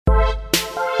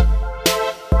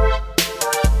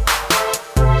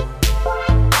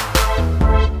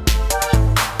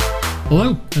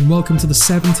Hello, and welcome to the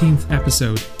 17th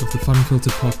episode of the Fun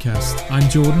Filtered Podcast. I'm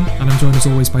Jordan, and I'm joined as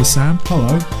always by Sam.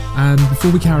 Hello. And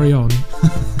before we carry on, a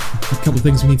couple of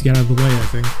things we need to get out of the way, I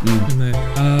think. Yeah. Isn't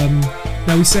there?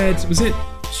 Now we said, was it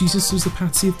Jesus was the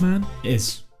patsy of man?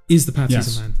 Is the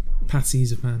patsies of man.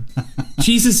 Patsies of man.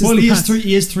 Jesus is well, the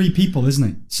he is three people, isn't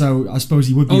he? So I suppose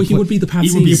he would be. He would be the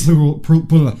patsies. He would be a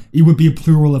plural. He would be a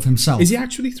plural of himself. Is he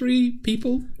actually three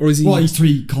people, or is he? Well, he's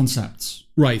three concepts.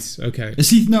 Right. Okay. Is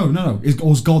he? No. Is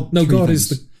God? No, God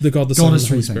things? is the God, the Son, and the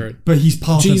Holy Spirit. But he's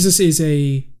part. Jesus is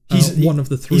one of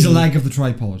the three. He's a leg of the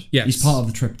tripod. Yes. He's part of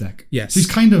the triptych. Yes. So he's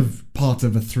kind of part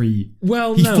of a three.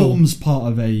 Well, he forms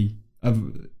part of a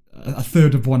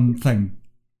third of one thing.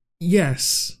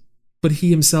 Yes, but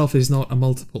he himself is not a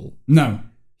multiple. No,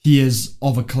 he is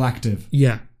of a collective.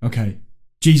 Yeah. Okay.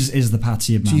 Jesus is the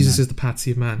patsy of man. Jesus is the patsy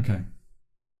of man. Okay.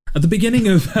 At the beginning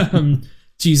of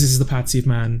Jesus is the patsy of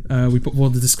man, we put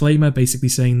forward the disclaimer basically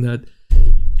saying that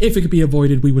if it could be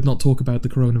avoided, we would not talk about the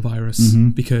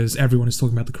coronavirus because everyone is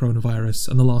talking about the coronavirus,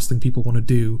 and the last thing people want to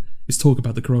do is talk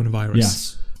about the coronavirus.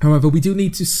 Yes. However, we do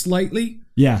need to slightly,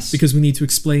 because we need to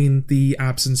explain the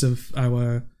absence of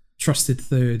our trusted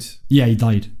third. Yeah, he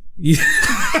died. He's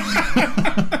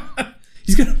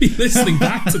going to be listening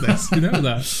back to this, you know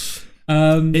that.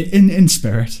 In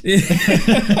spirit,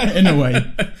 in a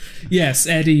way. Yes,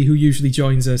 Eddie, who usually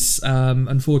joins us,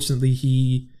 unfortunately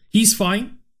he's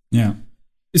fine. Yeah,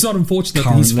 it's not unfortunate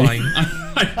that he's fine.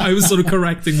 I was sort of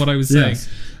correcting what I was saying. Yes.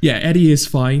 Yeah, Eddie is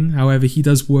fine. However, he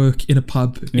does work in a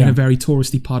pub in a very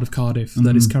touristy part of Cardiff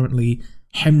that is currently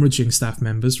hemorrhaging staff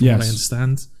members, from what I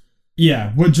understand.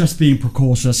 Yeah, we're just being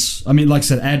precautious. I mean, like I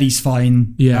said, Eddie's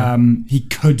fine. Yeah. He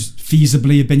could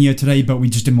feasibly have been here today, but we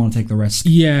just didn't want to take the risk.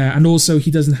 Yeah, and also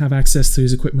he doesn't have access to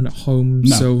his equipment at home,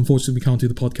 so unfortunately we can't do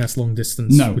the podcast long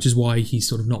distance, which is why he's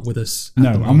sort of not with us at the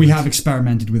moment. And we have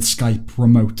experimented with Skype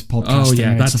remote podcasting. Oh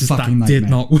yeah, that did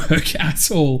not work at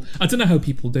all. I don't know how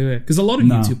people do it, because a lot of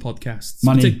YouTube podcasts...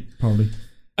 Money, probably.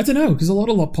 I don't know, because a lot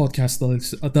of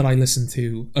podcasts that I listen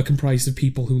to are comprised of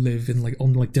people who live in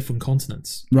on different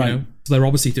continents. Right. You know? So they're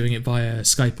obviously doing it via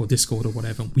Skype or Discord or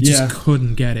whatever. We just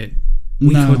couldn't get it.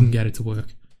 We couldn't get it to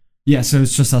work. Yeah, so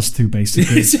it's just us two,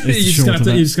 basically. You're just going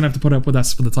to have to put up with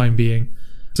us for the time being.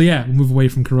 So yeah, we'll move away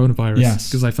from coronavirus. Yes.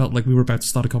 Because I felt like we were about to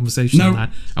start a conversation on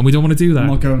that, and we don't want to do that. I'm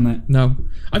not going there. No.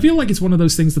 I feel like it's one of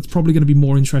those things that's probably going to be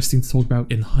more interesting to talk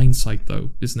about in hindsight,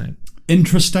 though, isn't it?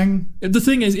 Interesting. The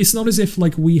thing is, it's not as if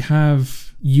we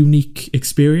have unique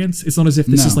experience. It's not as if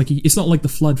this is it's not like the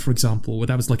flood, for example, where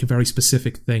that was a very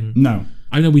specific thing. No.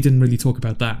 I know we didn't really talk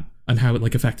about that and how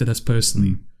it affected us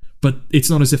personally. But it's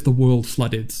not as if the world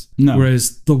flooded. No.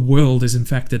 Whereas the world is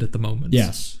infected at the moment.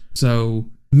 Yes. So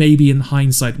maybe in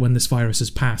hindsight, when this virus has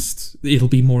passed, it'll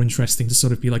be more interesting to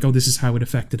sort of be like, oh, this is how it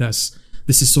affected us.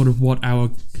 This is sort of what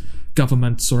our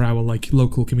governments or our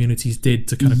local communities did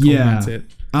to kind of combat it.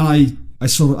 And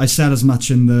I said as much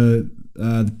in the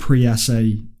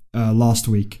pre-essay last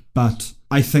week, but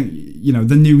I think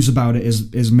the news about it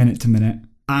is minute to minute,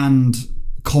 and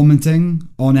commenting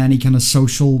on any kind of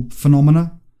social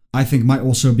phenomena I think might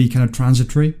also be kind of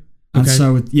transitory. And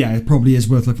so, it probably is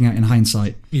worth looking at in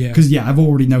hindsight. Yeah. Because, I've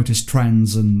already noticed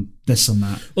trends and this and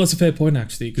that. Well, that's a fair point,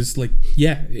 actually, because,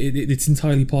 it's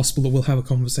entirely possible that we'll have a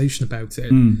conversation about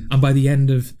it, and by the end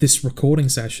of this recording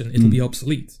session, it'll be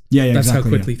obsolete. Yeah, That's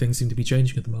exactly, how quickly things seem to be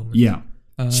changing at the moment. Yeah.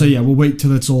 So, we'll wait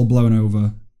till it's all blown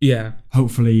over. Yeah.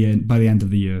 Hopefully by the end of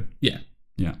the year. Yeah.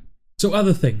 Yeah. So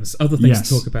other things to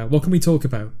talk about. What can we talk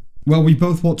about? Well, we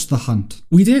both watched The Hunt.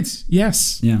 We did,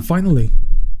 yes. Yeah. Finally.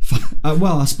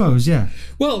 Well, I suppose, yeah.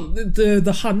 Well,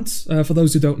 the Hunt, for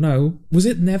those who don't know, was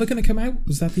it never going to come out?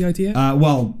 Was that the idea?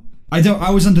 Well, I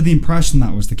was under the impression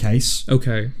that was the case.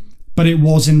 Okay. But it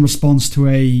was in response to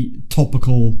a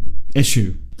topical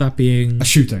issue. That being? A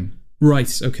shooting.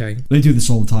 Right, okay. They do this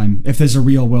all the time. If there's a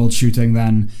real world shooting,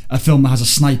 then a film that has a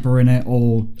sniper in it,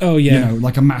 or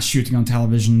like a mass shooting on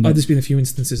television. There's been a few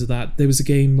instances of that. There was a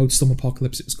game, Motorstorm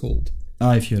Apocalypse, it was called.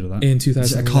 I've heard of that. In 2000.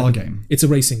 Is it a car game? It's a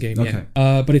racing game, okay.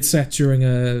 Yeah. But it's set during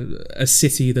a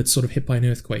city that's sort of hit by an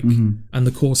earthquake, and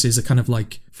the courses are kind of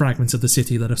like fragments of the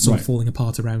city that are sort of falling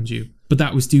apart around you. But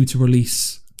that was due to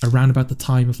release around about the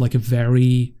time of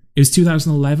it was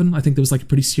 2011. I think there was a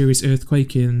pretty serious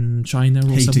earthquake in China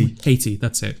or something. Haiti,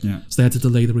 that's it. Yeah. So they had to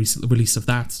delay the release of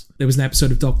that. There was an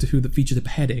episode of Doctor Who that featured a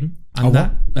beheading.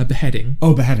 And beheading.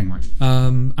 Oh, beheading, right.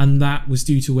 And that was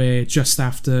due to air just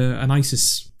after an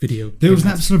ISIS video. There was an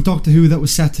episode of Doctor Who that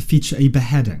was set to feature a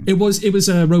beheading. It was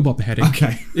a robot beheading.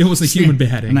 Okay. It wasn't a human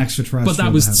beheading. An extraterrestrial But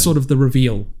that was beheading. sort of the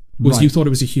reveal. You thought it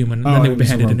was a human, and then they were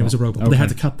beheaded and it was a robot. But they had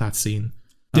to cut that scene.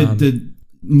 Did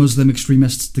Muslim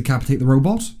extremists decapitate the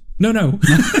robot? No. No,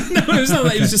 it was not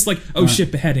that. It was just like, oh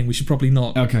shit, beheading. We should probably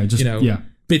not. Okay, just,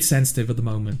 bit sensitive at the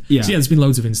moment. Yeah. So there's been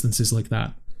loads of instances like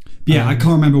that. Yeah, I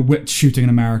can't remember which shooting in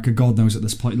America. God knows at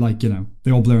this point. Like,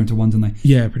 they all blur into one, don't they?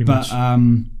 Yeah, pretty much. But,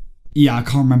 I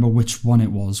can't remember which one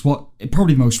it was.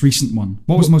 Probably the most recent one.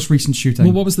 What was the most recent shooting?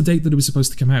 Well, what was the date that it was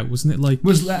supposed to come out? Wasn't it like...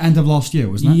 Was the end of last year,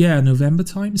 wasn't it? Yeah, November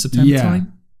time? September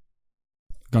time?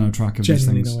 Got no track of these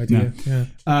things. Genuinely no idea.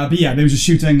 Yeah. But yeah, there was a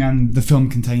shooting, and the film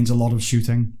contains a lot of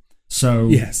shooting. So...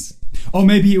 Yes. Or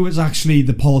maybe it was actually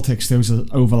the politics. There was an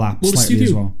overlap slightly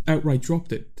as well. Outright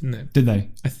dropped it, didn't it? Did they?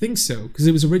 I think so, because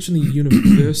it was originally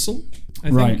Universal. I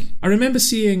think. Right. I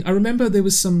remember there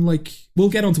was some like. We'll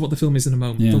get onto what the film is in a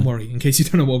moment. Yeah. Don't worry, in case you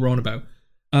don't know what we're on about.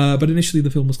 But initially, the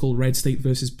film was called Red State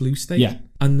versus Blue State. Yeah.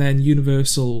 And then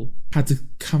Universal had to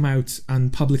come out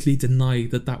and publicly deny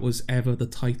that was ever the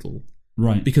title.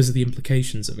 Right. Because of the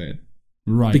implications of it.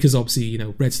 Right. Because obviously,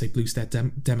 Red State, Blue State,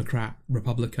 Democrat,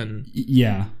 Republican.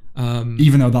 Yeah.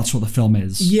 Even though that's what the film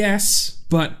is. Yes,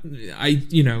 but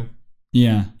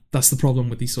Yeah. That's the problem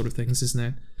with these sort of things, isn't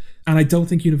it? And I don't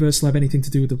think Universal have anything to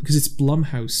do with it because it's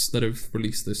Blumhouse that have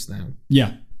released this now.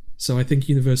 Yeah. So I think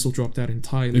Universal dropped out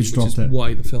entirely, Which is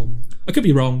why the film... I could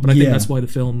be wrong, but I think that's why the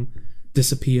film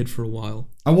disappeared for a while.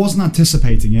 I wasn't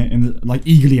anticipating it,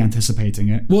 eagerly anticipating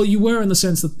it. Well, you were in the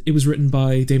sense that it was written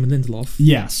by Damon Lindelof.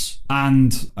 Yes.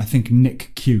 And I think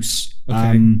Nick Cuse.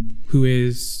 Okay. Who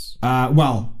is...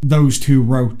 those two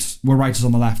were writers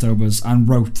on The Leftovers and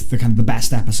wrote the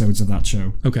best episodes of that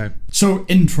show. Okay. So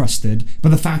interested, but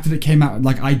the fact that it came out,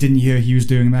 I didn't hear he was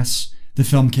doing this. The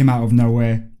film came out of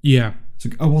nowhere. Yeah.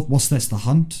 It's like, what's this? The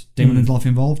Hunt? Damon Lindelof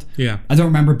involved? Yeah. I don't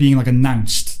remember being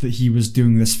announced that he was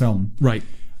doing this film. Right.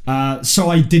 So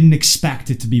I didn't expect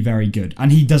it to be very good.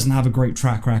 And he doesn't have a great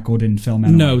track record in film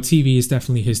anyway. No, TV is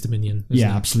definitely his dominion.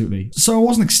 Yeah, absolutely. So I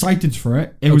wasn't excited for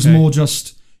it. It was more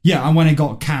just... Yeah, and when it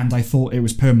got canned, I thought it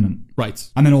was permanent. Right.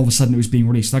 And then all of a sudden it was being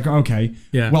released. Okay.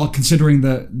 Yeah. Well, considering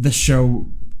that this show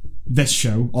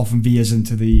often veers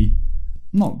into the...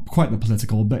 Not quite the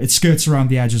political, but it skirts around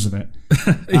the edges of it.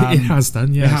 It has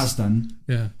done, yes. It has done.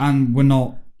 Yeah. And we're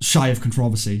not shy of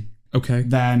controversy. Okay.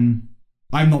 Then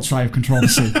I'm not shy of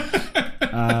controversy.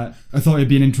 I thought it'd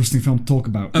be an interesting film to talk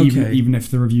about, even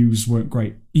if the reviews weren't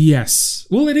great. Yes.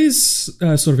 Well, it is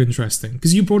sort of interesting,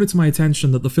 because you brought it to my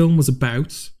attention that the film was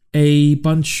about a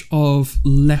bunch of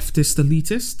leftist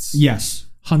elitists. Yes.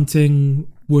 Hunting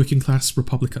working class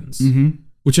Republicans. Mm-hmm.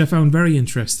 Which I found very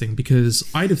interesting, because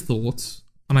I'd have thought,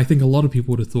 and I think a lot of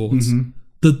people would have thought,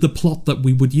 that the plot that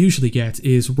we would usually get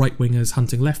is right-wingers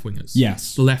hunting left-wingers.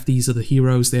 Yes. The lefties are the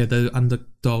heroes, they're the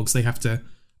underdogs, they have to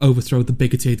overthrow the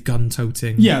bigoted,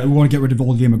 gun-toting... Yeah, we want to get rid of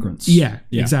all the immigrants. Yeah.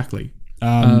 Exactly.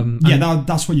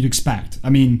 That's what you'd expect. I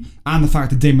mean, and the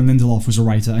fact that Damon Lindelof was a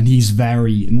writer, and he's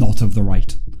very not of the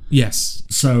right. Yes.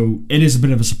 So it is a bit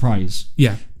of a surprise.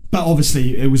 Yeah. But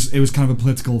obviously, it was kind of a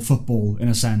political football in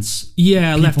a sense.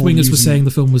 Yeah, left-wingers were saying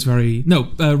the film was very...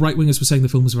 No, right-wingers were saying the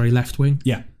film was very left-wing.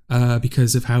 Yeah.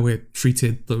 Because of how it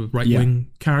treated the right-wing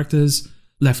characters.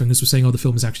 Left-wingers were saying, the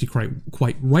film is actually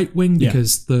quite right-wing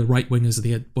because the right-wingers are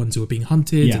the ones who are being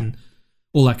hunted and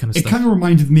all that kind of stuff. It kind of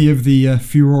reminded me of the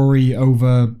furore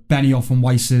over Benioff and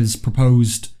Weiss's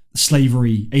proposed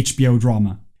slavery HBO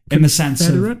drama. In the sense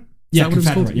Confederate? of... Yeah,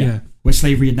 Confederate, yeah. Where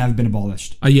slavery had never been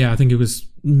abolished. Yeah, I think it was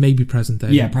maybe present day.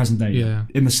 Yeah, present day. Yeah.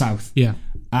 In the South. Yeah.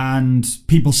 And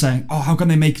people saying, how can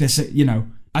they make this,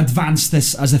 advance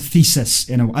this as a thesis,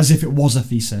 as if it was a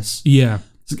thesis. Yeah.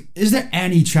 Is there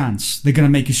any chance they're going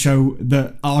to make a show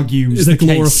that argues that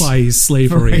glorifies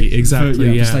slavery?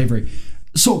 Exactly, for slavery.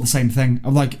 Sort of the same thing.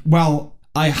 I'm like,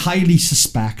 I highly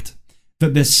suspect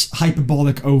that this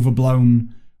hyperbolic,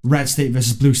 overblown Red State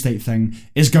versus Blue State thing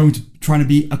is trying to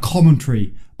be a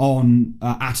commentary on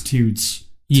attitudes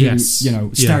to,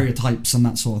 stereotypes and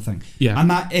that sort of thing. Yeah. And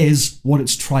that is what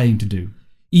it's trying to do.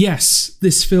 Yes,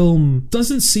 this film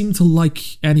doesn't seem to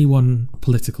like anyone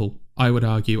political, I would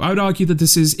argue. I would argue that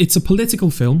it's a political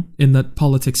film in that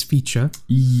politics feature.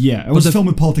 Yeah, it was a film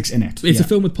with politics in it. It's a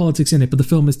film with politics in it, but the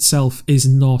film itself is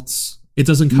not... It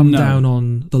doesn't come down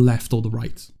on the left or the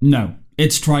right. No.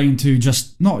 It's trying to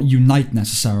just not unite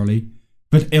necessarily,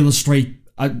 but illustrate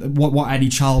what any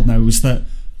child knows, that,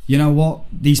 you know what,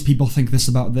 these people think this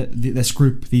about this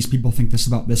group, these people think this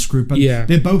about this group, and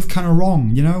they're both kind of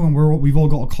wrong, and we've all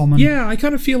got a common... Yeah, I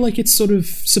kind of feel like it's sort of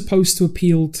supposed to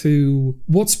appeal to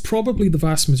what's probably the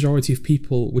vast majority of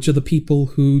people, which are the people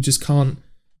who just can't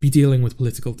be dealing with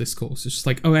political discourse. It's just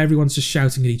like, everyone's just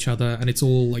shouting at each other, and it's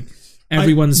all like...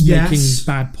 Everyone's making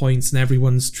bad points and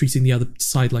everyone's treating the other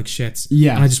side like shit.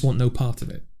 Yeah. And I just want no part of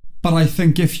it. But I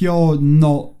think if you're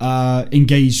not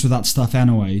engaged with that stuff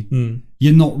anyway,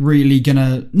 you're not really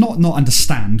gonna not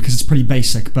understand, because it's pretty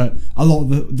basic. But a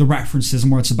lot of the references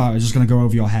and what it's about is just gonna go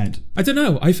over your head. I don't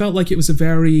know. I felt like it was a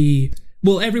very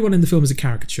everyone in the film is a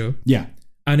caricature. Yeah.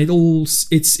 And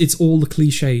it's all the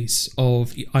cliches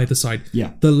of either side.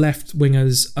 Yeah. The left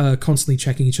wingers are constantly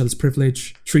checking each other's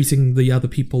privilege, treating the other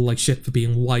people like shit for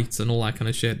being white and all that kind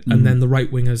of shit. And then the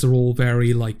right wingers are all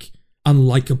very like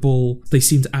unlikable. They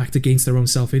seem to act against their own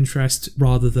self-interest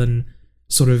rather than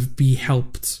sort of be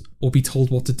helped or be told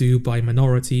what to do by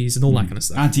minorities and all that kind of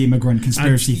stuff. Anti-immigrant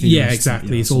conspiracy theories. Yeah,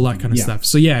 exactly. It's all that kind of stuff.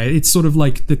 So yeah, it's sort of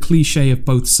like the cliche of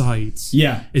both sides.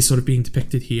 Yeah. Is sort of being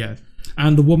depicted here.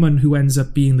 And the woman who ends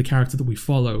up being the character that we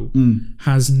follow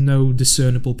has no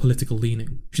discernible political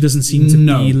leaning. She doesn't seem to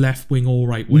be left-wing or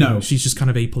right-wing. No. She's just kind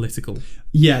of apolitical.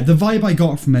 Yeah, the vibe I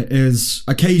got from it is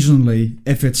occasionally,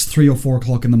 if it's 3 or 4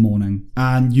 o'clock in the morning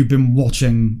and you've been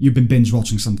binge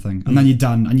watching something, and then you're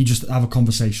done and you just have a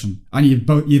conversation and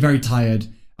you're very tired,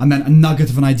 and then a nugget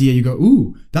of an idea, you go,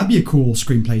 ooh, that'd be a cool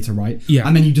screenplay to write. Yeah.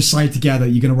 And then you decide together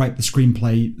you're going to write the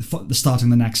screenplay starting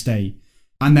the next day.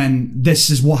 And then this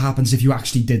is what happens if you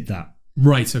actually did that.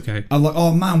 Right, okay. I'm like,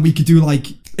 oh man, we could do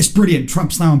it's brilliant.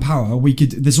 Trump's now in power.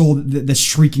 There's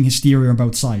shrieking hysteria on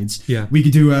both sides. Yeah. We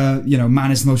could do a, man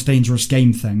is the most dangerous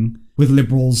game thing with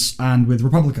liberals and with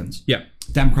Republicans. Yeah.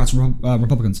 Democrats and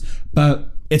Republicans.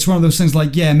 But it's one of those things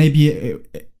like, yeah, maybe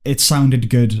it sounded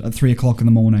good at 3 o'clock in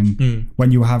the morning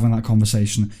when you were having that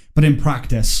conversation. But in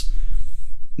practice,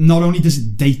 not only does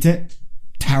it date it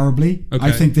terribly,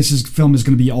 I think film is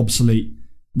going to be obsolete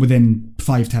within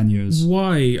 5-10 years.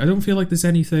 Why? I don't feel like there's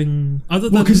anything other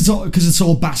than... Well, because it's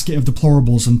all basket of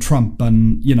deplorables and Trump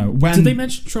and, when... Did they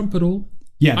mention Trump at all?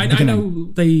 Yeah, I know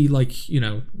they,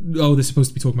 they're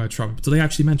supposed to be talking about Trump. Do they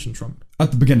actually mention Trump?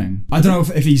 At the beginning. I don't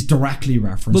know if he's directly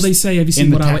referenced. Well, they say, have you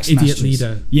seen what our idiot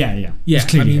leader... Yeah. Yeah,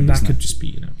 I mean, that could just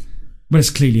be, But it's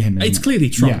clearly him, It's clearly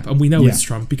Trump, and we know it's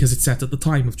Trump because it's set at the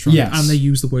time of Trump, and they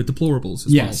use the word deplorables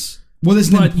as well. Well,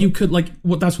 you could,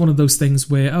 that's one of those things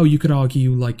where, you could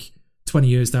argue, 20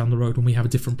 years down the road when we have a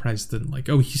different president,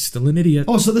 he's still an idiot.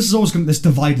 Oh, so this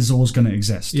divide is always going to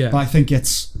exist. Yeah. But I think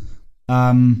it's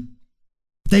Damon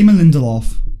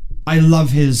Lindelof. I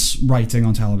love his writing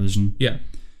on television. Yeah.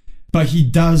 But he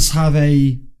does have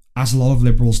as a lot of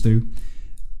liberals do,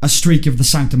 a streak of the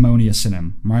sanctimonious in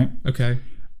him, right? Okay.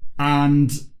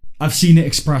 And I've seen it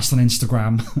expressed on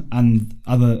Instagram and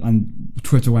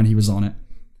Twitter when he was on it.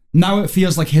 Now it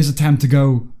feels like his attempt to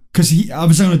go, because of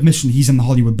his own admission, he's in the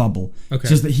Hollywood bubble. Okay.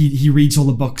 Says that he reads all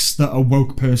the books that a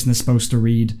woke person is supposed to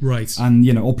read. Right.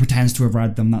 And, or pretends to have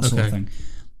read them, that sort of thing.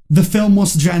 The film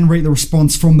wants to generate the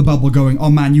response from the bubble going, oh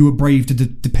man, you were brave to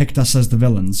depict us as the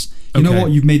villains. You know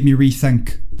what? You've made me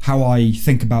rethink how I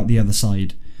think about the other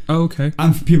side. Oh, okay.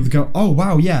 And for people to go, oh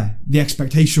wow, yeah, the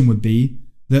expectation would be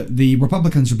that the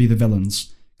Republicans would be the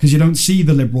villains. Because you don't see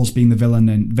the liberals being the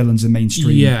villains in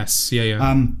mainstream. Yes,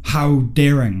 yeah. How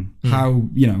daring, how,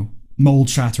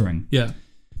 mold shattering. Yeah.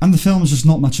 And the film is just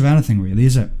not much of anything, really,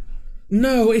 is it?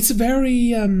 No, it's a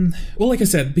very, like I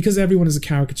said, because everyone is a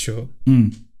caricature,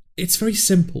 it's very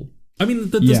simple. I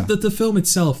mean, the film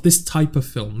itself, this type of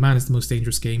film, Man is the Most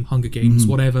Dangerous Game, Hunger Games,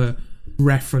 whatever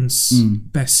reference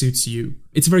best suits you.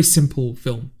 It's a very simple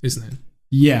film, isn't it?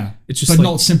 Yeah. It's just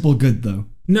not simple good, though.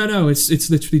 No, it's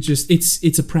literally just,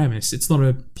 it's a premise. It's not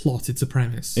a plot, it's a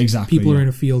premise. Exactly. People are in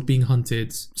a field being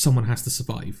hunted, someone has to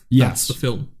survive. Yes. That's the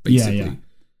film, basically. Yeah.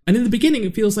 And in the beginning,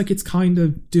 it feels like it's kind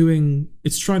of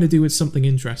it's trying to do with something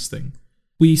interesting.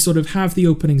 We sort of have the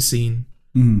opening scene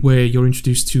where you're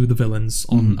introduced to the villains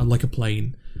on a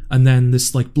plane, and then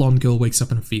this blonde girl wakes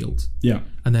up in a field. Yeah.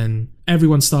 And then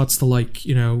everyone starts to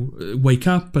wake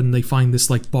up, and they find this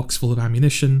box full of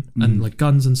ammunition and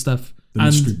guns and stuff. The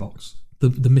mystery box.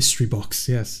 The mystery box,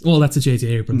 yes. Well, that's a J.J.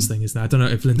 Abrams thing, isn't it? I don't know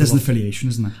if Lindelof... There's an affiliation,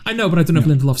 isn't there? I know, but I don't know if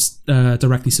Lindelof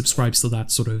directly subscribes to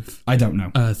that sort of... I don't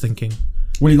know. Thinking.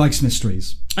 Well, he likes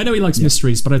mysteries. I know he likes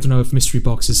mysteries, but I don't know if mystery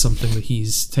box is something that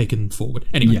he's taken forward.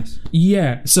 Anyway. Yes.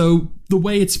 Yeah, so the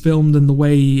way it's filmed and the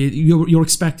way... You're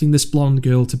expecting this blonde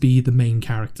girl to be the main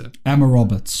character. Emma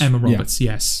Roberts.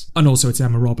 Yes. And also it's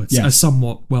Emma Roberts, a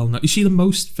somewhat well-known... Is she the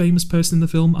most famous person in the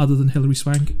film, other than Hilary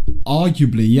Swank?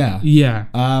 Arguably, yeah. Yeah.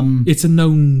 It's a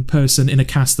known person in a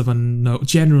cast of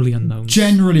generally unknowns.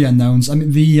 Generally unknowns. I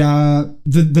mean,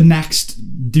 the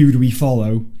next dude we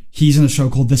follow... He's in a show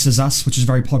called This Is Us, which is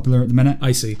very popular at the minute.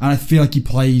 I see. And I feel like he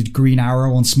played Green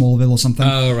Arrow on Smallville or something.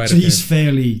 Oh, right. So he's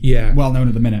fairly well known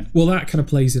at the minute. Well, that kind of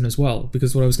plays in as well,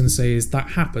 because what I was going to say is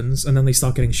that happens, and then they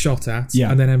start getting shot at,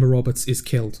 and then Emma Roberts is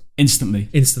killed. Instantly.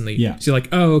 Yeah. So you're like,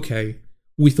 oh, okay.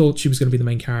 we thought she was going to be the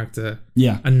main character,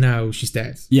 Yeah. and now she's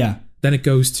dead. Yeah. Then it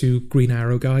goes to Green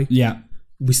Arrow guy. Yeah.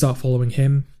 We start following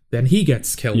him. Then he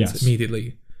gets killed Yes.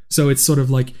 immediately. So it's sort of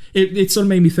like it sort of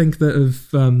made me think that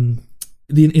of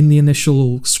in the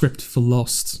initial script for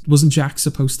Lost, wasn't Jack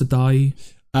supposed to die?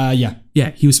 Yeah.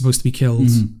 Yeah, he was supposed to be killed,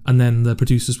 and then the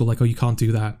producers were like, "Oh, you can't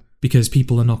do that because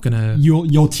people are not gonna."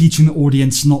 You're teaching the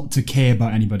audience not to care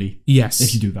about anybody. Yes,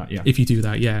 If you do that, yeah. If you do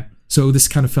that, yeah. So this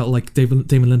kind of felt like Damon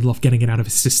Lindelof getting it out of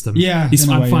his system. Yeah, I'm in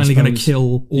a way, finally I going to suppose.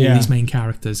 kill all Yeah. these main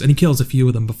characters, and he kills a few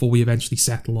of them before we eventually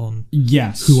settle on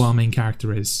Yes. who our main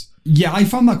character is. Yeah, I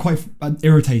found that quite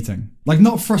irritating. Like,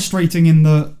 not frustrating in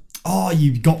the, oh,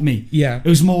 you got me. Yeah. It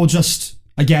was more just,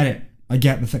 I get it. I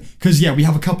get the thing. Because, yeah, we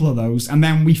have a couple of those, and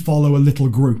then we follow a little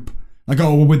group. Like,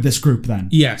 oh, we're with this group then.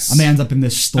 Yes. And they end up in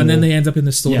this store. And then they end up in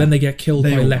the store. Yeah. Then they get killed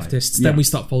They by all die. leftists. Yeah. Then we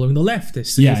start following the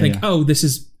leftists, and Yeah, you think, yeah. oh, these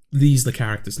are the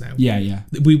characters now. Yeah, yeah.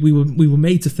 We were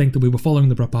made to think that we were following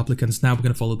the Republicans. Now we're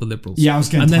going to follow the Liberals. Yeah, I was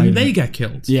getting and tired then of they it. get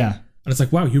killed. Yeah. And it's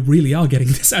like, wow, you really are getting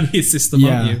this out of your system,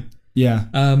 Yeah. aren't you? Yeah.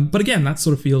 But again, that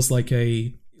sort of feels like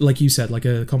like you said, like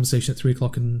a conversation at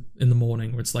 3:00 in the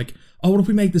morning, where it's like, oh, what if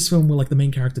we make this film where like the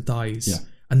main character dies, Yeah.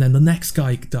 and then the next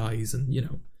guy dies, and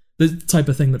the type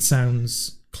of thing that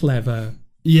sounds clever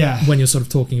Yeah. when you're sort of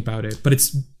talking about it, but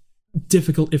it's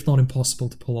difficult, if not impossible,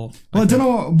 to pull off. Well, I don't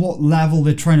know at what level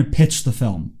they're trying to pitch the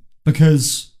film,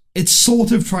 because it's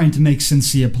sort of trying to make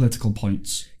sincere political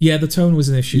points. Yeah, the tone was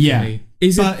an issue Yeah. for me.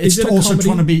 Is But it's it a also comedy?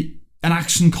 trying to be an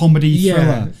action comedy Yeah,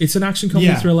 thriller. it's an action comedy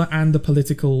Yeah. thriller and a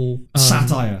political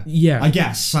Satire. Yeah, I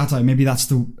guess. Satire. Maybe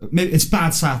it's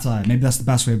bad satire. Maybe that's the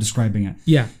best way of describing it.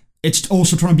 yeah, It's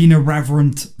also trying to be an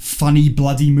irreverent, funny,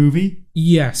 bloody movie.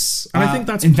 yes, and I think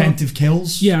that's inventive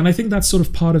kills. Yeah, and I think that's sort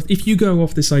of part of, if you go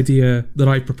off this idea that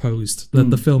I proposed, that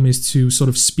the film is to sort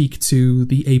of speak to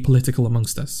the apolitical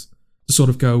amongst us, to sort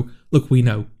of go, look, we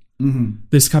know.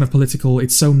 This kind of political,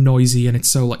 it's so noisy and it's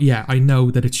so like, yeah, I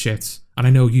know that it's shit, and I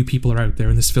know you people are out there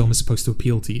and this film is supposed to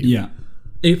appeal to you. Yeah.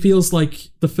 It feels like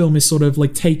the film is sort of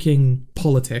like taking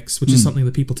politics, which is something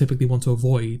that people typically want to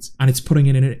avoid, and it's putting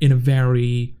it in a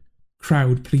very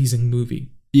crowd-pleasing movie.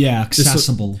 Yeah,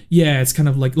 accessible. Yeah, it's kind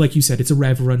of like you said, it's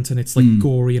irreverent and it's like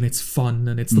gory and it's fun,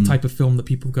 and it's the type of film that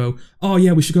people go, oh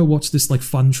yeah, we should go watch this like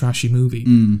fun, trashy movie.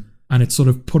 And it's sort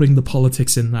of putting the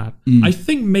politics in that. I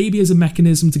think maybe as a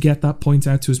mechanism to get that point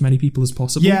out to as many people as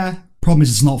possible. Yeah. Problem is,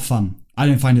 it's not fun. I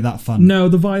didn't find it that fun. No,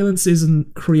 the violence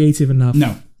isn't creative enough.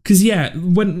 No. Because yeah,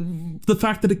 when the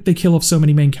fact that they kill off so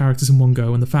many main characters in one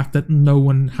go, and the fact that no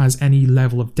one has any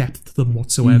level of depth to them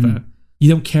whatsoever, you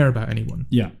don't care about anyone.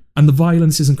 Yeah. And the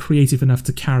violence isn't creative enough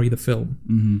to carry the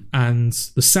film. And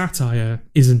the satire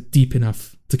isn't deep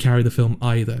enough to carry the film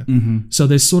either. So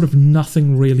there's sort of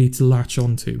nothing really to latch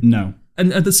onto. No.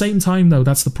 And at the same time, though,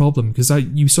 that's the problem, because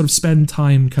you sort of spend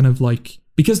time kind of like,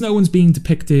 because no one's being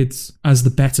depicted as the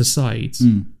better side,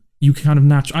 you kind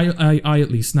of I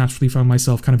at least naturally found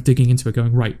myself kind of digging into it,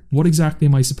 going, right, what exactly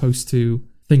am I supposed to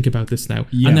think about this now?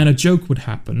 Yeah. And then a joke would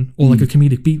happen, or like a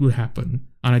comedic beat would happen,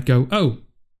 and I'd go, oh,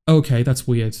 okay, that's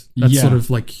weird. That's Yeah. sort of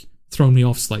like thrown me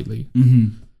off slightly.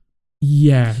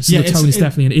 Yeah, so Yeah, the tone is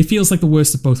definitely, it feels like the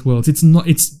worst of both worlds.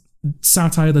 It's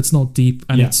satire that's not deep,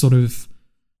 and Yeah. it's sort of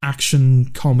action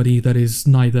comedy that is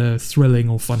neither thrilling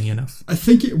or funny enough. I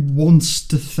think it wants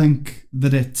to think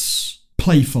that it's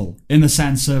playful in the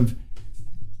sense of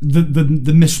the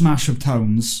mishmash of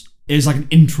tones is like an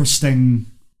interesting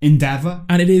endeavor.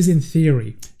 And it is in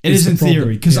theory. It is in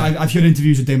theory, because Yeah. I've heard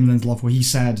interviews with Damon Lindelof where he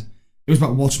said, it was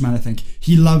about Watchmen, I think,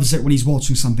 he loves it when he's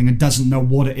watching something and doesn't know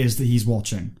what it is that he's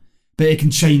watching, but it can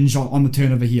change on the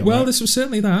turn of a heel. Well, right? this was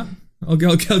certainly that. I'll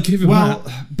give him Well,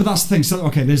 that. but that's the thing. So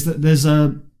okay, there's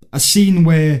a scene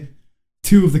where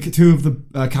two of the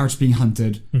characters being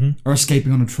hunted are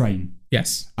escaping on a train,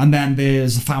 Yes. and then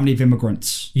there's a family of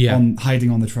immigrants hiding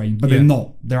on the train, but they're Yeah.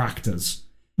 not. They're actors.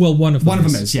 Well, one of them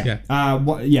is, yeah.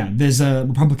 There's a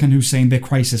Republican who's saying they're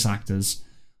crisis actors,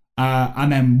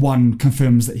 and then one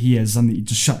confirms that he is, and he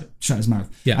just shut his mouth.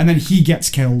 Yeah. And then he gets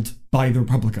killed by the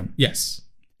Republican. Yes.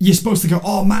 You're supposed to go,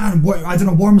 oh man, I don't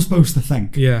know what I'm supposed to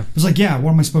think. Yeah. It's like, yeah, what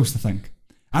am I supposed to think?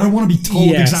 I don't want to be told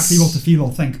Yes. exactly what to feel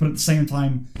or think, but at the same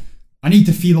time, I need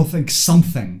to feel or think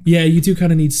something. Yeah, you do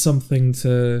kind of need something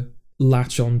to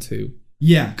latch onto.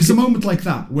 Yeah, because a moment like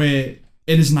that where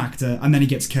it is an actor and then he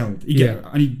gets killed,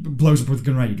 and he blows up with a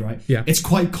grenade, right? Yeah. It's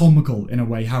quite comical in a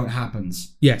way how it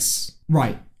happens. Yes.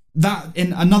 Right. That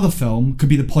in another film could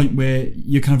be the point where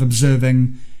you're kind of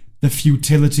observing the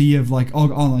futility of like, oh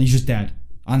no, he's just dead,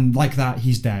 and like that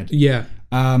he's dead. Yeah.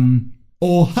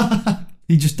 Or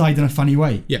he just died in a funny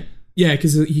way. Yeah. Yeah,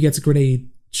 because he gets a grenade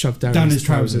shoved down his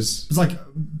trousers. It's like,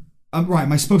 Right,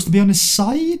 am I supposed to be on his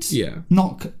side? Yeah.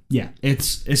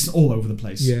 It's all over the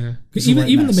place. Yeah. It's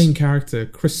Even the main character,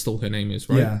 Crystal, her name is,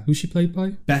 right? Yeah. Who's she played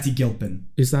by? Betty Gilpin.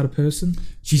 Is that a person?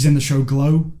 She's in the show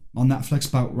Glow on Netflix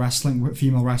about wrestling,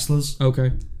 female wrestlers.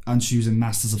 Okay. And she was in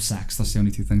Masters of Sex. That's the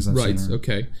only two things I've seen her in. Right,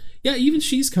 okay. Yeah, even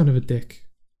she's kind of a dick.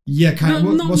 Yeah,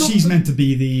 kind of. She's meant to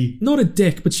be the... Not a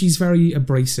dick, but she's very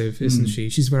abrasive, isn't she?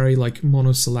 She's very, like,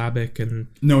 monosyllabic and...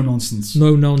 No nonsense.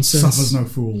 No nonsense. Suffers no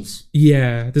fools.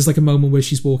 Yeah, there's, like, a moment where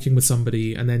she's walking with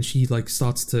somebody and then she, like,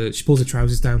 she pulls her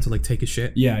trousers down to, like, take a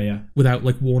shit. Yeah. Without,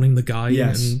 like, warning the guy.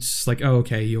 Yes. And just like, oh,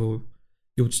 okay, you're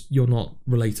not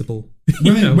relatable.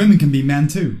 Women can be men,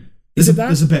 too. Is it that?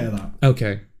 There's a bit of that.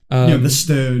 Okay. The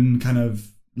stern, kind of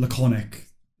laconic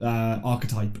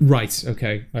archetype. Right,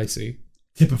 okay, I see.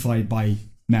 Typified by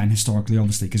men historically,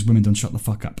 obviously, because women don't shut the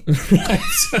fuck up. Right.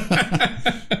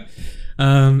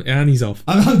 And he's off.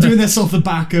 I'm doing this off the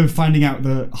back of finding out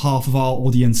that half of our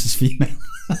audience is female.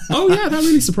 Oh yeah, that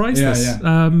really surprised us.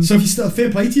 Yeah. So if you still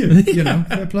fair play to you,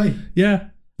 fair play. Yeah.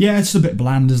 Yeah, it's a bit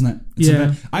bland, isn't it? It's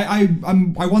yeah.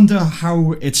 I wonder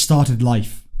how it started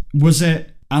life. Was it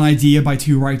an idea by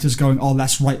two writers going, oh,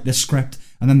 let's write this script,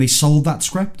 and then they sold that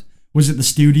script? Was it the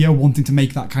studio wanting to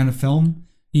make that kind of film?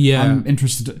 Yeah. I'm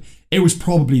interested. It was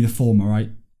probably the former, right?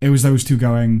 It was those two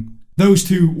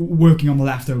working on the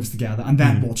leftovers together, and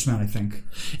then Watchmen, I think.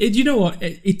 You know what?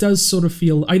 It does sort of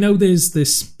feel... I know there's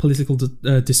this political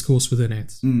discourse within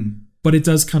it, but it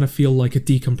does kind of feel like a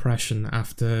decompression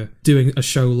after doing a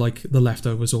show like The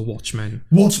Leftovers or Watchmen.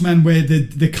 Watchmen, where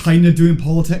they're kind of doing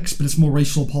politics, but it's more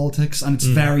racial politics, and it's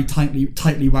very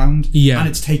tightly wound. Yeah. And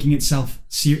it's taking itself...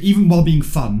 even while being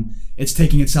fun... It's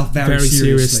taking itself very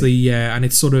seriously. Yeah, and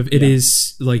it's sort of, it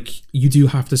is like, you do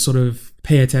have to sort of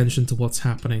pay attention to what's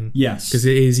happening. Yes. Because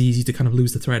it is easy to kind of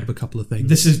lose the thread of a couple of things.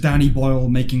 This is Danny Boyle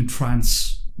making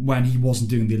trance when he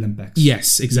wasn't doing the Olympics.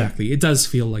 Yes, exactly. Yeah. It does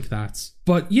feel like that.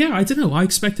 But yeah, I don't know. I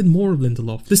expected more of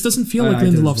Lindelof. This doesn't feel like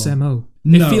Lindelof's MO.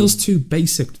 No. It feels too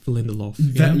basic for Lindelof.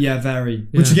 Yeah, very.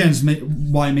 Which again is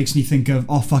why it makes me think of,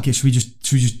 oh fuck it, should we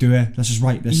just do it? Let's just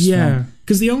write this. Yeah,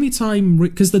 because the only time,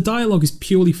 because the dialogue is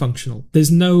purely functional.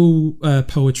 There's no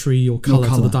poetry or colour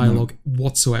to the dialogue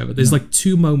whatsoever. There's like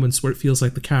two moments where it feels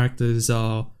like the characters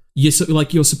are,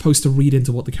 you're supposed to read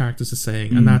into what the characters are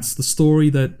saying, and that's the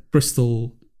story that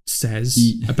Crystal says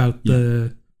about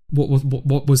the what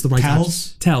was the right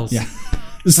tells. Yeah.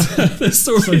 The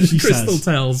story that Crystal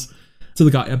tells to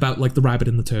the guy about like the rabbit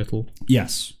and the turtle.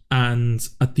 Yes. And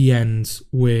at the end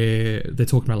where they're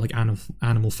talking about like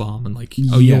Animal Farm and like,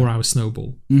 you're our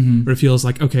Snowball. Mm-hmm. Where it feels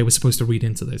like, okay, we're supposed to read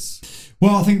into this.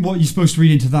 Well, I think what you're supposed to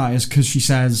read into that is because she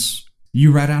says,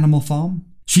 you read Animal Farm?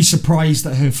 She's surprised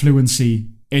at her fluency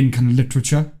in kind of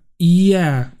literature.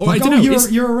 Yeah. Or like, I don't know.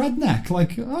 You're a redneck.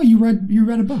 Like, oh, you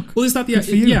read a book. Well, is that the...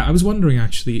 Yeah, I was wondering,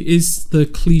 actually. Is the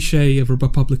cliche of a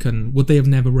Republican, would they have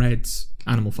never read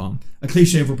Animal Farm? A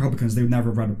cliche of Republicans, they would never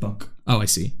have read a book. Oh, I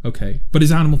see. Okay. But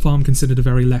is Animal Farm considered a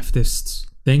very leftist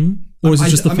thing? Or is it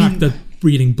just the fact that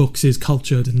reading books is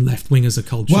cultured and left-wingers are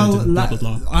cultured and blah, blah,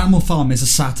 blah? Animal Farm is a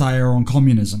satire on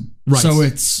communism. Right. So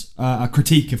it's a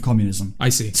critique of communism. I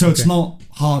see. So it's not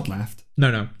hard left.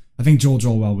 No. I think George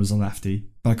Orwell was a lefty,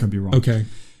 but I could be wrong. Okay.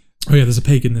 Oh yeah, there's a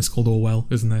pig in this called Orwell,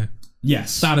 isn't there?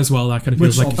 Yes. That as well, that kind of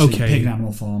feels like, okay. Pig and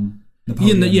Animal Farm.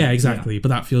 Yeah, exactly. Yeah. But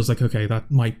that feels like, okay, that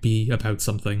might be about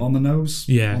something. On the nose?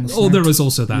 Yeah. On the snout? There was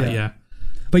also that, yeah.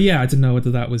 But yeah, I didn't know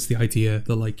whether that was the idea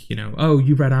that like, oh,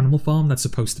 you read Animal Farm? That's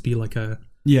supposed to be like a...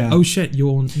 Yeah. Oh shit,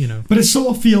 you're, But it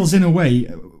sort of feels, in a way,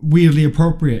 weirdly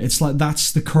appropriate. It's like,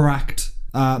 that's the correct...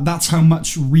 that's how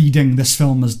much reading this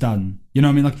film has done. You know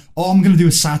what I mean? Like, oh, I'm going to do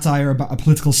a satire about a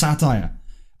political satire,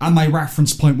 and my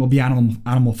reference point will be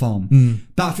Animal Farm.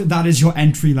 That is your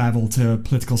entry level to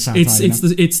political satire.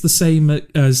 It's the same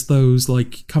as those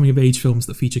like coming of age films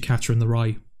that feature Catcher in the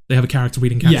Rye. They have a character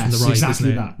reading Catcher in the Rye. Exactly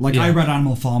isn't it? That. Like I read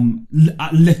Animal Farm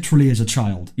literally as a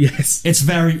child. Yes, it's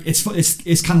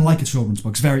kind of like a children's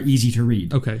book. It's very easy to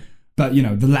read. Okay. But,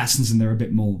 the lessons in there are a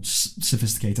bit more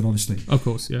sophisticated, obviously. Of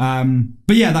course, yeah.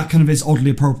 But yeah, that kind of is oddly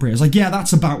appropriate. It's like, yeah,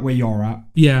 that's about where you're at.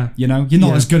 Yeah. You're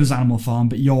not as good as Animal Farm,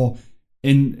 but you're,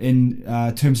 in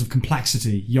terms of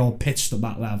complexity, you're pitched at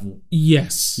that level.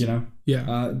 Yes.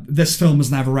 Yeah. This film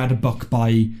has never read a book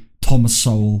by Thomas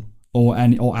Sowell or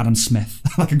Adam Smith,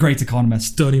 like a great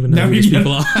economist. Don't even know who these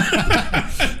people are.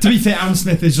 To be fair, Adam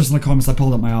Smith is just an economist. I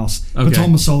pulled up my arse. Okay. But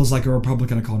Thomas Sowell is like a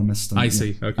Republican economist. And, I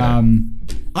see. Okay.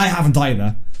 I haven't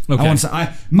either. Okay. I want to say,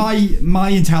 my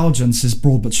intelligence is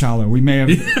broad but shallow. We may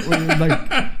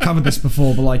have covered this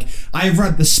before, but like I've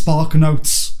read the Spark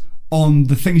Notes on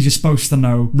the things you're supposed to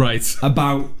know Right.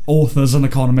 about authors and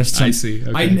economists. I see.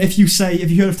 Okay. If you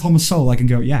heard of Thomas Sowell, I can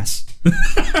go, yes.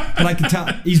 But I can tell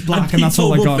he's black and that's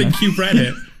all I got. People will think you've read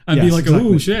it and Yes, be like, exactly.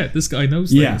 oh shit, this guy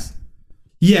knows Yeah. things.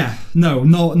 Yeah, no,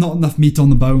 not enough meat on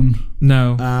the bone.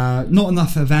 No. Not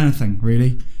enough of anything,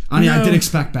 really. And yeah, I No. did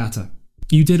expect better.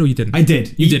 You did or you didn't? I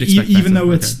did. You did expect even better,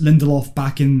 though it's Lindelof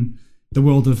back in the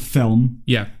world of film,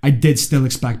 Yeah. I did still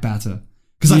expect better.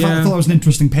 Because I Yeah. thought it was an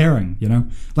interesting pairing, you know?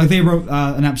 Like, they wrote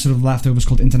an episode of Leftovers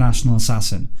called International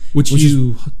Assassin. Which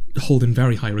you hold in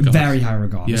very high regard. Very high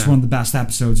regard. It's Yeah. one of the best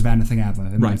episodes of anything ever,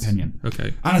 in my Right. opinion.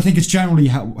 Okay. And I think it's generally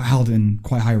held in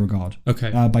quite high regard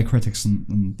Okay. by critics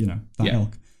and you know, that Yeah.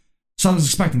 ilk. So I was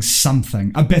expecting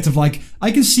something. A bit of like,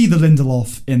 I can see the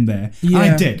Lindelof in there. And I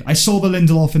Yeah. did. I saw the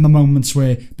Lindelof in the moments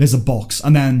where there's a box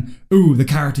and then, ooh, the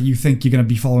character you think you're going to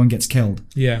be following gets killed.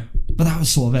 Yeah. But that was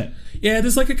sort of it. Yeah,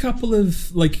 there's like a couple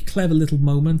of like clever little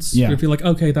moments Yeah. where you feel like,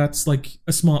 okay, that's like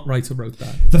a smart writer wrote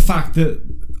that. The fact that,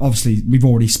 obviously, we've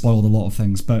already spoiled a lot of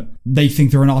things, but they think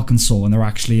they're in Arkansas and they're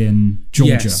actually in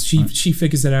Georgia. Yes, she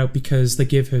figures it out because they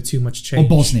give her too much change. Or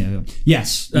Bosnia.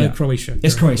 Yes. Yeah. Croatia. It's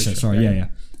They're in Croatia, sorry. Yeah.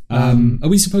 Are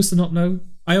we supposed to not know?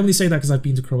 I only say that because I've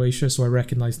been to Croatia, so I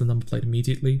recognize the number plate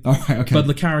immediately. All right, okay. But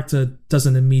the character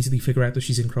doesn't immediately figure out that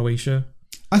she's in Croatia.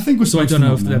 I think we're So I supposed don't to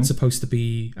know not if that's supposed to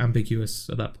be ambiguous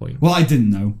at that point. Well, I didn't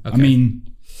know. I Okay. mean,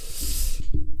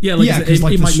 Yeah, like, Yeah, it, 'cause,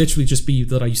 like, it the might sh- literally just be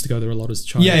that I used to go there a lot as a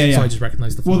child. Yeah. So I just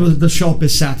recognize the well, font. the shop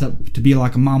is set up to be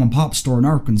like a mom and pop store in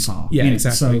Arkansas. Yeah, you know,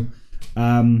 exactly.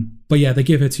 So, But yeah, they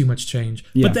give her too much change.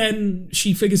 Yeah. But then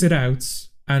she figures it out,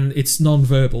 and it's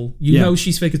non-verbal. You Yeah. know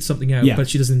she's figured something out, Yeah. but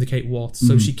she doesn't indicate what.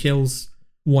 So she kills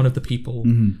one of the people,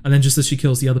 and then just as she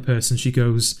kills the other person, she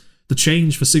goes, "The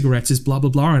change for cigarettes is blah blah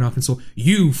blah," in Arkansas.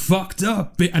 You fucked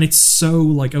up, and it's so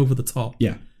like over the top.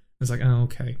 yeah. It's like, oh,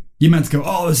 okay. You meant to go,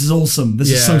 oh, this is awesome. This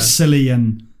is so Yeah. silly,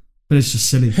 but it's just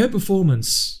silly. Her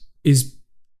performance is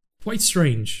quite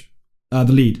strange. The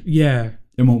lead, Yeah,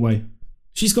 in what way?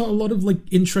 she's got a lot of like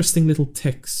interesting little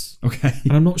ticks, Okay.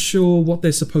 and I'm not sure what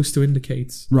they're supposed to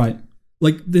indicate. Right.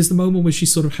 Like, there's the moment where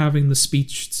she's sort of having the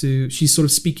speech she's sort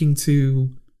of speaking to,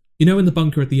 you know, in the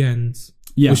bunker at the end,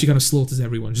 Yeah. where she kind of slaughters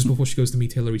everyone just before she goes to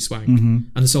meet Hilary Swank, and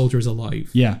the soldier is alive.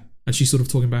 Yeah. And she's sort of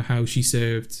talking about how she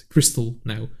served Crystal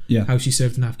now, Yeah. how she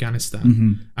served in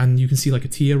Afghanistan. And you can see like a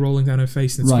tear rolling down her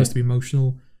face, and it's Right. supposed to be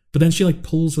emotional. But then she like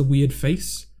pulls a weird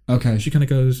face. Okay. She kind of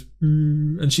goes,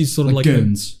 and she's sort of like,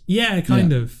 goons. yeah,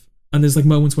 kind of. And there's like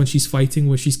moments when she's fighting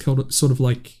where she's sort of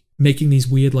like making these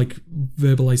weird like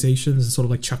verbalizations and sort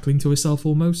of like chuckling to herself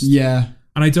almost. Yeah.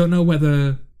 And I don't know what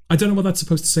that's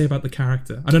supposed to say about the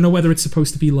character. I don't know whether it's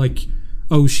supposed to be like,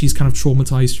 oh, she's kind of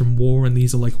traumatized from war and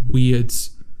these are like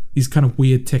these kind of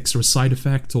weird tics are a side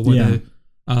effect, or whether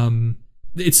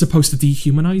it's supposed to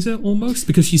dehumanize her almost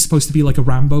because she's supposed to be like a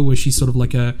Rambo where she's sort of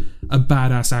like a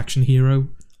badass action hero.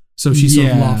 So she's sort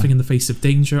of Yeah. laughing in the face of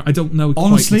danger. I don't know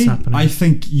Honestly, quite what's happening. I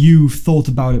think you thought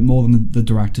about it more than the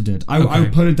director did. I Okay.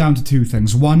 would put it down to two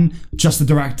things. One, just the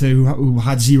director who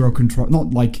had zero control,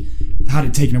 not like had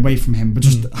it taken away from him, but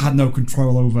just had no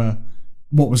control over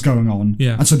what was going on.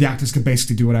 Yeah. And so the actors could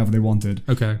basically do whatever they wanted.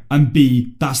 Okay. And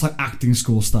B, that's like acting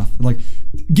school stuff. Like,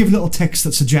 give little ticks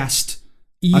that suggest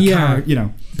you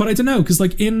know. But I don't know, because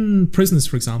like in Prisoners,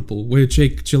 for example, where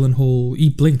Jake Gyllenhaal, he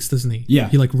blinks, doesn't he? Yeah.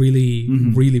 He like really,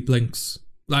 really blinks.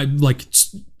 Like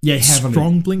Yeah, heavily.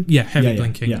 strong blink. Yeah, heavy Yeah, yeah,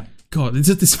 blinking. yeah. God,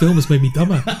 this film has made me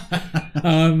dumber.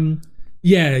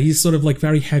 Yeah, he's sort of like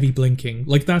very heavy blinking.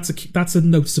 Like that's a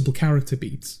noticeable character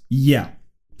beat, Yeah.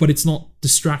 but it's not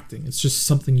distracting. It's just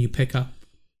something you pick up.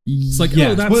 It's like, yeah.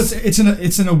 oh, that's... Well,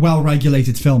 it's in a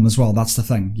well-regulated film as well. That's the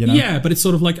thing, you know. Yeah, but it's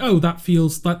sort of like, oh, that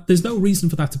there's no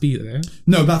reason for that to be there.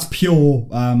 No, that's pure.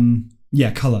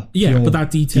 Color. Yeah, Pure but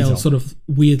that detail sort of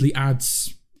weirdly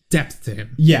adds depth to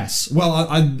him. Yes. Well,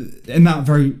 I in that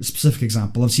very specific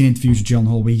example, I've seen interviews with John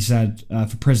Hall where he said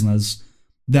for Prisoners,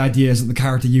 the idea is that the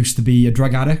character used to be a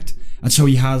drug addict, and so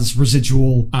he has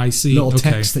residual I see. little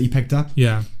Okay. ticks that he picked up.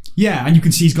 Yeah. Yeah, and you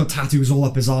can see he's got tattoos all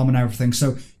up his arm and everything,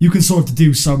 so you can sort of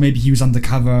deduce, so maybe he was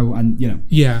undercover and, you know.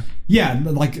 Yeah. Yeah,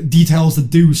 like details that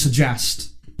do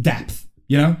suggest depth,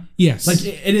 you know? Yes. Like,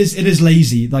 it is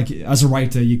lazy. Like, as a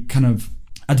writer, you kind of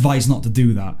advise not to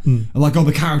do that. Like,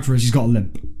 the character he's got a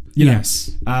limp. You know? Yes.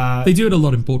 They do it a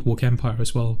lot in Boardwalk Empire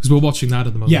as well, because we're watching that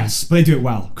at the moment. Yes, but they do it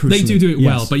well, crucially. They do it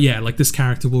well, Yes. but yeah, like this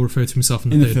character will refer to himself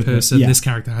in the third person. yeah. This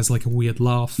character has like a weird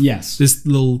laugh. Yes. There's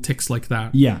little ticks like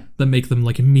that. Yeah. That make them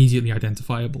like immediately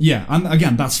identifiable. Yeah, and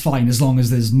again, that's fine as long as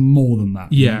there's more than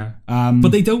that. Yeah. But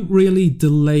they don't really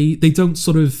they don't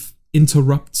sort of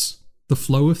interrupt the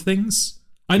flow of things.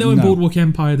 I know in No. Boardwalk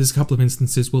Empire there's a couple of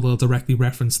instances where they'll directly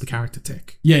reference the character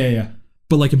tick. Yeah.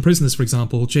 But like in Prisoners, for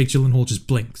example, Jake Gyllenhaal just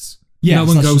blinks. Yes, no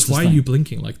one that's goes, just his why are thing. you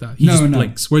blinking like that? He just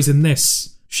blinks. Whereas in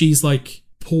this, she's like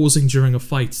pausing during a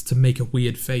fight to make a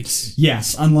weird face.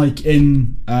 Yes, and like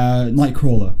in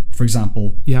Nightcrawler, for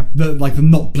example, Yeah. the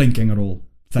not blinking at all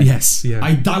thing. Yes, yeah.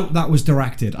 I doubt that was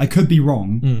directed. I could be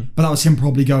wrong, but that was him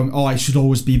probably going, I should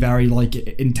always be very like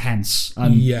intense.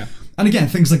 And, Yeah. and again,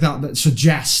 things like that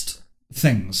suggest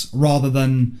things rather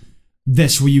than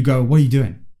this where you go, what are you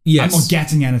doing? Yes. I'm not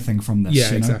getting anything from this. Yeah,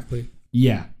 you know? exactly.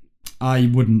 Yeah. I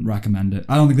wouldn't recommend it.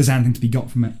 I don't think there's anything to be got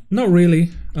from it. Not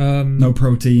really. No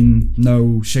protein,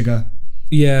 no sugar,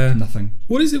 Yeah. nothing.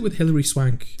 What is it with Hilary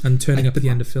Swank and turning up at the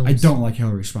end of films? I don't like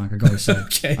Hilary Swank, I gotta say.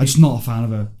 Okay. I'm just not a fan of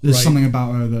her. There's Right. something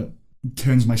about her that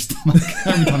turns my stomach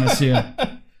every time I see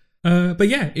her. But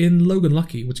yeah, in Logan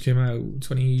Lucky, which came out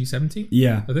 2017,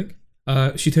 Yeah. I think,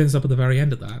 she turns up at the very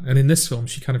end of that. And in this film,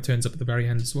 she kind of turns up at the very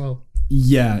end as well.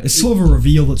 Yeah, it's sort of a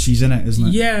reveal that she's in it, isn't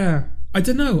it? Yeah. I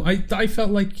don't know. I felt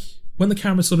like when the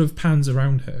camera sort of pans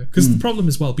around her, because the problem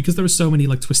as well, because there are so many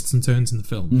like twists and turns in the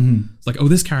film. It's like, oh,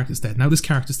 this character's dead. Now this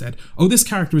character's dead. Oh, this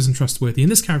character isn't trustworthy,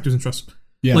 and this character isn't trustworthy.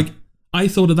 Yeah. Like, I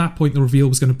thought at that point the reveal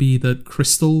was going to be that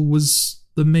Crystal was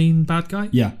the main bad guy.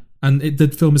 Yeah. And the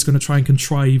film is going to try and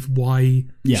contrive why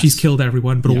Yes. she's killed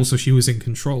everyone, but also she was in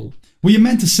control. Well, you're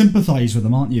meant to sympathise with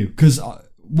them, aren't you? Because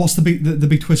what's the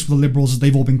big twist for the Liberals is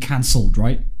they've all been cancelled,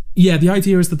 right? Yeah, the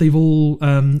idea is that they've all...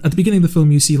 at the beginning of the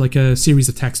film, you see like a series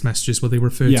of text messages where they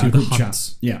refer to the group hunt.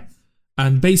 chat. Yeah.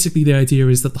 And basically the idea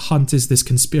is that the hunt is this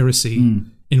conspiracy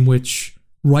in which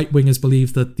right-wingers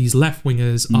believe that these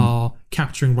left-wingers are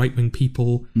capturing right-wing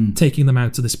people, taking them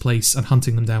out to this place and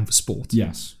hunting them down for sport.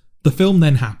 Yes. The film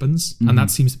then happens, and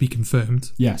that seems to be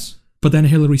confirmed. Yes. But then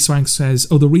Hilary Swank says,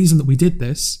 oh, the reason that we did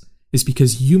this is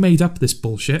because you made up this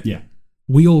bullshit. Yeah.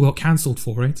 We all got cancelled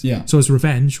for it. Yeah. So as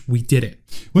revenge, we did it.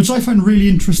 Which I find really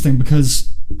interesting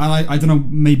because, and I don't know,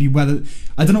 maybe whether,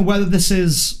 I don't know whether this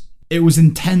is, it was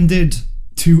intended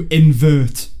to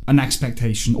invert an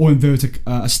expectation or invert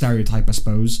a stereotype, I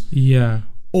suppose, Yeah.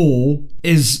 or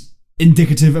is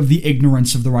indicative of the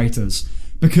ignorance of the writers.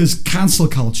 Because cancel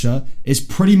culture is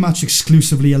pretty much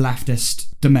exclusively a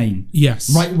leftist domain. Yes.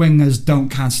 Right-wingers don't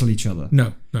cancel each other.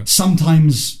 No.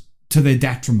 Sometimes to their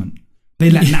detriment.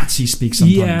 They let Nazis speak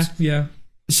sometimes. Yeah.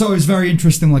 So it's very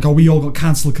interesting, like, oh, we all got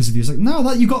cancelled because of you. It's like, no,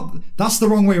 that's the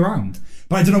wrong way around.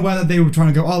 But I don't know whether they were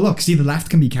trying to go, oh, look, see, the left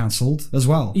can be cancelled as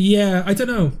well. Yeah, I don't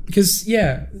know. Because,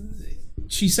 yeah,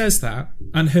 she says that,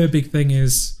 and her big thing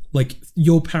is, like,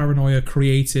 your paranoia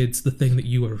created the thing that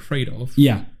you were afraid of.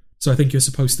 Yeah. So I think you're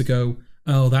supposed to go,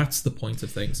 oh, that's the point of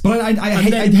things. But I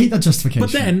hate that justification.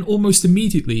 But then, almost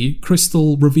immediately,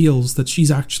 Crystal reveals that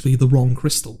she's actually the wrong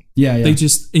Crystal. Yeah. They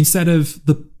just, instead of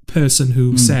the person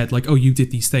who said, like, oh, you did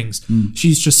these things,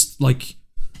 she's just, like,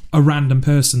 a random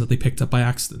person that they picked up by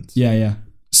accident. Yeah.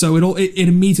 So it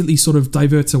immediately sort of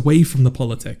diverts away from the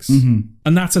politics. And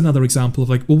that's another example of,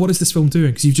 like, well, what is this film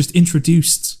doing? Because you've just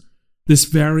introduced this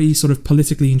very sort of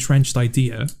politically entrenched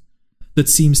idea that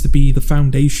seems to be the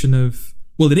foundation of...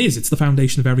 Well, it is. It's the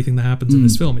foundation of everything that happens in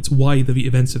this film. It's why the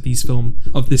events of this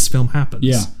film happens.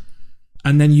 Yeah.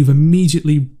 And then you've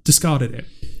immediately discarded it.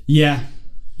 Yeah.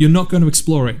 You're not going to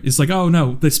explore it. It's like, oh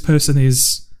no, this person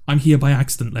is... I'm here by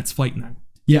accident. Let's fight now.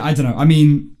 Yeah, I don't know. I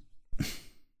mean,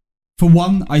 for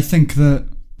one, I think that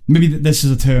maybe this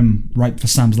is a term ripe for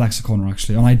Sam's Lexicon,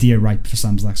 actually. An idea ripe for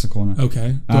Sam's Lexicon.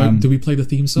 Okay. Do we play the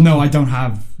theme song? No, I don't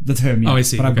have the term yet. Oh, I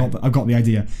see. But Okay. I've got the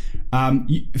idea.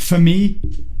 For me,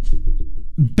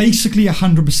 basically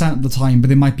 100% of the time, but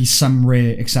there might be some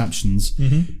rare exceptions.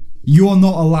 You're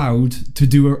not allowed to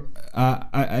do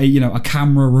a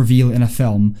camera reveal in a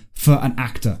film for an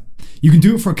actor. You can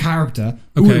do it for a character.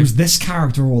 Okay. Ooh, it was this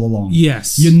character all along.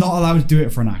 Yes. You're not allowed to do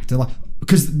it for an actor,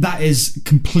 because that is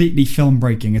completely film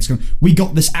breaking. It's going, we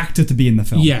got this actor to be in the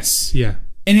film. Yes. Yeah.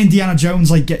 In Indiana Jones,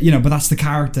 but that's the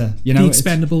character. The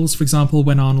Expendables, for example,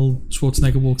 when Arnold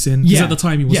Schwarzenegger walks in. Because at the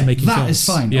time he wasn't making films. That is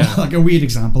fine. Yeah. Like a weird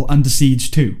example, Under Siege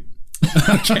 2.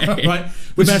 Okay. Right?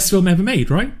 The best film ever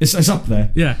made, right? It's up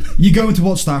there. Yeah. You go in to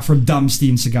watch that for a dumb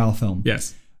Steven Seagal film.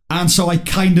 Yes. And so I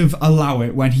kind of allow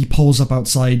it when he pulls up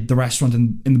outside the restaurant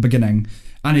in the beginning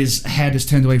and his head is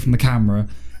turned away from the camera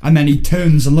and then he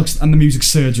turns and looks and the music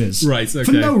surges. Right, okay.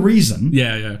 For no reason.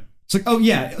 Yeah. It's like, oh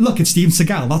yeah, look, it's Steven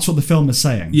Seagal. That's what the film is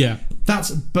saying. Yeah.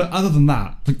 But other than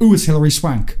that, like, ooh, it's Hilary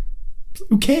Swank.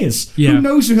 Who cares? Yeah. Who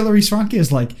knows who Hilary Swank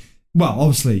is? Like, well,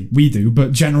 obviously we do,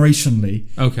 but generationally.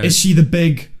 Okay. Is she the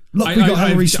big... Look, we got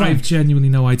Hilary Swank. I have genuinely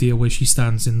no idea where she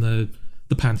stands in the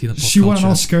pantheon of pop She won an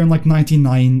culture. Oscar in like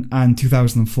 1999 and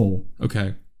 2004.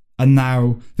 Okay. And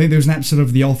now, I think there was an episode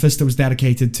of The Office that was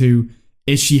dedicated to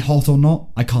Is she hot or not?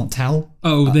 I can't tell.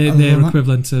 Oh, their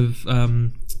equivalent of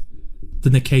the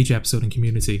Nick Cage episode in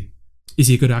Community. Is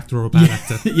he a good actor or a bad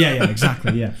actor? Yeah,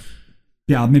 exactly, yeah.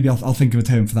 Yeah, maybe I'll think of a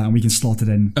term for that and we can slot it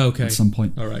in at some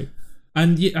point. All right.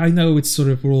 And I know it's sort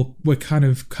of, we're kind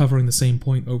of covering the same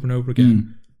point over and over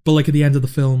again. But like at the end of the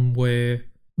film where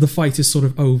the fight is sort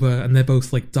of over and they're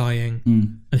both like dying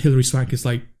and Hilary Swank is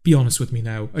like, be honest with me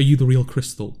now, are you the real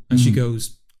Crystal? And she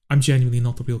goes, I'm genuinely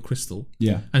not the real Crystal.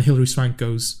 Yeah. And Hilary Swank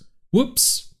goes,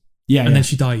 whoops. Yeah, and then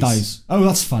she dies. Oh,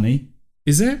 that's funny.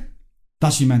 Is it?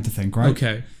 That's what you meant to think, right?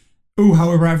 Okay. Oh,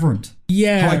 how irreverent.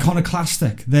 Yeah. How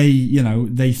iconoclastic.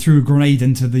 They threw a grenade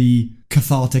into the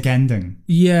cathartic ending.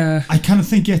 Yeah. I kind of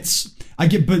think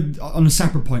but on a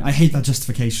separate point, I hate that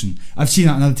justification. I've seen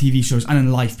that in other TV shows and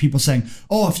in life. People saying,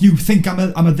 oh, if you think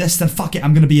I'm a this, then fuck it,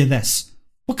 I'm going to be a this.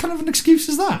 What kind of an excuse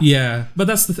is that? Yeah, but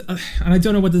that's and I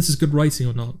don't know whether this is good writing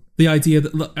or not. The idea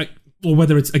that, or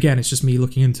whether it's just me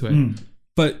looking into it.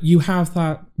 But you have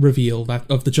that reveal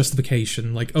of the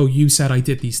justification, like, oh, you said I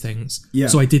did these things,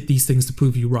 so I did these things to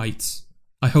prove you right.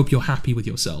 I hope you're happy with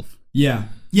yourself. Yeah,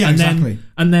 and exactly.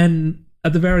 And then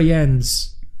at the very end,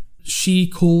 she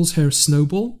calls her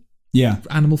Snowball. Yeah,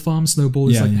 Animal Farm. Snowball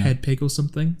is the head pig or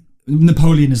something.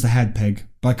 Napoleon is the head pig,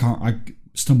 but I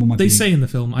stumble my. They say in the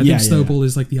film, I think Snowball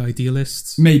is like the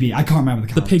idealist. Maybe, I can't remember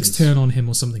the characters. The pigs turn on him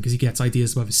or something because he gets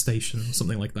ideas above his station or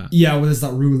something like that. Yeah, well, there's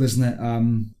that rule, isn't it?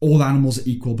 All animals are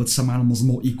equal, but some animals are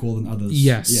more equal than others.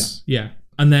 Yes. Yeah.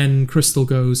 And then Crystal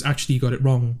goes, actually, you got it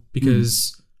wrong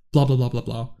because blah, blah, blah, blah,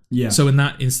 blah. Yeah. So in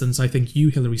that instance, I think you,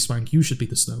 Hilary Swank, you should be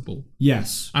the Snowball.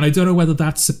 Yes. And I don't know whether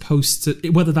that's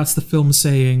whether that's the film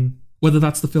showing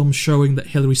that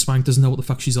Hilary Swank doesn't know what the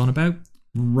fuck she's on about.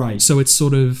 Right. So it's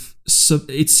sort of,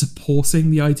 it's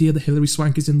supporting the idea that Hilary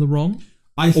Swank is in the wrong.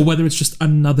 Or whether it's just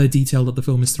another detail that the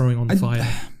film is throwing on the fire.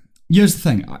 Here's the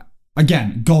thing.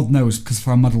 Again, God knows because of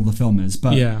how muddled the film is.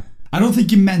 But I don't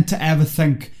think you're meant to ever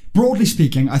think, broadly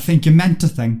speaking, I think you're meant to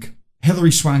think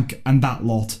Hilary Swank and that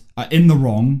lot are in the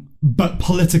wrong, but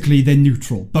politically they're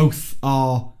neutral. Both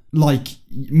are like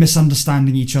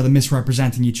misunderstanding each other,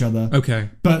 misrepresenting each other. Okay.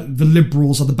 But the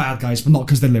liberals are the bad guys, but not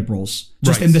because they're liberals.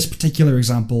 Just in this particular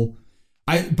example.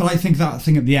 I think that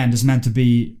thing at the end is meant to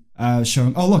be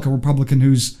showing, oh look, a Republican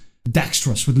who's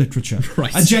dexterous with literature.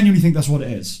 Right. I genuinely think that's what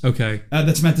it is. Okay.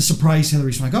 That's meant to surprise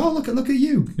Hilary Swank. Oh, look at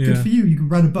you. Good for you. You can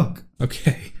write a book.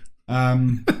 Okay.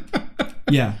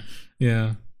 Yeah.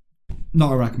 Yeah.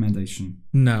 Not a recommendation.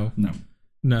 No.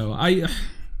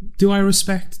 Do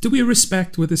we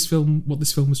respect what this film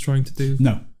was trying to do?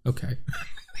 No. Okay.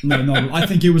 No. I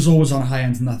think it was always on a high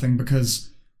end to nothing because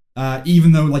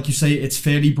even though, like you say, it's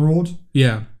fairly broad,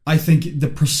 I think the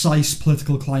precise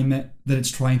political climate that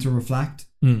it's trying to reflect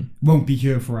won't be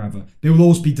here forever. There will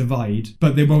always be divide,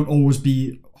 but there won't always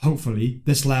be, hopefully,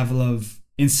 this level of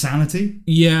insanity.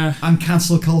 Yeah. And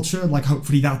cancel culture. Like,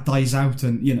 hopefully that dies out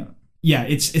and, yeah,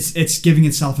 it's giving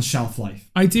itself a shelf life.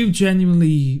 I do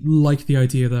genuinely like the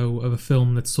idea, though, of a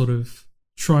film that's sort of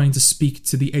trying to speak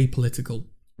to the apolitical.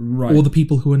 Right. Or the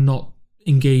people who are not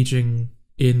engaging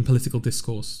in political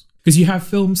discourse. Because you have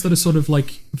films that are sort of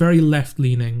like very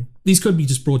left-leaning. These could be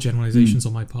just broad generalizations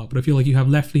on my part, but I feel like you have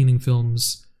left-leaning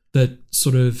films that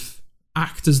sort of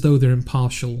act as though they're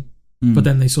impartial, but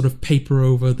then they sort of paper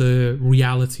over the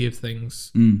reality of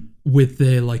things with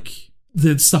their like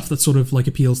the stuff that sort of like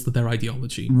appeals to their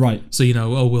ideology. Right. So,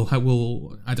 we'll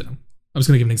I don't know. I was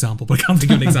going to give an example, but I can't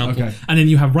think of an example. Okay. And then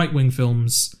you have right-wing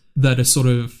films that are sort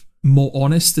of more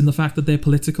honest in the fact that they're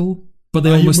political, but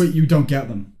they almost... You don't get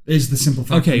them, is the simple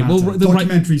fact of the matter. Well, the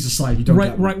documentaries aside, you don't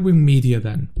get them. Right-wing media,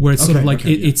 then, where it's sort of like,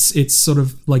 it's sort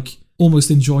of like almost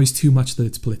enjoys too much that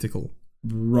it's political.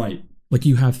 Right. Like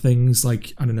you have things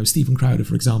like, I don't know, Stephen Crowder,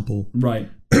 for example. Right.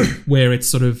 Where it's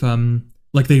sort of...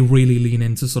 like they really lean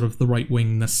into sort of the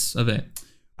right-wingness of it.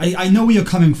 I know where you're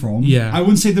coming from. Yeah. I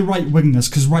wouldn't say the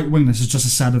right-wingness, because right-wingness is just a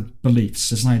set of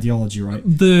beliefs. It's an ideology, right?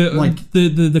 The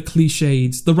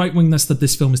cliched, the right-wingness that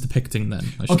this film is depicting, then,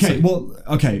 I should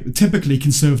say. Typically,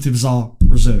 conservatives are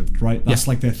reserved, right? That's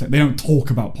like their thing. They don't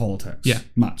talk about politics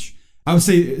much. I would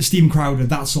say Stephen Crowder,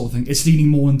 that sort of thing, it's leaning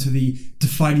more into the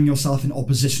defining yourself in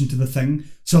opposition to the thing.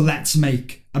 So let's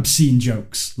make obscene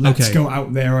jokes. Let's go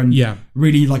out there and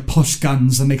really like push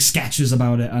guns and make sketches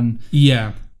about it and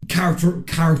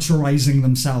characterizing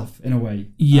themselves in a way.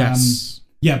 Yes.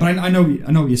 But I know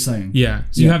what you're saying. Yeah.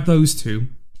 So you have those two,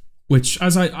 which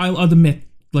as I'll admit,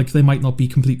 like they might not be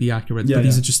completely accurate, but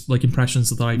these are just like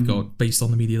impressions that I've got based on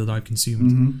the media that I've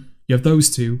consumed. You have those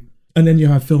two, and then you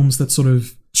have films that sort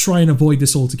of try and avoid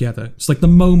this altogether. It's like the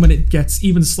moment it gets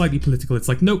even slightly political, it's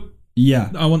like, nope.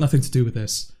 Yeah. I want nothing to do with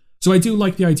this. So I do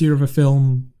like the idea of a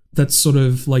film that's sort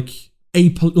of like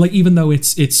like even though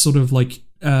it's sort of like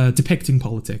depicting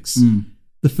politics,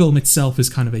 the film itself is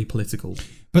kind of apolitical.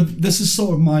 But this is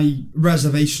sort of my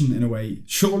reservation in a way.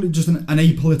 Surely just an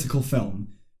apolitical film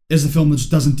is a film that just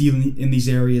doesn't deal in these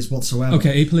areas whatsoever.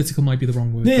 Okay, apolitical might be the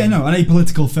wrong word. Yeah, no, an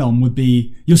apolitical film would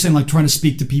be, you're saying like trying to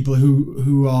speak to people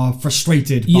who are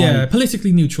frustrated by... Yeah,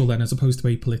 politically neutral then, as opposed to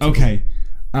apolitical. Okay.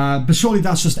 But surely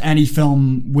that's just any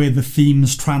film where the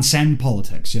themes transcend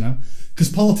politics, you know? Because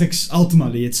politics,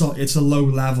 ultimately, it's a low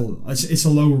level, it's a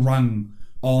low rung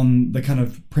on the kind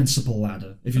of principle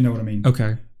ladder, if you know what I mean.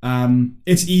 Okay.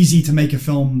 It's easy to make a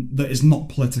film that is not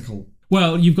political.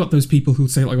 Well, you've got those people who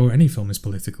say, like, oh, any film is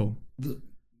political.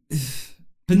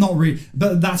 But not really.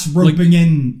 But that's roping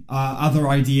in other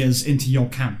ideas into your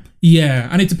camp. Yeah,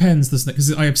 and it depends, doesn't it?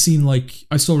 Because I have seen, like,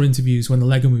 I saw interviews when the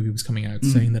Lego Movie was coming out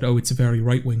saying that, oh, it's a very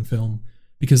right-wing film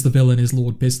because the villain is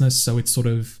Lord Business, so it's sort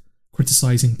of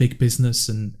criticising big business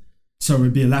and... So it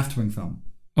would be a left-wing film.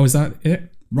 Oh, is that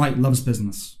it? Right loves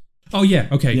business. Oh, yeah,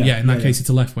 okay, yeah, in that case, it's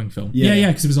a left-wing film. Yeah,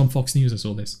 because it was on Fox News, I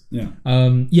saw this. Yeah.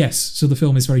 Yes, so the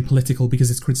film is very political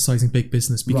because it's criticising big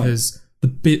business because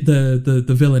the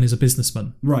villain is a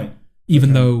businessman. Right.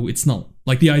 Even though it's not.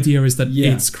 Like, the idea is that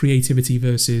it's creativity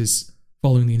versus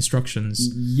following the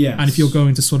instructions. Yes. And if you're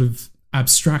going to sort of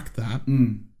abstract that,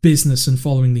 business and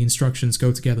following the instructions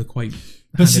go together quite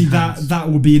But see, hand. that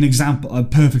would be a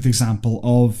perfect example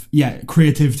of,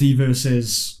 creativity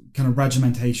versus kind of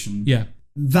regimentation. Yeah.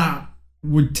 That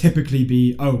would typically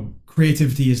be,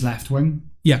 creativity is left-wing.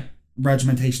 Yeah.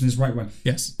 Regimentation is right-wing.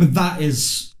 Yes. But that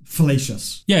is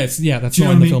fallacious. That's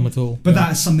not in the film at all. But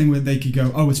that is something where they could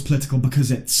go, it's political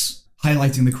because it's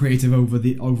highlighting the creative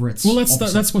over its Well,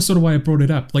 that's what sort of why I brought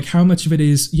it up. Like, how much of it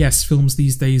is, yes, films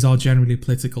these days are generally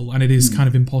political, and it is kind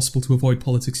of impossible to avoid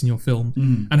politics in your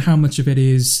film, and how much of it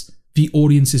is the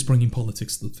audience is bringing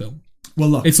politics to the film. Well,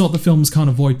 look, it's not the films can't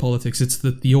avoid politics, it's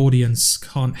that the audience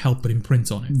can't help but imprint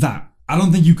on it. I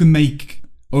don't think you can make,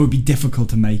 or it would be difficult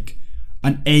to make,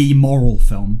 an amoral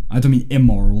film. I don't mean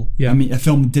immoral. Yeah. I mean a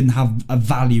film that didn't have a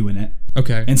value in it.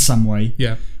 Okay. In some way.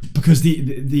 Yeah. Because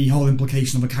the whole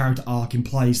implication of a character arc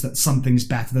implies that something's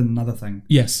better than another thing.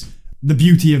 Yes. The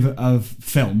beauty of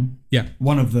film,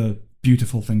 one of the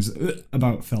beautiful things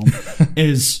about film,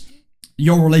 is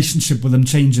your relationship with them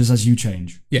changes as you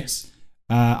change. Yes.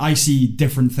 I see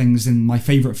different things in my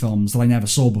favourite films that I never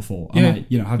saw before. Yeah.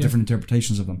 And I have different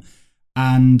interpretations of them.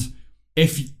 And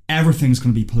if everything's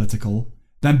going to be political,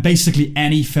 then basically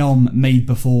any film made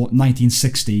before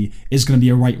 1960 is going to be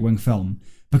a right-wing film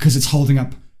because it's holding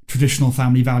up traditional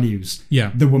family values.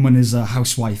 Yeah. The woman is a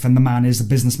housewife and the man is a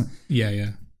businessman.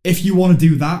 Yeah. If you want to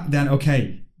do that, then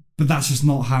okay. But that's just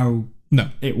not how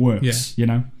it works, you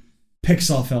know?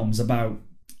 Pixar films about,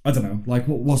 I don't know, like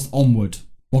what's Onward?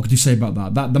 What could you say about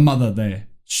that? That the mother there,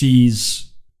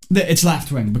 it's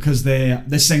left-wing because they're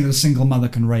saying that a single mother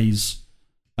can raise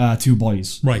 2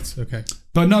 boys. Right, okay.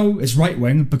 But no, it's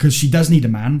right-wing because she does need a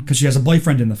man because she has a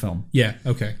boyfriend in the film. Yeah,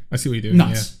 okay. I see what you're doing.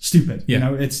 Nuts. Stupid.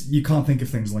 Yeah. You know, you can't think of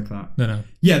things like that. No.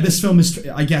 Yeah, this film is,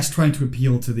 I guess, trying to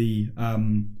appeal to the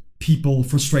people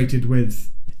frustrated with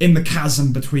in the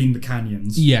chasm between the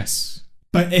canyons. Yes.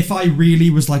 But if I really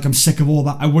was like, I'm sick of all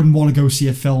that, I wouldn't want to go see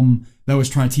a film that was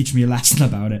trying to teach me a lesson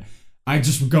about it. I'd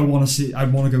want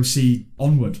to go see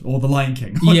Onward or The Lion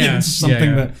King.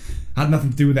 Something that had nothing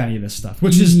to do with any of this stuff.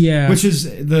 Which is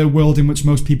the world in which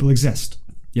most people exist.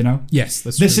 You know? Yes,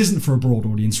 that's This true. isn't for a broad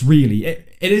audience, really.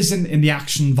 It is in the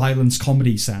action, violence,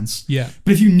 comedy sense. Yeah.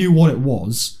 But if you knew what it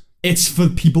was, it's for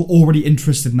people already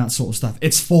interested in that sort of stuff.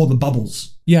 It's for the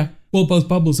bubbles. Yeah. Well, both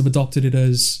bubbles have adopted it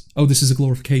as, this is a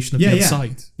glorification of the other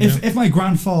side. If my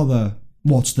grandfather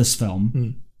watched this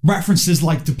film, references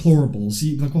like deplorables,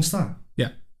 he'd be like, what's that? Yeah.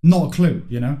 Not a clue,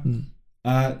 you know?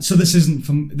 So this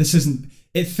isn't,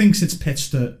 it thinks it's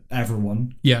pitched to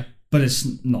everyone. Yeah. But it's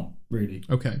not really.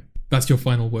 Okay. That's your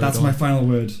final word. That's my final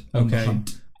word on The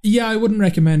Hunt. Yeah, I wouldn't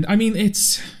recommend. I mean,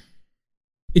 it's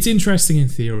interesting in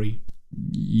theory.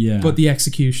 Yeah. But the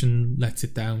execution lets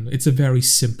it down. It's a very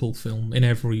simple film in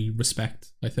every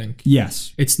respect, I think.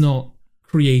 Yes. It's not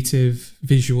creative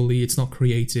visually. It's not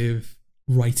creative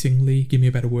writingly. Give me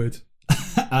a better word.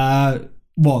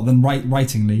 What, then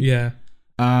writingly? Yeah.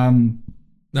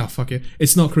 Fuck it.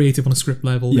 It's not creative on a script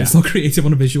level. Yeah. It's not creative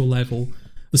on a visual level.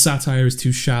 The satire is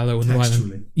too shallow and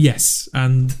violent. Yes.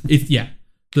 And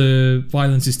the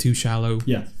violence is too shallow.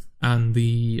 Yeah. And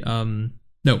the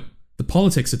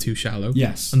politics are too shallow.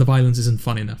 Yes. And the violence isn't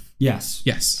fun enough. Yes.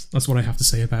 Yes. That's what I have to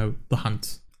say about The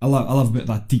Hunt. I love a bit of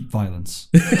that deep violence.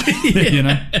 You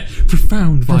know?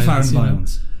 Profound violence.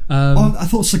 Violence. I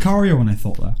thought Sicario when I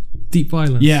thought that. Deep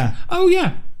violence. Yeah. Oh,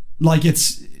 yeah. Like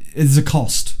it's a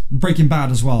cost. Breaking Bad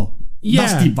as well.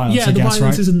 That's deep violence, I the guess,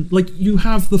 violence right? isn't like you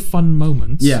have the fun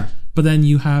moments. Yeah. But then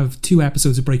you have 2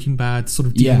 episodes of Breaking Bad sort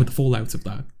of dealing Yeah. with the fallout of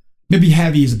that. Maybe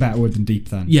heavy is a better word than deep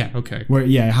then. Yeah, okay. Where,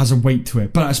 yeah, it has a weight to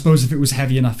it. But I suppose if it was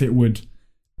heavy enough, it would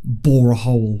bore a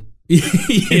hole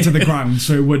into the ground,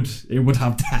 so it would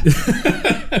have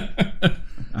depth.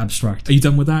 Abstract. Are you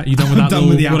done with that? Are you done with I'm that done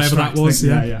with the whatever that abstract was? thing.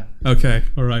 Yeah? Yeah. Okay,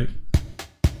 alright.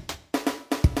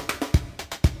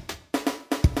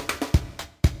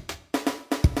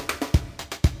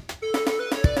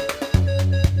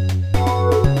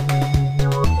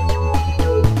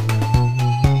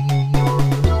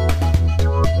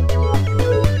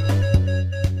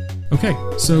 Okay,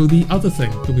 so the other thing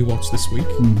that we watched this week,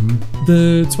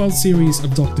 the 12th series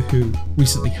of Doctor Who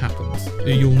recently happened.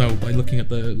 You'll know by looking at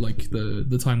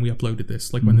the time we uploaded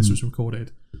this, like when this was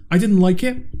recorded. I didn't like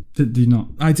it. Did you not?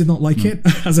 I did not like it,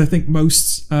 as I think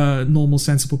most normal,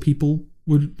 sensible people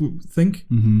would think.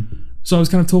 So I was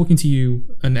kind of talking to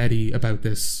you and Eddie about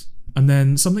this, and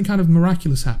then something kind of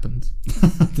miraculous happened.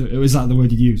 Was that the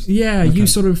word you used? Yeah, you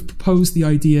sort of proposed the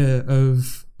idea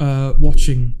of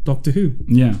watching Doctor Who.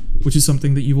 Yeah. Which is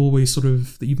something that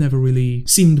you've never really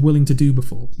seemed willing to do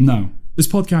before. No. This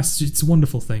podcast, it's a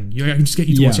wonderful thing. I can just get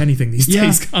you to watch anything these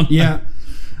days, can't I? Yeah.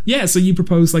 Yeah, so you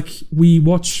propose, like, we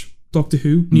watch Doctor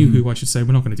Who, New Who, I should say.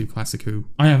 We're not going to do Classic Who.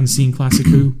 I haven't seen Classic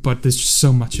Who, but there's just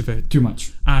so much of it. Too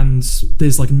much. And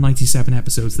there's, like, 97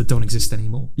 episodes that don't exist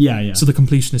anymore. Yeah, yeah. So the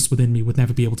completionist within me would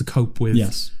never be able to cope with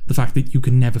the fact that you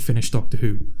can never finish Doctor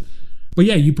Who. But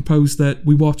yeah, you propose that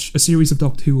we watch a series of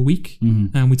Doctor Who a week,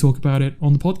 and we talk about it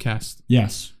on the podcast.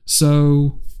 Yes.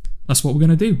 So that's what we're going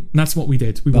to do. And that's what we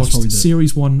did. We watched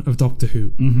Series 1 of Doctor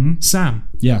Who. Sam.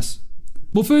 Yes.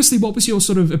 Well, firstly, what was your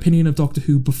sort of opinion of Doctor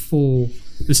Who before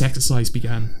this exercise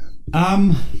began?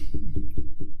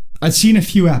 I'd seen a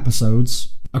few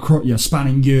episodes across,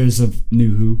 spanning years of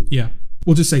New Who. Yeah.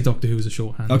 We'll just say Doctor Who as a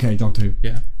shorthand. Okay, Doctor Who.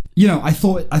 Yeah. You know, I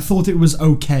thought it was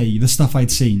okay, the stuff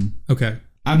I'd seen. Okay.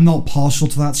 I'm not partial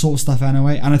to that sort of stuff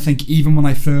anyway, and I think even when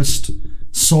I first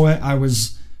saw it, I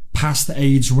was past the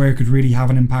age where it could really have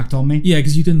an impact on me. Yeah,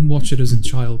 because you didn't watch it as a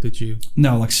child, did you?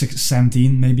 No, like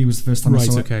 17 maybe was the first time I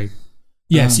saw it. Right, okay.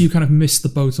 Yeah, so you kind of missed the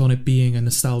boat on it being a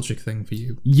nostalgic thing for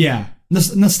you. Yeah.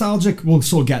 Nostalgic, we'll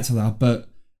sort of get to that, but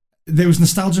there was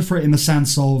nostalgia for it in the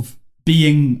sense of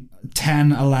being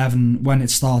 10, 11 when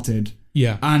it started.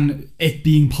 Yeah. And it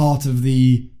being part of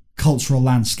the cultural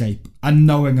landscape and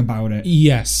knowing about it.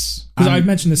 Yes. Because I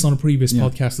mentioned this on a previous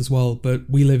podcast as well, but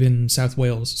we live in South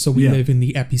Wales, so we live in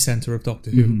the epicenter of Doctor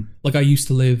Who. Like, I used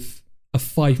to live a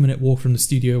 5-minute walk from the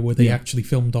studio where they actually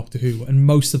filmed Doctor Who, and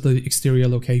most of the exterior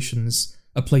locations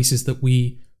are places that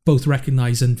we both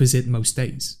recognise and visit most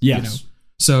days. Yes. You know?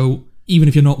 So even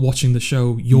if you're not watching the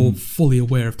show, you're fully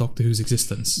aware of Doctor Who's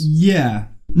existence. Yeah.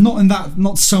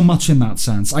 Not so much in that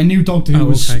sense. I knew Doctor Who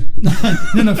was... okay.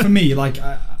 No, for me, like...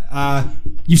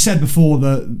 you said before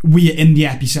that we are in the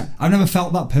epicenter. I've never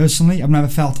felt that personally. I've never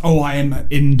felt, I am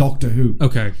in Doctor Who.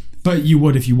 Okay. But you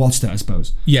would if you watched it, I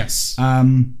suppose. Yes.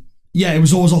 Yeah, it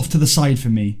was always off to the side for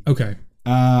me. Okay.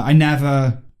 I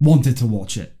never wanted to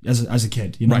watch it as a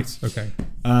kid, you know? Right, okay.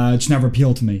 It just never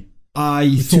appealed to me. I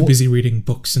was too busy reading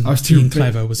books and being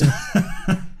clever, was it?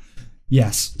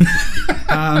 Yes.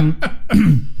 I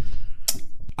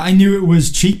knew it was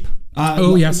cheap.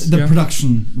 Yes. The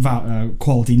production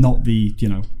quality, not the,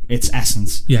 its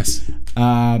essence. Yes.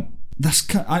 I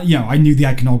knew the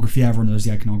iconography. Everyone knows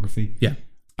the iconography. Yeah.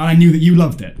 And I knew that you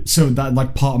loved it. So that,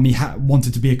 like, part of me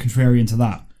wanted to be a contrarian to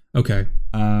that. Okay.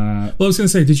 Well, I was going to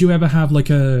say, did you ever have, like,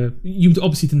 you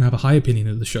obviously didn't have a high opinion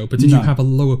of the show, but did you have a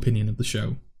low opinion of the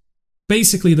show?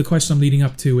 Basically, the question I'm leading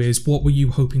up to is, what were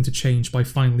you hoping to change by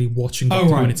finally watching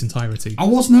Doctor Who in its entirety? I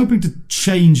wasn't hoping to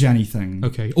change anything.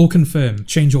 Okay, or confirm.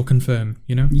 Change or confirm,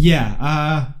 you know?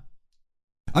 Yeah.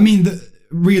 I mean,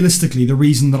 realistically, the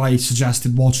reason that I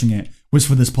suggested watching it was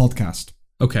for this podcast.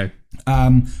 Okay.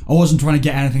 I wasn't trying to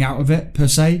get anything out of it, per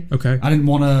se. Okay. I didn't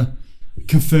want to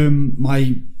confirm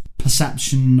my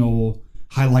perception or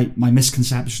highlight my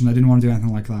misconception. I didn't want to do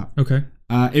anything like that. Okay.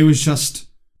 It was just,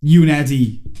 you and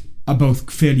Eddie are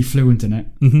both fairly fluent in it.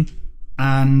 Mm-hmm.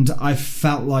 And I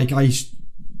felt like I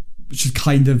should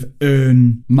kind of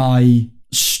earn my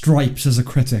stripes as a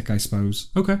critic, I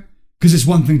suppose. Okay. Because it's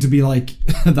one thing to be like,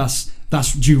 that's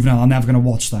juvenile, I'm never going to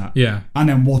watch that. Yeah. And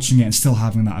then watching it and still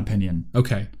having that opinion.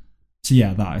 Okay. So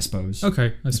yeah, that, I suppose.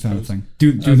 Okay, I suppose. Kind of thing.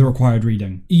 Do the required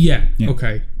reading. Yeah,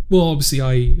 okay. Well, obviously,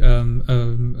 I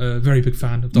am a very big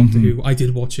fan of Doctor Who. I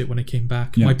did watch it when it came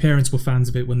back. Yeah. My parents were fans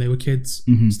of it when they were kids,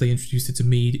 so they introduced it to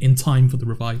me in time for the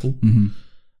revival.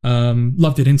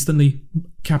 Loved it instantly,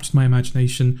 captured my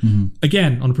imagination.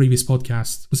 Again, on a previous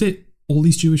podcast, was it all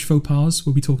these Jewish faux pas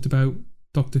where we talked about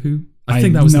Doctor Who? I I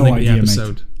think that have was the no name idea, of the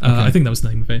episode. Okay. I think that was the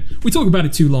name of it. We talk about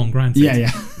it too long, granted.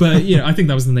 Yeah. But I think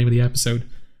that was the name of the episode.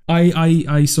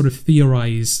 I sort of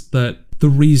theorize that the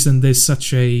reason there's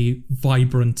such a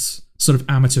vibrant sort of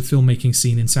amateur filmmaking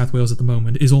scene in South Wales at the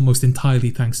moment is almost entirely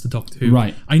thanks to Doctor Who.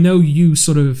 Right. I know you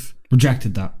sort of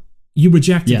Rejected that. You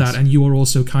rejected Yes. that, and you are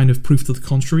also kind of proof to the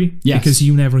contrary. Yes. Because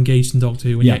you never engaged in Doctor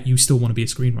Who, and Yeah. yet you still want to be a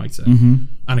screenwriter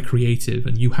and a creative,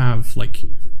 and you have like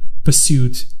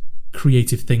pursued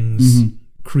creative things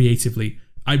creatively.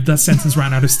 That sentence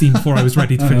ran out of steam before I was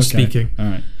ready to finish Okay. speaking. All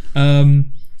right.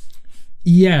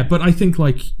 Yeah, but I think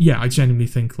I genuinely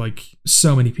think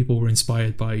so many people were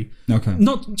inspired by Okay.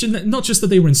 not just that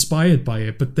they were inspired by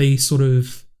it, but they sort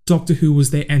of Doctor Who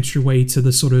was their entryway to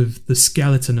the sort of the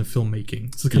skeleton of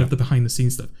filmmaking, so kind of the behind the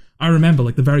scenes stuff. I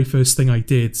remember the very first thing I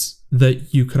did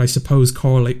that you could, I suppose,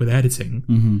 correlate with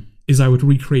editing is I would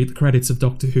recreate the credits of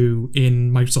Doctor Who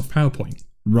in Microsoft PowerPoint.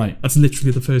 Right. That's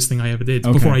literally the first thing I ever did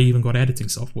Okay. before I even got editing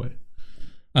software.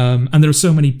 And there are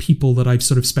so many people that I've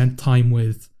sort of spent time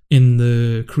with in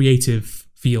the creative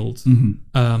field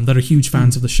that are huge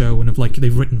fans of the show and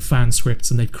they've written fan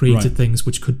scripts and they've created Right. things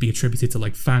which could be attributed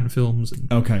to fan films.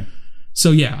 Okay.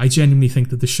 So yeah, I genuinely think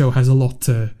that the show has a lot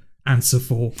to answer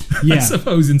for. Yeah. I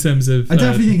suppose in terms of I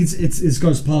definitely think it's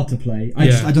got its part to play. I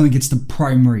don't think it's the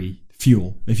primary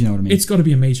fuel, if you know what I mean. it's got to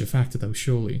be a major factor though,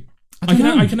 surely. I don't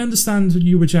know. I can understand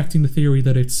you rejecting the theory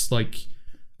that it's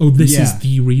this Yeah. is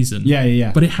the reason.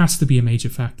 Yeah. But it has to be a major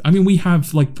factor. I mean, we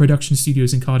have production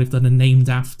studios in Cardiff that are named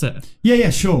after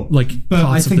Yeah, sure. but I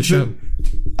parts of think the show.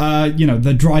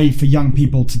 the drive for young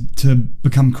people to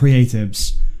become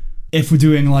creatives. If we're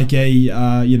doing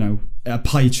a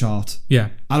pie chart, Yeah.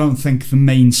 I don't think the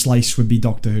main slice would be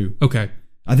Doctor Who. Okay.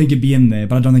 I think it'd be in there,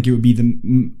 but I don't think it would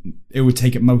be it would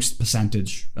take up most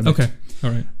percentage of it. Okay. All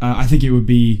right. I think it would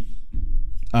be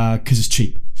because it's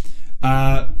cheap.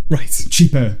 Right.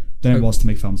 Cheaper than it was to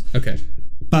make films. Okay.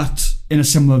 But in a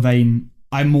similar vein,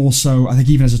 I'm also, I think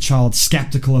even as a child,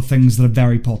 skeptical of things that are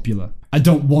very popular. I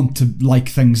don't want to like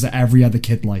things that every other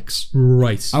kid likes.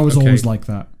 Right. I was okay. always like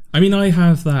that. I mean, I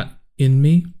have that in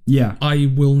me. Yeah.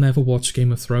 I will never watch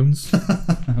Game of Thrones.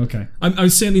 Okay. I'm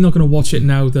certainly not going to watch it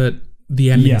now that the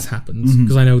ending has happened,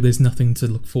 because I know there's nothing to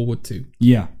look forward to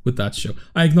Yeah. with that show.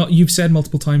 You've said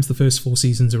multiple times the first 4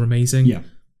 seasons are amazing. Yeah.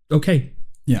 Okay.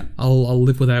 Yeah. I'll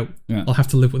live without. Yeah. I'll have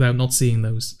to live without not seeing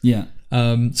those. Yeah.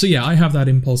 So yeah, I have that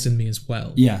impulse in me as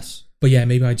well. Yes. But yeah,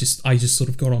 maybe I just sort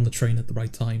of got on the train at the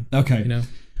right time. Okay. You know.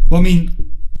 Well, I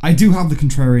mean, I do have the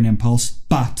contrarian impulse,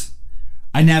 but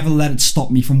I never let it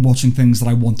stop me from watching things that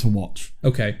I want to watch.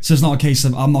 Okay. So it's not a case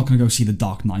of I'm not going to go see The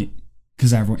Dark Knight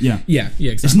because everyone. Yeah. Yeah.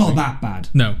 Exactly. It's not that bad.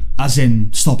 No. As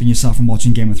in stopping yourself from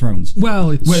watching Game of Thrones.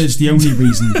 Well, it's the only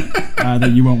reason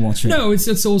that you won't watch it. No,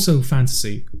 it's also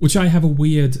fantasy, which I have a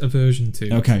weird aversion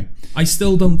to. Okay. I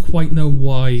still don't quite know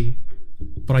why,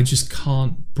 but I just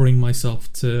can't bring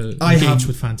myself to engage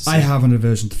with fantasy. I have an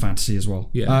aversion to fantasy as well.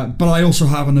 Yeah. But I also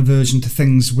have an aversion to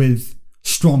things with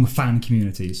strong fan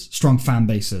communities, strong fan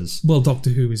bases. Well,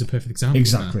 Doctor Who is a perfect example.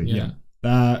 Exactly, of that.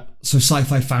 yeah. So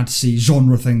sci-fi, fantasy,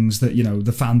 genre things that,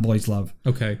 the fanboys love.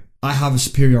 Okay. I have a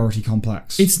superiority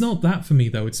complex. It's not that for me,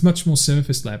 though. It's much more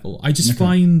surface level. I just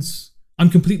find I'm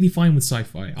completely fine with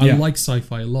sci-fi. I like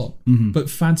sci-fi a lot. But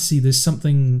fantasy, there's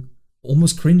something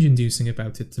almost cringe-inducing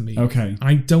about it to me. Okay.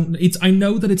 I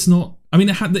know that it's not. I mean,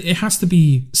 it has to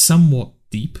be somewhat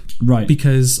deep, right?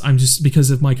 Because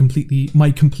of my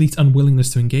complete unwillingness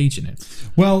to engage in it.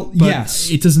 Well, But yes,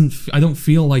 it doesn't. I don't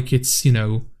feel like it's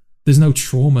there's no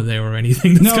trauma there or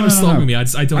anything that's going to stop me. I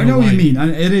don't know. I know why. what you mean,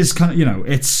 and it is kind of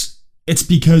it's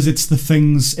because it's the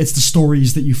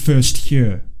stories that you first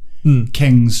hear.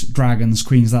 Kings, dragons,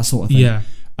 queens, that sort of thing. Yeah.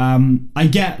 I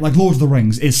get Lord of the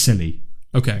Rings is silly.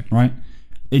 Okay. Right?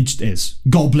 It is.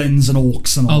 Goblins and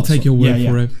orcs and all I'll take your word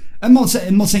for it. I'm not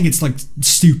saying it's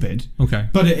stupid. Okay.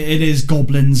 But it is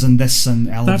goblins and this and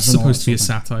elves. That's and supposed to be a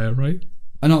sort of satire, right?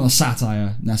 thing. Not a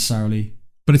satire necessarily.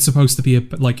 But it's supposed to be the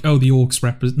orcs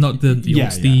represent, not the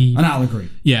orcs, an allegory.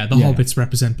 Yeah, the hobbits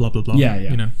represent blah blah blah.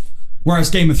 Yeah.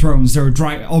 Whereas Game of Thrones, there are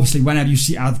obviously whenever you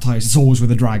see advertised, it's always with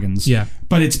the dragons. Yeah.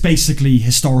 But it's basically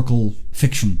historical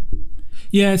fiction.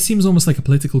 Yeah, it seems almost like a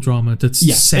political drama that's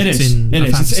set in It a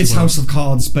is. fantasy It's world. House of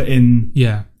Cards, but in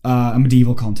a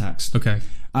medieval context. Okay.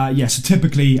 So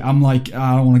typically I'm I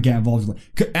don't want to get involved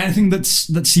with anything that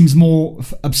seems more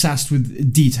obsessed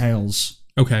with details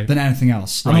than anything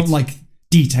else. Right. I don't like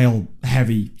detail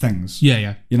heavy things.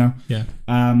 Yeah. Yeah.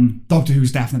 Doctor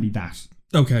Who's definitely that.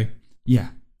 Okay. Yeah.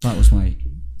 That was my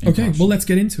Okay, impression. well, let's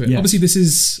get into it. Yes. Obviously, this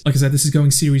is, like I said, this is going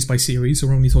series by series, so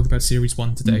we're only talking about series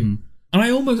 1 today. And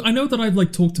I know that I've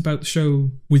like talked about the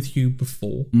show with you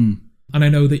before, and I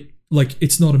know that like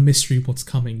it's not a mystery what's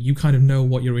coming. You kind of know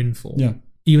what you're in for. Yeah.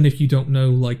 Even if you don't know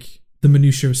like the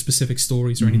minutiae of specific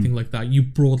stories or anything like that, you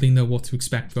broadly know what to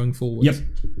expect going forward. Yep.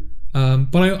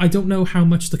 But I don't know how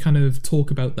much to kind of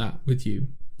talk about that with you.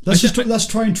 Let's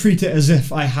try and treat it as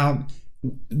if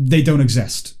they don't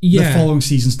exist. Yeah. The following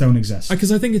seasons don't exist.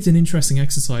 Because I think it's an interesting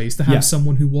exercise to have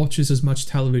someone who watches as much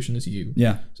television as you.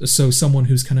 Yeah. So someone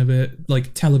who's kind of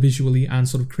like televisually and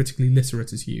sort of critically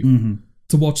literate as you.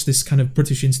 To watch this kind of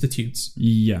British Institutes.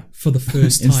 Yeah. For the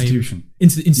first time.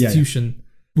 Institution.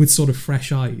 With sort of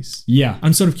fresh eyes. Yeah.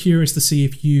 I'm sort of curious to see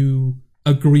if you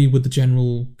agree with the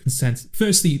general consensus.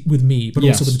 Firstly, with me, but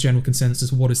also with the general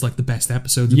consensus of what is like the best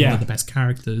episodes and what are the best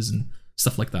characters and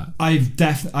stuff like that. I've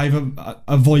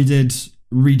avoided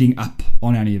reading up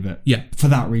on any of it. Yeah. For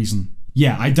that reason.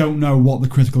 Yeah, I don't know what the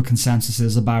critical consensus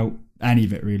is about any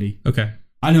of it, really. Okay.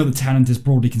 I know that Tennant is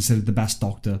broadly considered the best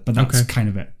Doctor, but that's kind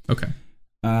of it. Okay.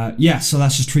 So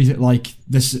let's just treat it like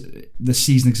this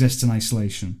season exists in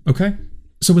isolation. Okay.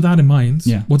 So with that in mind,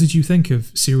 what did you think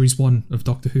of Series 1 of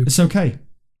Doctor Who? It's okay.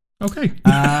 Okay.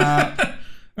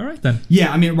 All right then.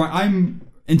 Yeah, I mean, right, I'm...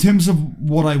 In terms of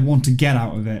what I want to get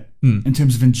out of it, in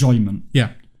terms of enjoyment,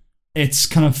 it's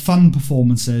kind of fun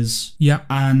performances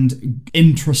and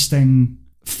interesting,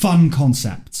 fun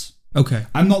concepts. Okay.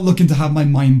 I'm not looking to have my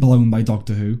mind blown by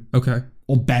Doctor Who. Okay.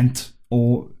 Or bent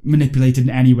or manipulated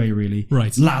in any way, really.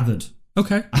 Right. Lathered.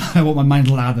 Okay. I want my mind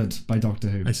lathered by Doctor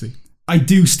Who. I see. I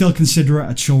do still consider it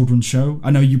a children's show.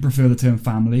 I know you prefer the term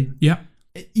family. Yeah.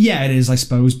 Yeah, it is, I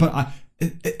suppose. But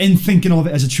in thinking of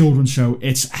it as a children's show,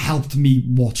 it's helped me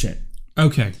watch it.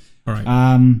 Okay. All right.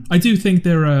 I do think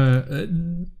there are...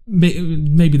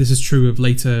 maybe this is true of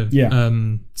later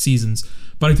seasons,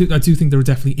 but I do think there are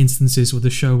definitely instances where the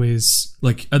show is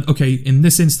like... okay, in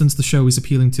this instance, the show is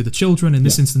appealing to the children. In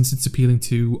this instance, it's appealing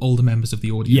to older members of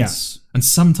the audience. Yes. And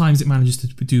sometimes it manages to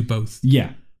do both.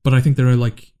 Yeah. But I think there are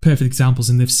like perfect examples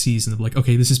in this season of like,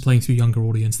 okay, this is playing to a younger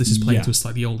audience, this is playing to a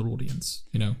slightly older audience,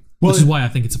 you know? Which is why I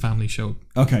think it's a family show.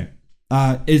 Okay.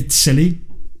 It's silly.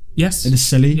 Yes. It is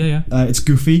silly. Yeah. It's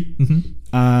goofy.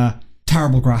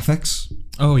 Terrible graphics.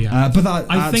 Oh yeah. But that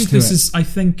I think this is I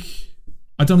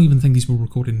don't even think these were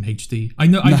recorded in HD. I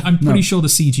know I'm pretty sure the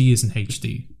CG is in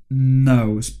HD.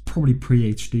 No, it's probably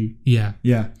pre-HD. Yeah.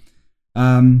 Yeah.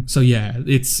 So yeah,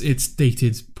 it's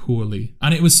dated poorly,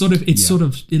 and it was sort of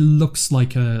it looks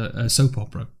like a soap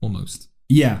opera almost.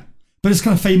 Yeah, but it's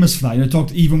kind of famous for that. You know,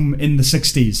 even in the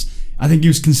 60s, I think it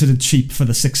was considered cheap for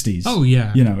the 60s. Oh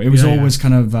yeah, you know, it was always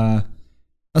kind of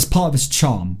as part of its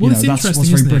charm. Well, you know, it's that's interesting, what's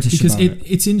very isn't British it? Because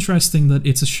about it's interesting that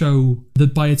it's a show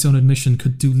that, by its own admission,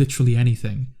 could do literally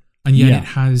anything, and yet it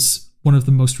has one of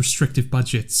the most restrictive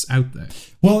budgets out there.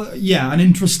 Well, yeah, an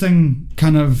interesting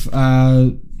kind of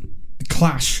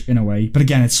clash in a way, but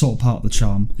again, it's sort of part of the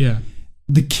charm. Yeah.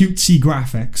 The cutesy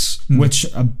graphics, which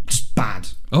are just bad.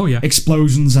 Oh yeah.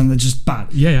 Explosions, and they're just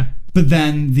bad. Yeah. But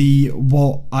then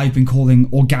what I've been calling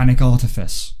organic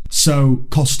artifice. So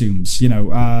costumes, you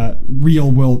know,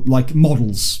 real world, like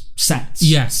models, sets.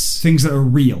 Yes. Things that are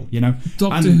real, you know.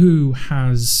 Doctor Who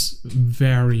has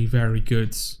very, very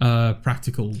good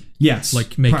practical,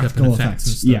 like makeup and effects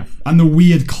and stuff. Yeah. And the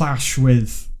weird clash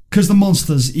with, because the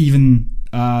monsters even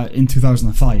in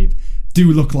 2005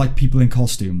 do look like people in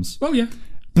costumes. Oh yeah.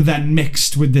 But then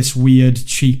mixed with this weird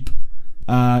cheap,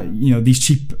 these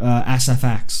cheap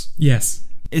SFX. Yes.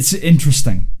 It's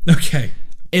interesting. Okay.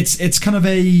 It's kind of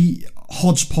a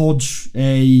hodgepodge,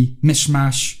 a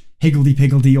mishmash,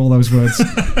 higgledy-piggledy, all those words.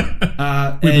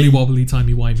 Wibbly-wobbly,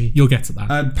 timey-wimey. You'll get to that.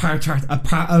 A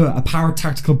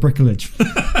paratactical bricolage.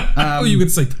 You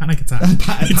would say panic attack.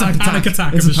 It's a panic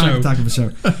attack of a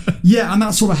show. Yeah, and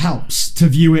that sort of helps to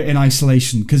view it in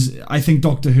isolation, because I think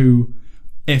Doctor Who,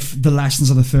 if the lessons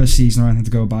of the first season are anything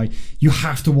to go by, you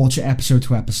have to watch it episode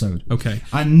to episode. Okay.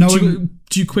 And knowing...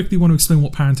 Do you quickly want to explain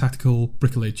what parentactical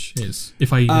bricolage is,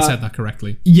 if I even said that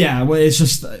correctly? Yeah, well, it's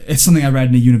something I read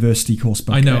in a university course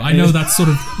book. I know that's sort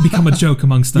of become a joke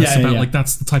amongst us about like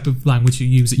that's the type of language you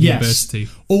use at university.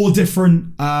 All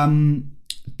different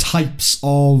types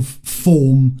of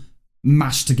form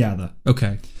mashed together.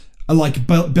 Okay. Like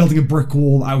building a brick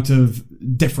wall out of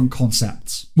different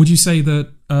concepts. Would you say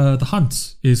that The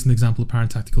Hunt is an example of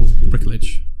parentactical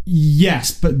bricolage?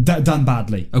 Yes, but done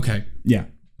badly. Okay. Yeah.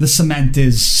 The cement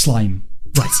is slime.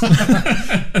 Right.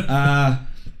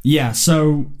 Yeah,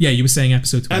 so... Yeah, you were saying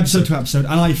episode to episode.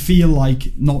 And I feel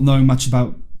like, not knowing much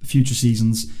about future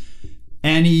seasons,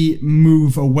 any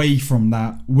move away from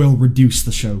that will reduce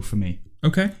the show for me.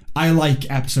 Okay. I like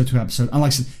episode to episode. I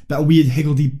like that weird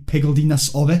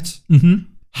higgledy-pigglediness of it. Mm-hmm.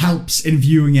 helps in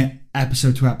viewing it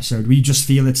episode to episode. We just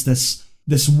feel it's this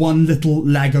one little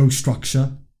Lego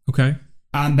structure. Okay.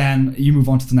 And then you move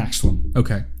on to the next one.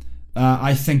 Okay.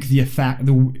 I think the effect,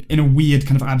 in a weird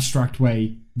kind of abstract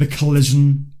way, the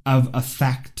collision of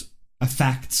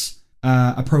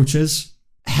approaches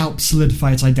helps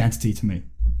solidify its identity to me.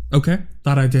 Okay.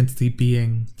 That identity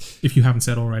being, if you haven't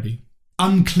said already,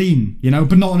 unclean,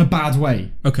 but not in a bad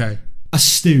way. Okay. A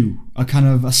stew, a kind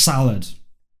of a salad.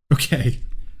 Okay.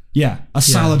 Yeah, a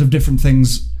salad of different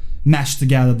things meshed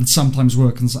together that sometimes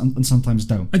work and sometimes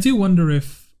don't. I do wonder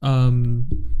if,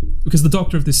 because the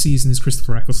Doctor of this season is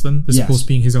Christopher Eccleston, this of course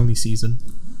being his only season,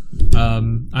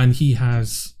 and he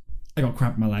has... I got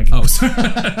cramp in my leg. Oh, sorry.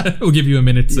 We'll give you a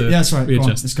minute to that's right.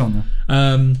 readjust. It's gone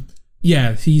now.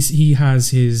 Yeah, he has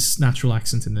his natural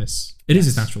accent in this. It is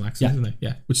his natural accent, isn't it?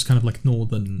 Yeah, which is kind of like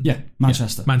northern... Yeah,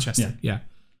 Manchester. Manchester, yeah.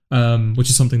 Which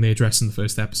is something they address in the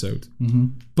first episode. Mm-hmm.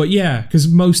 But yeah, because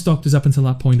most Doctors up until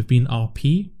that point have been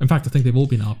RP. In fact, I think they've all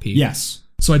been RP. Yes.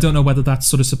 So I don't know whether that's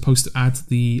sort of supposed to add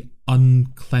the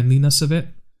uncleanliness of it.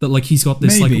 That like he's got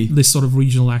this this sort of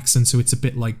regional accent, so it's a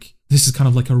bit like this is kind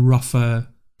of like a rougher.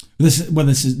 This is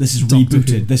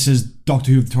rebooted. This is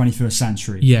Doctor Who of the 21st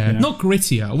century. Yeah, not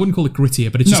grittier. I wouldn't call it grittier,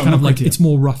 but it's just kind of like grittier. It's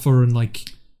more rougher and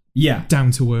like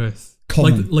down to earth.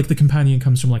 Like the companion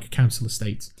comes from like a council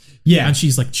estate. Yeah, and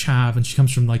she's like chav, and she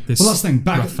comes from like this. Well, that's the thing.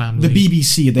 Back family, the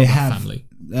BBC, they have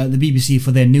the BBC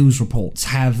for their news reports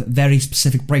have very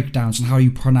specific breakdowns on how you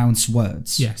pronounce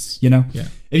words. Yes,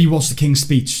 If you watch the King's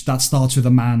Speech, that starts with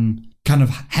a man kind of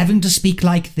having to speak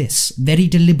like this very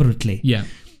deliberately. Yeah.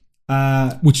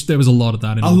 Which there was a lot of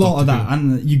that.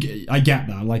 And I get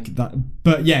that, like that.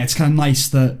 But yeah, it's kind of nice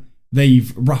that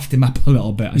they've roughed him up a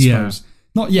little bit. I suppose.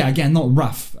 Not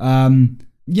rough.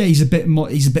 He's a bit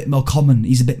more common.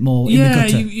 He's a bit more in the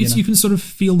gutter. You can sort of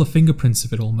feel the fingerprints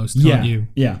of it almost, can't you?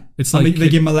 Yeah. It's like they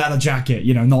give him a leather jacket,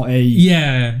 not a...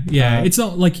 Yeah. It's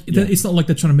not like it's not like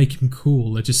they're trying to make him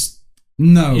cool. They're just...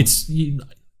 No. It's...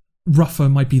 rougher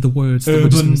might be the words that we're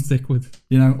just going to stick with.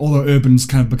 Although urban's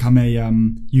kind of become a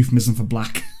euphemism for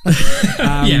black.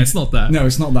 It's not that. No,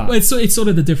 it's not that. Well, it's sort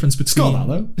of the difference between... It's got that,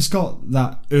 though. It's got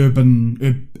that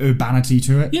urbanity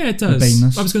to it. Yeah, it does.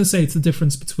 Urbaneness. I was going to say it's the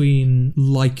difference between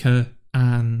Leica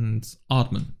and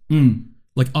Aardman.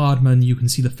 Like Aardman, you can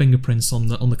see the fingerprints on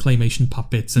the claymation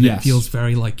puppets, and it feels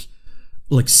very like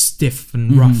stiff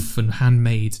and rough and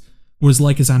handmade. Whereas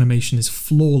Leica's animation is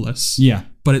flawless. Yeah.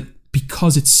 But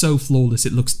because it's so flawless,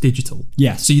 it looks digital.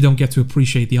 Yes. So you don't get to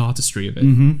appreciate the artistry of it.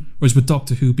 Mm-hmm. Whereas with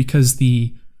Doctor Who, because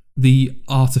the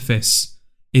artifice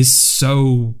is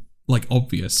so like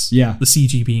obvious, the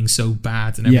CG being so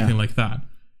bad and everything like that,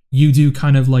 you do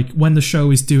kind of like when the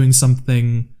show is doing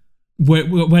something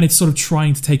when it's sort of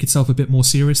trying to take itself a bit more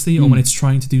seriously, or when it's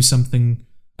trying to do something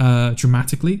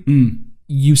dramatically,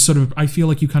 you sort of, I feel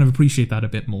like you kind of appreciate that a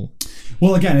bit more.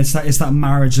 Well, again, it's that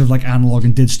marriage of like analog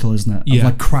and digital, isn't it? Of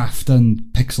like craft and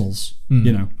pixels,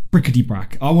 brickety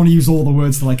brack. I want to use all the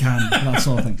words that I can for that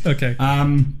sort of thing. Okay.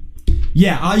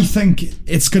 I think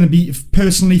it's going to be,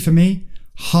 personally for me,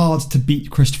 hard to beat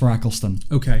Christopher Eccleston.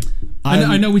 Okay.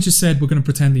 I know we just said we're going to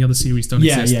pretend the other series don't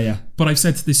exist. Yeah. But I've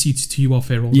said this to you off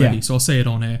air already, so I'll say it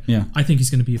on air. Yeah. I think he's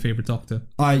going to be your favourite Doctor.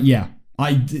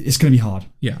 It's going to be hard.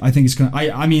 Yeah. I think it's going to...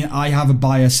 I mean, I have a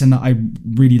bias in that I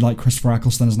really like Christopher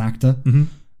Eccleston as an actor. Mm-hmm.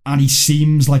 And he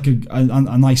seems like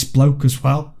a nice bloke as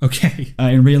well. Okay.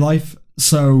 In real life.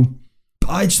 So,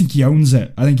 I just think he owns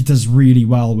it. I think he does really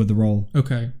well with the role.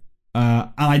 Okay.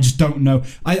 And I just don't know.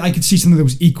 I could see something that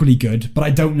was equally good, but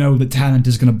I don't know that Tennant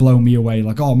is going to blow me away.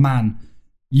 Like, oh man,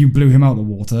 you blew him out of the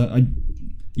water.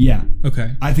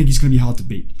 Okay. I think he's going to be hard to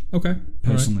beat. Okay.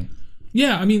 Personally. Right.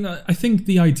 Yeah, I mean, I think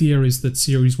the idea is that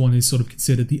Series 1 is sort of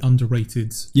considered the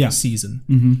underrated season.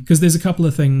 Because there's a couple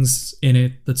of things in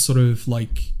it that sort of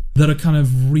like, that are kind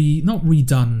of not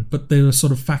redone, but there are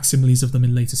sort of facsimiles of them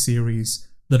in later series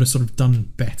that are sort of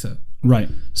done better. Right.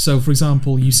 So, for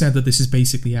example, you said that this is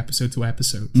basically episode to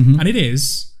episode. Mm-hmm. And it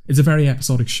is. It's a very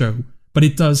episodic show. But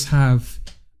it does have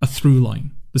a through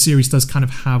line. The series does kind of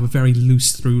have a very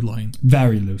loose through line.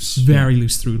 Very loose. Very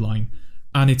loose through line.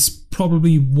 And it's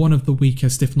probably one of the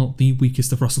weakest, if not the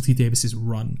weakest, of Russell T Davis's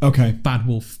run. Okay. Bad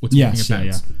Wolf, we're talking about.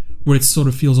 Yeah. Where it sort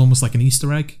of feels almost like an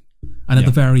Easter egg. And at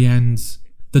the very end,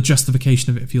 the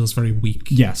justification of it feels very weak.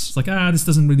 Yes. It's like, this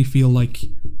doesn't really feel like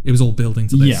it was all building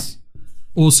to this. Yeah.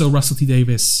 Also, Russell T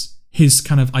Davis, his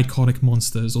kind of iconic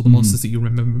monsters, or the monsters that you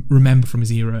remember from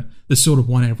his era, there's sort of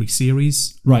one every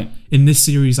series. Right. In this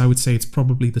series, I would say it's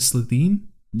probably the Slitheen.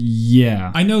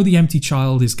 Yeah. I know The Empty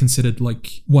Child is considered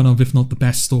like one of, if not the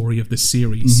best story of this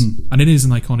series, and it is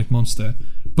an iconic monster,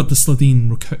 but the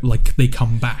Slitheen they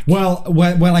come back. Well,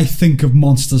 when I think of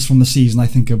monsters from the season, I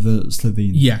think of the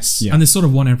Slitheen. Yes, and there's sort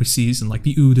of one every season, like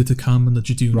the Uda to come and the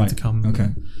Jaduna to come. Okay.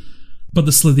 But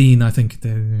the Slitheen, I think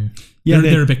they're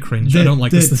a bit cringe. I don't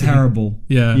like the Slitheen. They're terrible.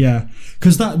 Yeah.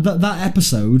 Because that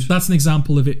episode... That's an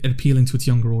example of it appealing to its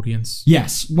younger audience.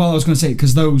 Yes. Well, I was going to say,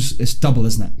 because it's double,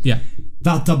 isn't it? Yeah.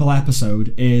 That double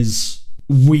episode is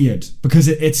weird, because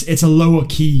it's a lower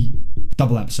key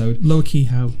double episode. Lower key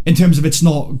how? In terms of it's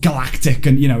not galactic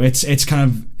and, it's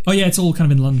kind of... Oh yeah, it's all kind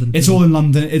of in London. It's all in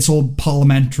London. It's all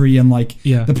parliamentary and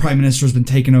the Prime Minister has been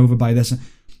taken over by this...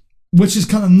 Which is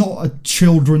kind of not a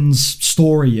children's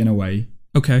story in a way.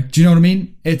 Okay. Do you know what I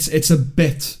mean? It's a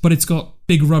bit... But it's got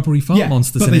big rubbery fart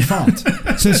monsters in it. But they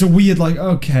fart. So it's a weird,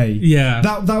 okay. Yeah.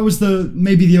 That was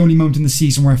maybe the only moment in the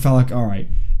season where I felt like, all right,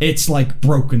 it's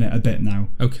broken it a bit now.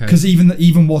 Okay. Because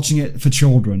even watching it for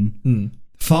children,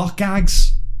 fart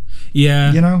gags.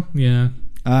 Yeah. Yeah.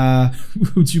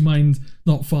 Would you mind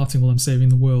not farting while I'm saving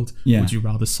the world? Yeah. Would you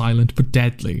rather silent but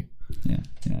deadly? Yeah,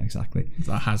 exactly.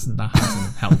 That hasn't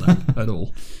held up at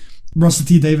all. Russell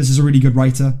T Davies is a really good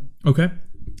writer. Okay.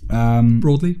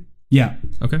 Broadly? Yeah.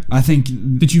 Okay. I think...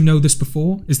 Did you know this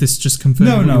before? Is this just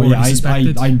confirmed? No, yeah, I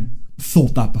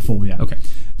thought that before, yeah. Okay.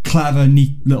 Clever,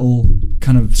 neat little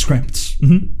kind of scripts.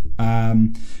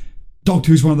 Mm-hmm. Doctor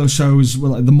Who's one of those shows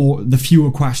where the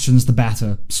fewer questions, the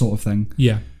better sort of thing.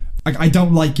 Yeah. I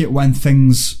don't like it when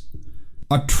things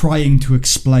are trying to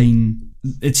explain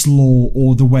its lore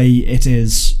or the way it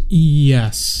is.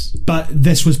 Yes. But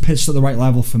this was pitched at the right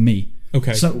level for me.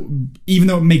 Okay. So even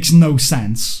though it makes no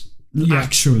sense,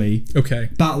 actually,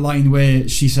 that line where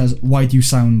she says, "Why do you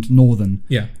sound northern?"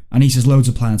 Yeah. And he says, "Loads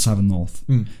of planets have a north."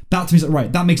 That to me is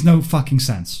right. That makes no fucking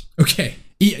sense. Okay.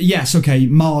 Yes, okay,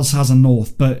 Mars has a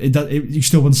north, but you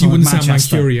still wouldn't sound like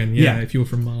Manchester. Mancurian, yeah, if you were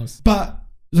from Mars. But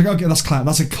okay, that's clever.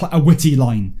 That's a witty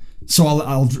line. So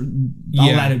I'll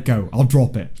let it go. I'll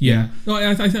drop it. Yeah. No,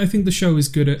 I think the show is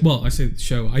good at... Well, I say the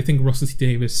show. I think Russell T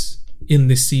Davies in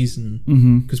this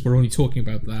season, because we're only talking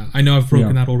about that. I know I've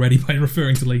broken that already by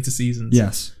referring to later seasons.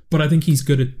 Yes. But I think he's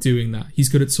good at doing that. He's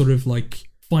good at sort of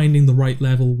finding the right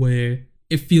level where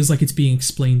it feels like it's being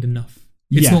explained enough.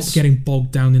 It's not getting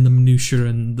bogged down in the minutiae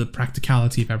and the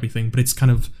practicality of everything, but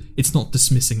it's not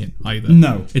dismissing it either.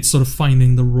 No. It's sort of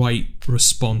finding the right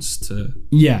response to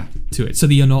it, so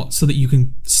that you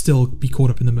can still be caught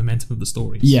up in the momentum of the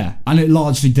stories. Yeah, and it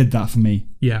largely did that for me.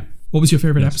 Yeah. What was your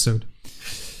favourite episode?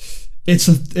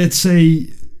 It's a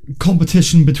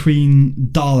competition between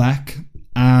Dalek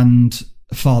and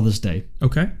Father's Day.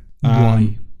 Okay.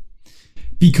 Why?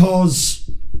 Because...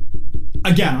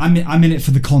 Again, I'm in it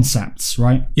for the concepts,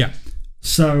 right? Yeah.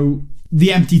 So,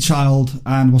 The Empty Child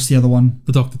and what's the other one?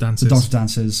 The Doctor Dances. The Doctor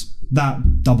Dances.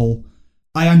 That double.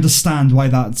 I understand why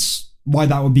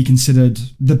that would be considered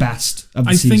the best of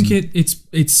the season. I think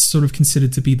it's sort of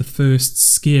considered to be the first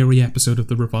scary episode of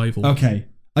the revival. Okay.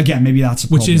 Again, maybe that's a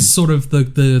problem. Which is sort of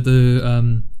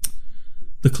the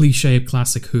cliche of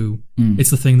classic Who.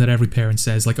 It's the thing that every parent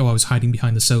says, I was hiding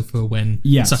behind the sofa when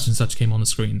such and such came on the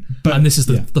screen. And this is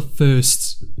the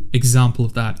first example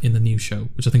of that in the new show,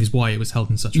 which I think is why it was held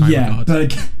in such high regard.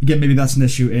 But again, maybe that's an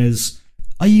issue is,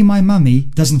 "Are you my mummy?"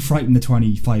 doesn't frighten the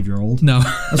 25-year-old. No.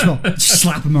 That's not.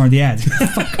 Slap him on the head.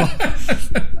 Fuck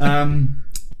off.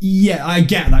 Yeah, I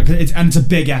get that. And it's a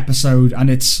big episode, and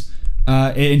it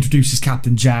introduces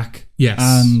Captain Jack. Yes.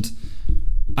 And...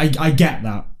 I get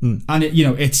that, and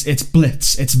it's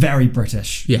Blitz. It's very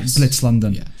British. Yes, Blitz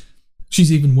London. Yeah.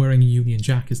 She's even wearing a Union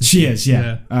Jack, isn't she? She is,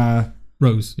 yeah.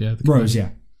 Rose, yeah. Rose, yeah.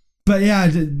 But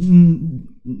yeah,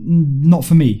 not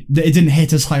for me. It didn't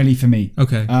hit as highly for me.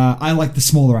 Okay. I like the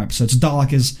smaller episodes.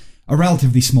 Dalek is a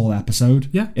relatively small episode.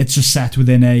 Yeah. It's just set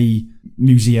within a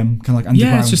museum, kind of like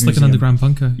underground. Yeah, it's just museum. Like an underground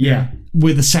bunker. Yeah.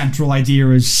 Where the central idea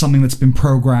is something that's been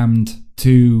programmed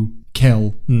to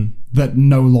kill that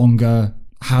no longer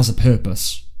has a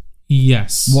purpose.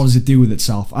 Yes. What does it do with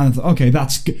itself? And I thought, okay,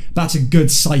 that's a good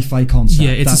sci-fi concept.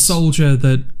 Yeah, it's a soldier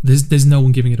that there's no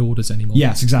one giving it orders anymore.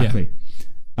 Yes, exactly.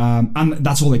 Yeah. And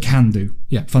that's all it can do.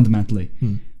 Yeah. Fundamentally.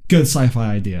 Good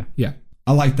sci-fi idea. Yeah.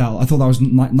 I like that. I thought that was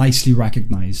nicely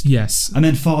recognised. Yes. And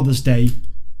then Father's Day.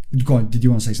 Go on. Did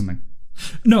you want to say something?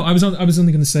 No, I was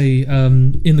only going to say,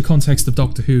 in the context of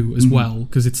Doctor Who as well,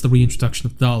 because it's the reintroduction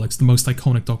of Daleks, the most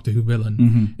iconic Doctor Who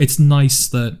villain. It's nice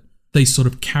that they sort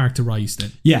of characterized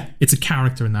it. Yeah. It's a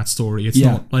character in that story. It's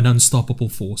not an unstoppable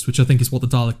force, which I think is what the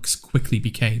Daleks quickly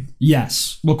became.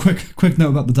 Yes. Well, quick note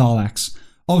about the Daleks.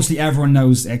 Obviously, everyone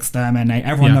knows Exterminate.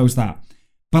 Everyone knows that.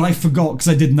 But I forgot, because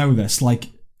I did know this,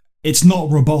 it's not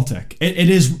robotic.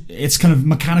 It's kind of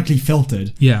mechanically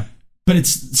filtered. Yeah. but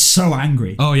it's so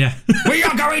angry. Oh yeah. We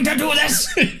are going to do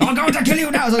this. I'm going to kill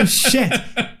you now. I was like, shit,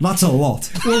 that's a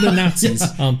lot. Well, they're Nazis,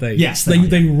 aren't they? Yes, they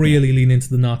are, really lean into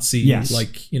the Nazi, Yes.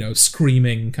 like, you know,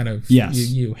 screaming kind of. Yes.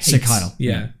 You hate. Sick Heil.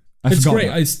 Yeah. I It's forgot great.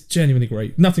 that. It's genuinely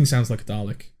great. Nothing sounds like a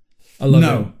Dalek. I love it.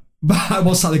 No, but I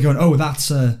was sat there going, oh,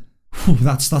 that's a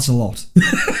lot.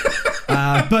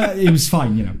 But it was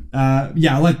fine, you know.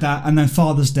 Yeah, I like that. And then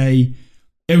Father's Day,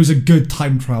 it was a good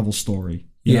time travel story.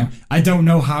 You know? I don't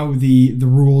know how the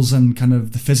rules and kind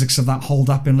of the physics of that hold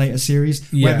up in later series,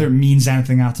 whether it means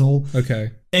anything at all.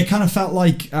 Okay. It kind of felt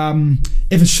like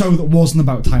if a show that wasn't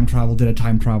about time travel did a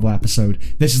time travel episode,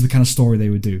 this is the kind of story they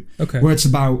would do. Okay. Where it's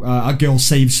about a girl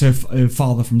saves her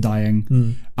father from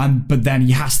dying, but then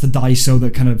he has to die so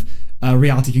that kind of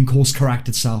reality can course correct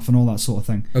itself and all that sort of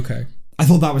thing. Okay. I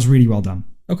thought that was really well done.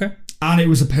 Okay. And it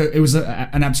was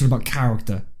an episode about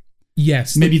character.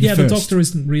 Yes. Maybe the the first. Doctor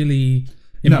isn't really.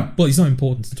 No. Well, he's not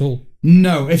important at all.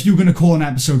 No, if you were going to call an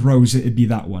episode Rose, it'd be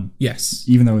that one. Yes.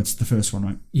 Even though it's the first one,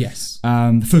 right? Yes.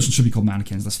 The first one should be called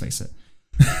Mannequins, let's face it.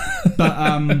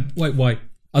 But Why?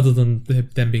 Other than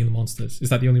them being the monsters, is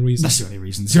that the only reason? that's the only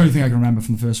reason. It's the only thing I can remember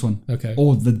from the first one. Okay.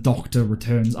 Or the Doctor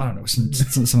returns. I don't know,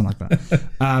 something like that.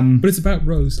 But it's about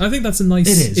Rose. I think that's a nice.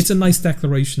 It is. It's a nice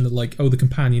declaration that, like, oh, the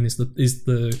companion is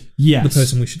the Yes.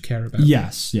 person we should care about.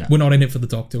 Yes, yeah. We're not in it for the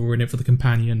Doctor. We're in it for the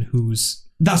companion who's.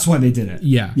 That's why they did it.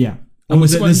 Yeah. Yeah. And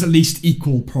There's at least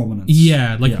equal prominence.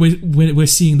 Yeah, like we're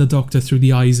seeing the Doctor through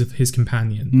the eyes of his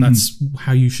companion. That's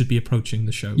how you should be approaching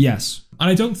the show. Yes. And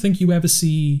I don't think you ever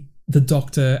see the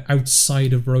Doctor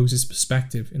outside of Rose's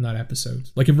perspective in that episode.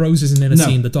 Like, if Rose isn't in a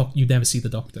scene, you never see the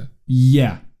Doctor.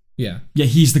 Yeah. Yeah. Yeah,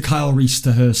 he's the Kyle Reese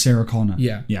to her Sarah Connor.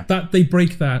 Yeah. Yeah. That they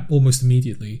break that almost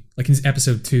immediately. Like in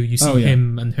episode 2, you see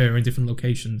him and her in different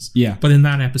locations. Yeah. But in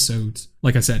that episode,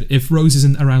 like I said, if Rose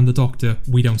isn't around the Doctor,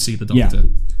 we don't see the Doctor. Yeah.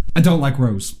 I don't like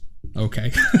Rose.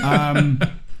 Okay. She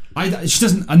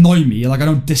doesn't annoy me. Like, I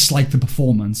don't dislike the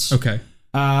performance. Okay.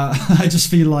 I just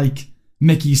feel like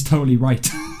Mickey's totally right.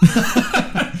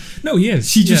 No, he is.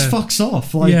 She just fucks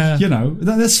off. Like, you know,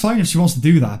 that's fine if she wants to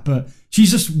do that, but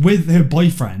she's just with her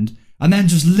boyfriend and then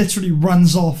just literally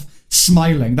runs off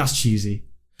smiling. That's cheesy.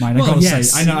 I gotta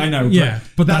say. I know.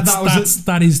 But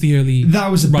that is the early. That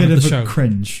was a run bit of the a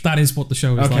cringe. That is what the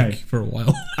show is like for a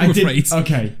while. I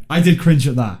did cringe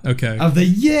at that. Okay. Of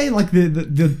like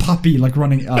the puppy like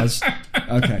running at us.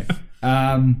 Okay.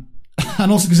 And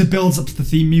also because it builds up to the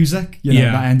theme music, you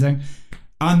know, that ending.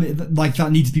 And like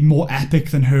that needs to be more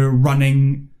epic than her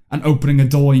running and opening a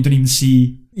door and you don't even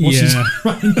see what she's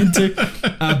running into.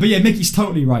 But yeah, Mickey's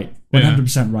totally right.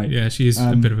 100% right. Yeah, she is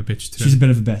a bit of a bitch too. She's a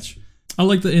bit of a bitch. I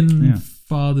like that in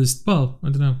Father's... Well, I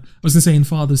don't know. I was going to say in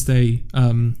Father's Day,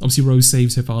 obviously Rose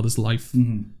saves her father's life.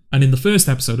 Mm-hmm. And in the first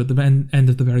episode, at the end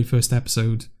of the very first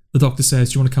episode, the Doctor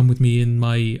says, do you want to come with me in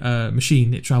my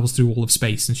machine? It travels through all of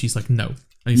space. And she's like, no.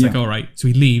 And he's like, all right. So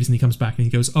he leaves and he comes back and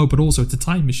he goes, oh, but also it's a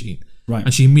time machine. Right.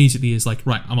 And she immediately is like,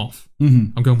 right, I'm off.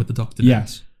 Mm-hmm. I'm going with the Doctor now.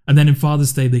 Yes. And then in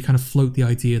Father's Day, they kind of float the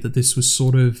idea that this was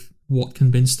sort of what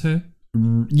convinced her.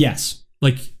 Yes.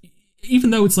 Like,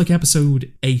 even though it's like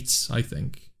episode 8, I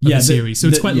think, of the series. So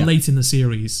it's quite late in the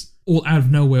series. All out of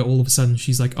nowhere, all of a sudden,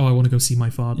 she's like, oh, I want to go see my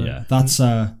father. Yeah, that's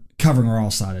covering her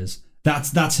arse, that is.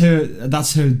 That's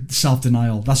her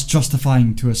self-denial. That's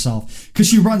justifying to herself. Because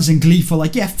she runs in glee for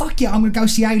like, yeah, fuck yeah, I'm going to go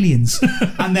see aliens.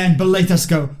 And then, but later to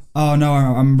go, oh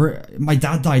no, my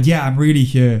dad died. Yeah, I'm really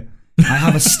here. I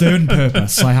have a stern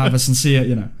purpose. I have a sincere,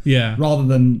 you know. Yeah. Rather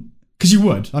than, because you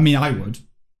would. I mean, I would.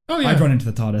 Oh yeah. I'd run into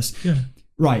the TARDIS. Yeah.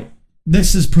 Right.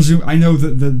 This is I know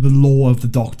that the lore of the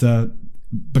Doctor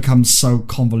becomes so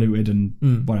convoluted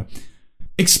and whatever.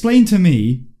 Explain to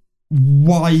me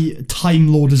why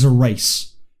Time Lord is a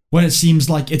race when it seems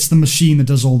like it's the machine that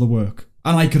does all the work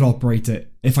and I could operate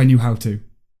it if I knew how to.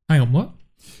 Hang on, what?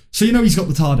 So you know he's got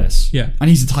the TARDIS. Yeah. And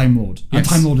he's a Time Lord. Yes. And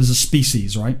Time Lord is a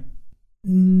species, right?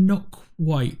 Not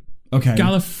quite. Okay.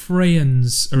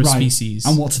 Gallifreyans are a species.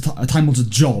 And what's a Time Lord's a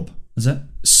job? Is it?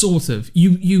 Sort of.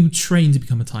 You train to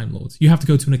become a Time Lord. You have to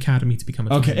go to an academy to become a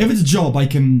Time Lord. Okay, if it's a job, I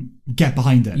can get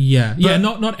behind it. Yeah, but,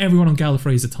 not everyone on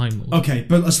Gallifrey is a Time Lord. Okay,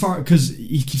 but as far... Because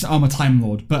he keeps... I'm a Time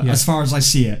Lord. But as far as I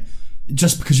see it,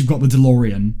 just because you've got the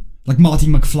DeLorean... Like, Marty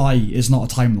McFly is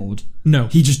not a Time Lord. No.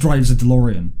 He just drives a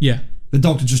DeLorean. Yeah. The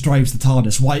Doctor just drives the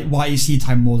TARDIS. Why is he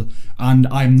Time Lord and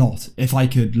I'm not, if I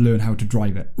could learn how to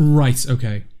drive it? Right,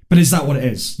 okay. But is that what it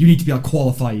is? You need to be like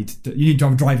qualified. You need to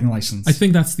have a driving license. I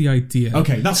think that's the idea.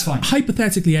 Okay, that's fine.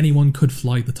 Hypothetically, anyone could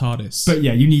fly the TARDIS. But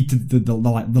yeah, you need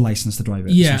the license to drive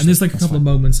it. Yeah, and there's like a couple of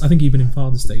moments, I think even in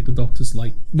Father's Day, the Doctor's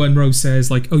like, when Rose says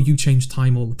like, oh, you change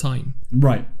time all the time.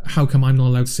 Right. How come I'm not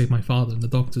allowed to save my father? And the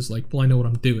Doctor's like, well, I know what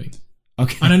I'm doing.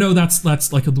 Okay. And I know that's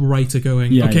like the writer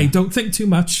going, don't think too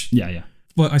much. Yeah.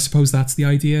 But I suppose that's the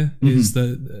idea, is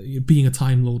that being a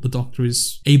Time Lord, the Doctor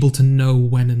is able to know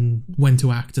when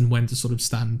to act and when to sort of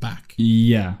stand back.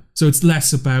 Yeah. So it's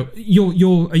less about... Are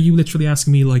you literally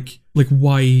asking me, like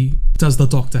why does the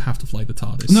Doctor have to fly the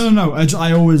TARDIS? No.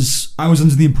 I was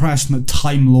under the impression that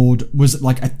Time Lord was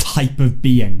like a type of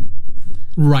being.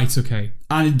 Right, okay.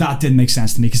 And that didn't make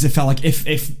sense to me, because it felt like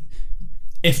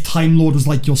if Time Lord was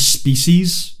like your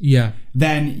species,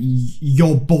 then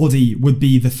your body would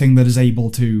be the thing that is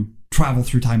able to travel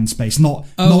through time and space, not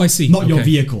I see. Not your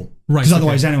vehicle. Right. Because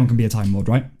otherwise anyone can be a Time Lord,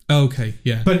 right? Okay,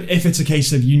 yeah. But if it's a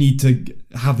case of you need to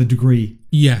have the degree,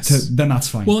 then that's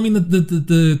fine. Well, I mean, the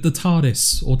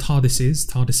TARDIS, or TARDISes,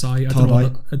 TARDISi,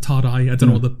 I don't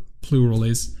know what the plural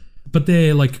is, but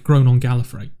they're like grown on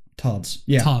Gallifrey. Tards.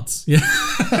 Yeah. Tards, yeah.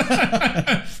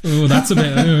 Oh, that's a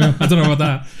bit... I don't know about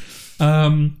that.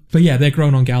 But yeah, they're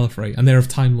grown on Gallifrey, and they're of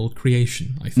Time Lord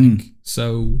creation, I think.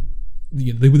 So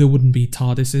there wouldn't be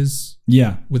TARDISes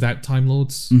without Time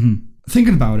Lords. Mm-hmm.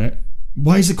 Thinking about it,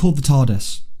 why is it called the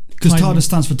TARDIS? Because TARDIS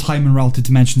stands for time and relative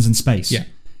dimensions in space. Yeah.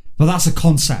 But that's a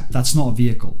concept, that's not a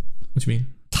vehicle. What do you mean?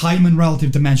 Time and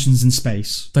relative dimensions in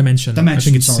space. Dimension. I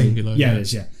think it's singular. Yeah, it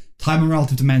is, yeah. Time and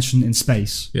relative dimension in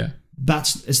space. Yeah.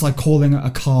 It's like calling a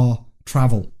car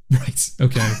travel. Right,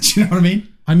 okay. Do you know what I mean?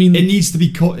 I mean, it needs to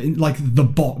be like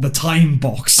the time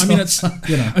box. I mean, a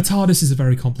TARDIS is a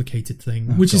very complicated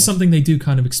thing, which is something they do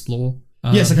kind of explore.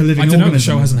 It's like a living organism. I don't know, the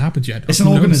show hasn't happened yet. It's an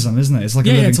organism, isn't it? It's like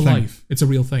a living thing. Alive. It's a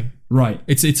real thing. Right.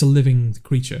 It's a living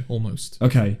creature, almost.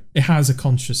 Okay. It has a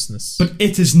consciousness. But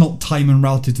it is not time and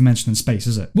relative dimension in space,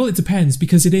 is it? Well, it depends,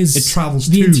 because it is... It travels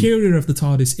The interior of the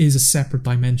TARDIS is a separate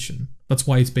dimension. That's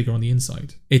why it's bigger on the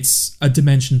inside. It's a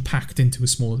dimension packed into a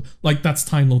smaller... Like, that's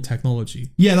Time Lord technology.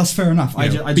 Yeah, that's fair enough. I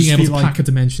being just able feel to pack a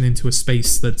dimension into a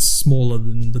space that's smaller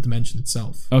than the dimension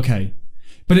itself. Okay.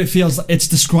 But it feels like it's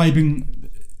describing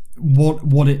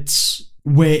what it's...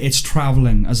 where it's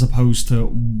travelling as opposed to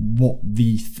what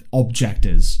the object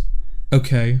is.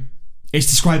 Okay. It's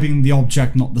describing the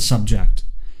object, not the subject.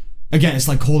 Again, it's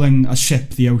like calling a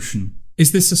ship the ocean.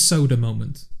 Is this a soda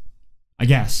moment? I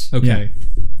guess. Okay.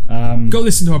 Yeah. Go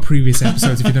listen to our previous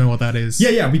episodes if you don't know what that is.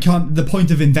 Yeah, we can't... The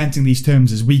point of inventing these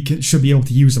terms is we should be able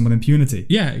to use them with impunity.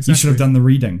 Yeah, exactly. You should have done the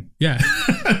reading. Yeah.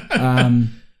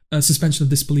 Suspension of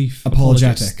disbelief.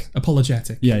 Apologetic.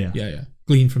 Yeah.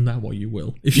 Glean from that what you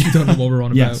will, if you don't know what we're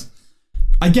on about. Yes.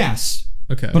 I guess.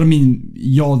 Okay. But I mean,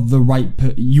 you're the right...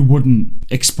 you wouldn't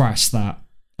express that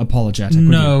apologetic,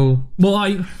 would you?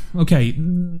 Well, okay.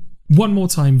 One more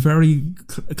time, very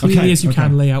clearly as you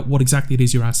can, lay out what exactly it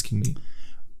is you're asking me.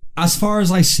 As far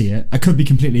as I see it, I could be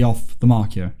completely off the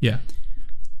mark here. Yeah.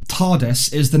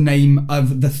 TARDIS is the name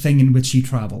of the thing in which he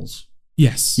travels.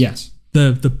 Yes.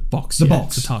 The box. The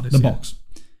box. The TARDIS. The box.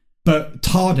 But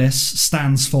TARDIS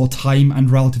stands for time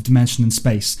and relative dimension in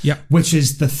space. Yeah. Which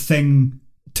is the thing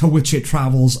to which it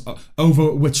travels, over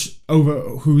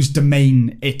whose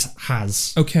domain it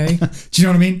has. Okay. Do you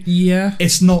know what I mean? Yeah.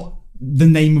 It's not the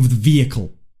name of the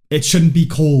vehicle. It shouldn't be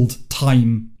called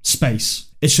time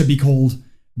space. It should be called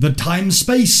the time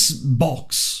space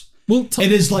box. Well,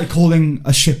 it is like calling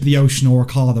a ship the ocean or a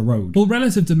car the road. Well,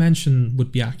 relative dimension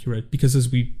would be accurate, because as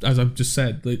I've just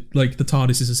said, like the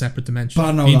TARDIS is a separate dimension. But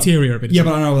I know the interior of it. But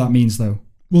I know what that means, though.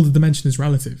 Well, the dimension is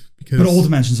relative, because... But all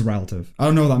dimensions are relative. I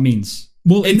don't know what that means.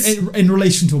 Well, in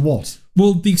relation to what?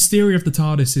 Well, the exterior of the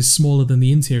TARDIS is smaller than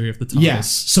the interior of the TARDIS. Yes,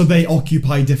 so they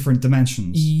occupy different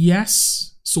dimensions.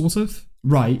 Yes, sort of.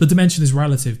 Right. The dimension is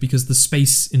relative because the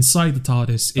space inside the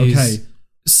TARDIS is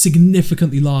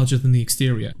significantly larger than the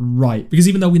exterior. Right. Because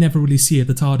even though we never really see it,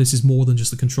 the TARDIS is more than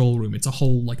just a control room. It's a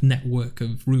whole like network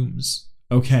of rooms.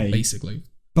 Okay. Basically.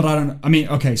 But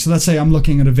so let's say I'm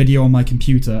looking at a video on my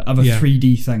computer of a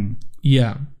 3D thing.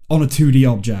 Yeah. On a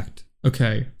 2D object.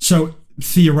 Okay. So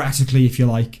theoretically, if you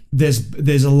like,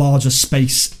 there's a larger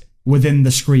space within the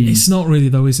screen. It's not really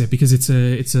though, is it? Because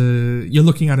you're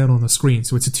looking at it on the screen,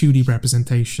 so it's a 2D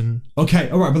representation. Okay,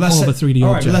 all right, but let's say a 3D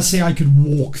object. But let's say I could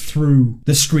walk through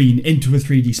the screen into a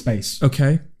 3D space.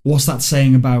 Okay. What's that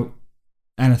saying about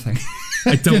anything?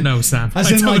 I don't know, Sam.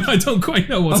 I don't quite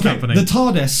know what's happening. The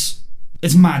TARDIS,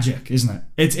 it's magic, isn't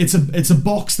it? It's a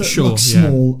box that looks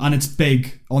small and it's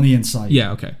big on the inside.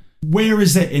 Yeah, okay. Where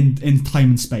is it in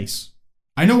time and space?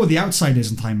 I know what the outside is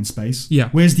in time and space. Yeah.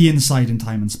 Where's the inside in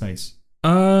time and space?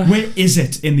 Where is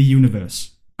it in the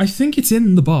universe? I think it's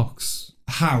in the box.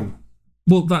 How?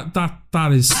 Well,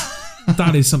 that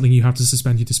is something you have to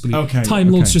suspend your disbelief. Okay. Time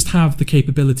Lords just have the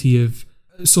capability of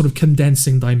sort of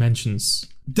condensing dimensions.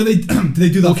 Do they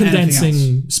do that Or for anything else?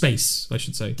 condensing space, I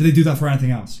should say. Do they do that for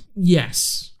anything else?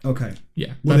 Yes. Okay.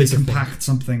 Yeah. Where that they is a thing. compact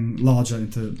something larger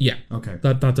into... Yeah. Okay.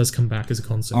 That does come back as a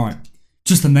concept. All right.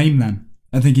 Just a name then.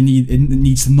 I think it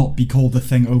needs to not be called the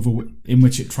thing in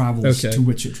which it travels Okay. to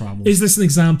which it travels. Is this an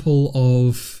example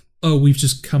of, we've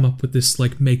just come up with this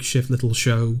like makeshift little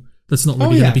show that's not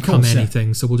really going to become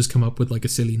anything, so we'll just come up with like a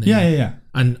silly name. Yeah.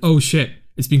 And oh shit,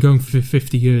 it's been going for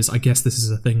 50 years. I guess this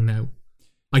is a thing now.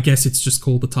 I guess it's just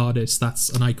called the TARDIS. That's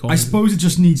an icon. I suppose it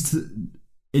just needs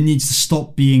to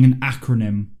stop being an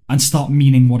acronym and start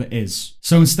meaning what it is.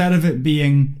 So instead of it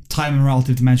being time and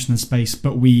relative dimension and space,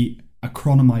 but we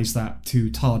acronymize that to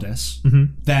TARDIS,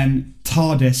 then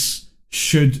TARDIS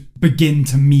should begin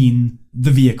to mean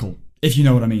the vehicle, if you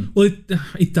know what I mean. Well,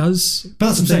 it does. But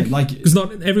that's what I'm saying. Like, because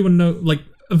not everyone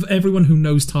of everyone who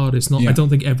knows TARDIS, I don't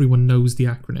think everyone knows the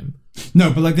acronym.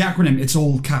 No, but like the acronym, it's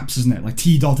all caps, isn't it? Like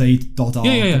T.A.R.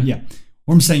 Yeah.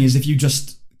 What I'm saying is, if you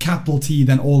just capital T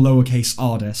then all lowercase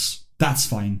ardis, that's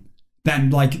fine.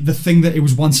 Then like the thing that it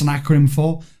was once an acronym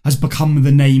for has become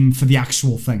the name for the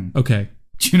actual thing. Okay.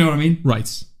 Do you know what I mean?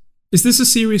 Right. Is this a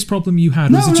serious problem you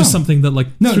had, or is it just something that,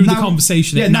 through the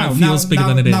conversation, it now feels bigger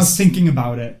than it is? Now thinking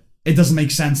about it, it doesn't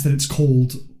make sense that it's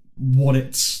called what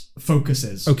its focus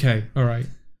is. Okay, all right.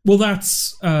 Well,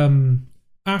 that's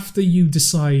after you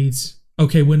decide,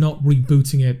 okay, we're not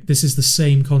rebooting it. This is the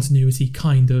same continuity,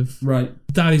 kind of. Right.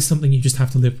 That is something you just have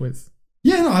to live with.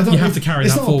 Yeah, no, I don't. You have to carry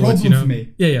that forward. It's not a problem for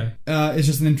me. Yeah. It's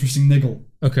just an interesting niggle.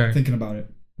 Okay. Thinking about it.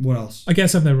 What else? I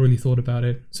guess I've never really thought about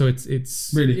it, so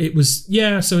it's really, it was,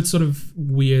 so it's sort of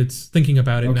weird thinking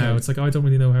about it now. It's like, I don't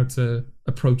really know how to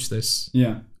approach this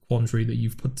quandary that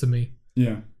you've put to me.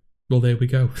 Yeah. Well, there we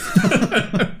go.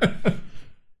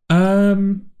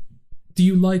 Do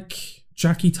you like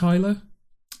Jackie Tyler?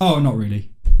 Oh, not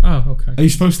really. Oh, okay. Are you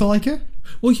supposed to like her?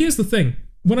 Well, here's the thing.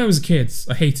 When I was a kid,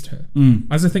 I hated her,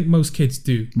 as I think most kids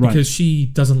do, because she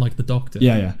doesn't like the Doctor.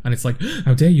 Yeah. And it's like,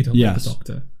 how dare you don't like the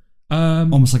Doctor?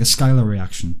 Almost like a Skylar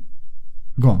reaction.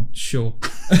 Go on. Sure.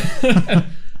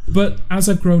 But as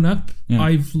I've grown up,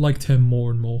 I've liked her more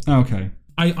and more. Okay.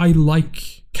 I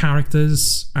like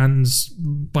characters, and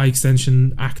by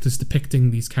extension, actors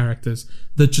depicting these characters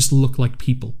that just look like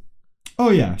people. Oh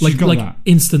yeah, she's got that.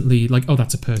 Instantly, oh,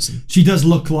 that's a person. She does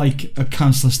look like a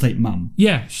council estate mum.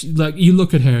 Yeah, you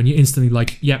look at her and you're instantly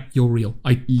like, yep, you're real.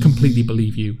 I completely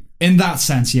believe you. In that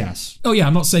sense, yes. Oh yeah,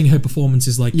 I'm not saying her performance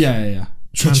is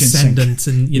transcendent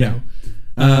and you know.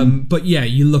 But yeah,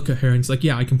 you look at her and it's like,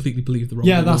 yeah, I completely believe the role.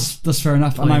 Yeah, that's fair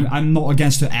enough. And I'm not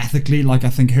against her ethically. Like,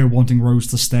 I think her wanting Rose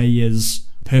to stay is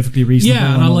perfectly reasonable.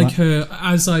 Yeah, and I like her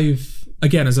as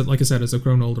like I said, as I've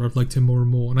grown older, I've liked her more and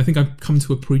more, and I think I've come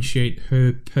to appreciate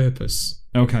her purpose.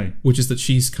 Okay, which is that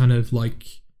she's kind of like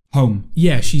home.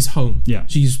 Yeah, she's home. Yeah,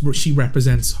 she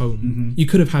represents home. Mm-hmm. You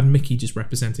could have had Mickey just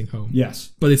representing home.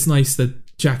 Yes, but it's nice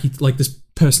that Jackie, like this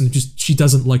person, she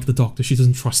doesn't like the Doctor. She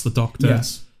doesn't trust the Doctor.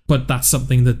 Yes, but that's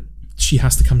something that she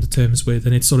has to come to terms with,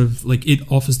 and it's sort of like it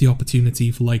offers the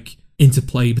opportunity for like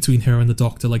interplay between her and the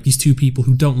Doctor, like these two people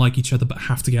who don't like each other but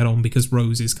have to get on because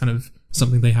Rose is kind of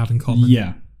something they have in common.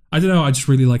 Yeah. I don't know, I just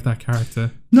really like that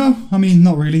character. No, I mean,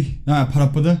 not really. I put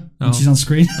up with her when she's on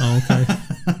screen. Oh, okay.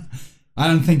 I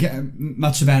don't think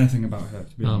much of anything about her,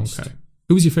 to be honest. Okay.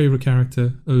 Who was your favourite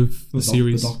character of the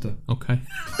series? The Doctor. Okay.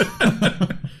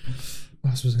 What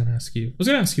else was I going to ask you? I was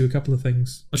going to ask you a couple of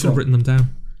things. I should have written them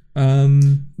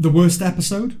down. The worst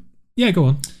episode? Yeah, go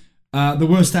on. The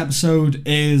worst episode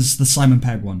is the Simon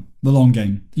Pegg one, The Long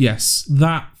Game. Yes,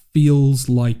 that feels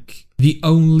like the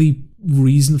only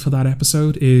reason for that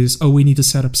episode is, we need to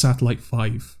set up Satellite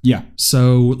 5. Yeah.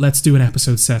 So let's do an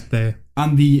episode set there.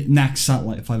 And the next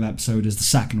Satellite 5 episode is the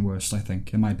second worst, I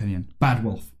think, in my opinion. Bad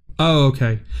Wolf. Oh,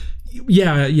 okay.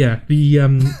 Yeah.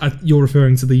 The you're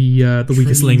referring to the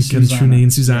Weakest Link and Trini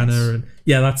and Susanna, yes. And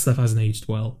yeah, that stuff hasn't aged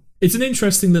well. It's an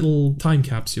interesting little time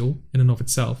capsule in and of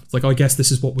itself. It's like, I guess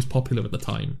this is what was popular at the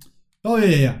time. Oh,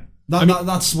 yeah.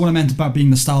 That's what I meant about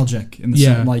being nostalgic, in the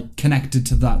sense, like, connected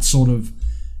to that sort of,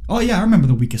 oh, yeah, I remember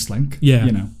The Weakest Link. Yeah.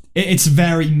 You know, it's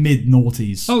very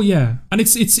mid-noughties. Oh, yeah. And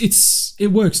it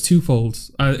works twofold,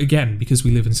 again, because we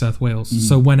live in South Wales. Mm-hmm.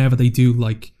 So whenever they do,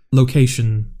 like,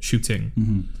 location shooting,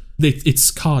 mm-hmm. It's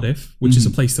Cardiff, which is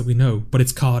a place that we know, but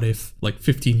it's Cardiff like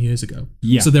 15 years ago.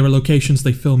 Yeah. So there are locations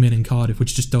they film in Cardiff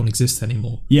which just don't exist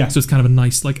anymore. Yeah. So it's kind of a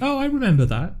nice, like, I remember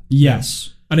that.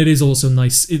 Yes. And it is also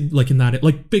nice, like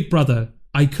Big Brother,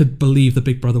 I could believe that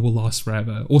Big Brother will last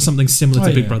forever, or something similar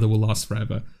to Big Brother will last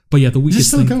forever. But yeah, The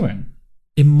Weakest Link... Is it still going?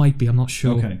 It might be, I'm not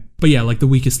sure. Okay. But yeah, like the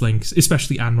weakest links,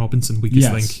 especially Anne Robinson, weakest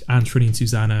Yes. link, and Trini and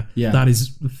Susanna, that is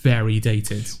very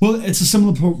dated. Well, it's a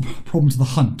similar problem to The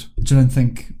Hunt, which I don't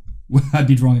think I'd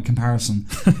be drawing a comparison.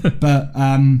 But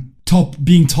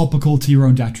being topical to your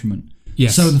own detriment.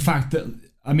 Yes. So the fact that,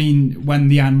 I mean, when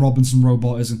the Anne Robinson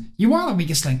robot isn't, you are the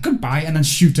weakest link, goodbye, and then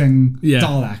shooting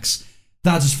Daleks,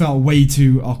 that just felt way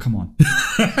too, oh, come on.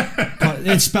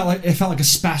 It felt like a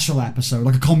special episode,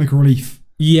 like a comic relief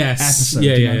episode.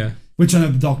 Yeah. Which I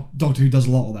know Doctor Who does a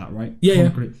lot of that, right?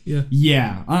 Yeah.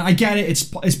 Yeah, I get it. It's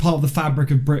part of the fabric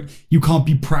of you can't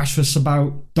be precious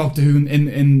about Doctor Who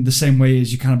in the same way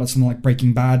as you can about something like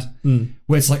Breaking Bad,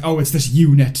 where it's like, oh, it's this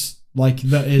unit like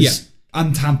that is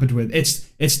untampered with.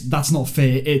 That's not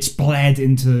fair. It's bled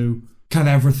into kind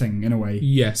of everything in a way.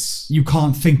 Yes, you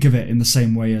can't think of it in the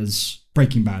same way as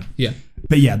Breaking Bad. Yeah.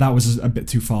 But yeah, that was a bit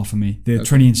too far for me. The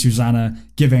Trini and Susanna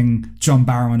giving John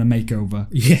Barrowman a makeover.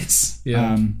 Yes.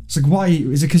 Yeah. It's like, why?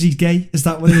 Is it because he's gay? Is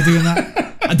that why they're doing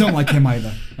that? I don't like him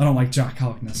either. I don't like Jack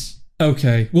Harkness.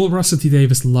 Okay. Well, Russell T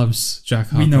Davies loves Jack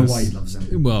Harkness. We know why he loves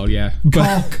him. Well, yeah.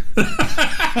 Cock.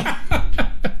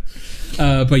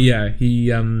 But yeah,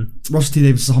 he... Russell T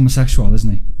Davies is a homosexual,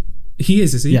 isn't he? He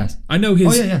is he? Yes. I know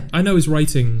his... Oh, yeah. I know his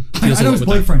writing... I know his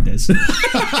boyfriend is.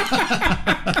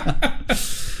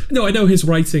 No, I know his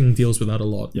writing deals with that a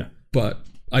lot. Yeah. But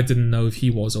I didn't know if he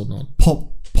was or not.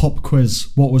 Pop quiz.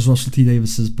 What was Russell T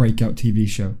Davies's breakout TV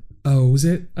show? Oh, was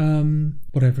it?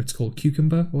 Whatever it's called.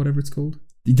 Cucumber? Or whatever it's called?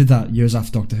 He did that years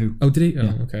after Doctor Who. Oh, did he? Oh,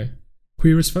 Yeah. okay.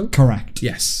 Queer as Folk? Correct.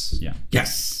 Yes. Yeah.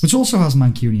 Yes. Which also has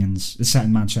Mancunians. It's set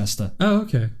in Manchester. Oh,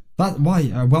 okay.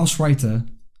 Why? A Welsh writer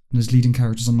and his leading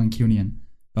character's a Mancunian.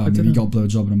 Maybe he got a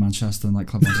blowjob in a Manchester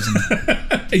nightclub or something.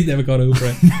 He never got over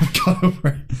it. Got over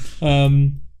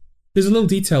it. There's a little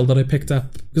detail that I picked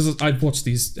up because I've watched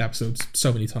these episodes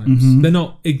so many times. They're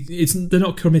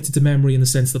not committed to memory in the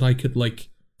sense that I could like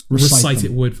recite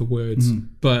it word for word,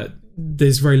 but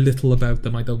there's very little about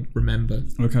them I don't remember.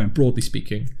 Okay. Broadly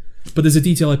speaking, but there's a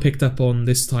detail I picked up on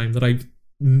this time that I've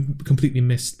completely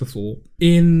missed before.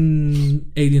 In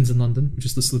Aliens in London, which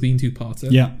is the Slitheen two-parter.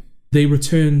 Yeah. They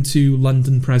return to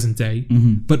London present day,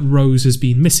 but Rose has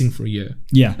been missing for a year.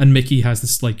 Yeah. And Mickey has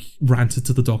this like ranted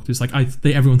to the doctors, like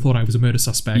everyone thought I was a murder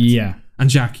suspect. Yeah. And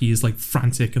Jackie is like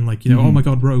frantic and like, oh my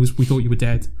God, Rose, we thought you were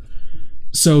dead.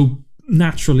 So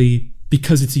naturally,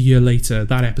 because it's a year later,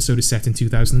 that episode is set in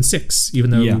 2006, even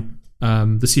though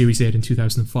the series aired in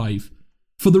 2005.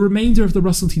 For the remainder of the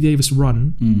Russell T Davies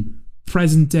run,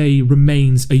 present day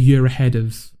remains a year ahead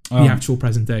of the actual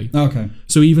present day. Okay.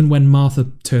 So even when Martha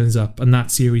turns up and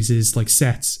that series is like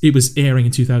set, it was airing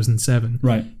in 2007.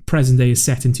 Right. Present day is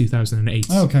set in 2008.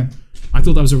 Okay. I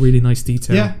thought that was a really nice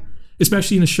detail. Yeah.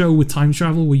 Especially in a show with time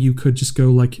travel where you could just go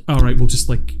like, all right, we'll just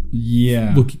like,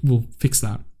 we'll fix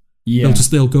that. Yeah.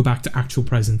 They'll go back to actual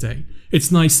present day.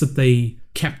 It's nice that they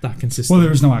kept that consistent. Well,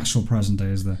 there is no actual present day,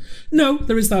 is there? No,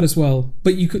 there is that as well.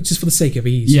 But you could, just for the sake of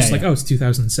ease, like, oh, it's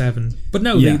 2007. But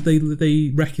no,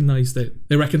 they recognized it.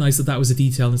 They recognized that was a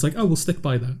detail, and it's like, oh, we'll stick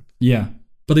by that. Yeah.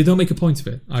 But they don't make a point of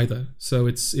it either. So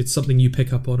it's something you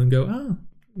pick up on and go,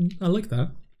 I like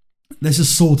that. This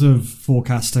is sort of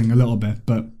forecasting a little bit,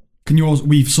 but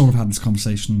we've sort of had this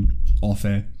conversation off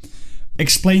air.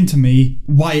 Explain to me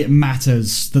why it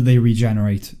matters that they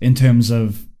regenerate in terms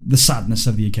of the sadness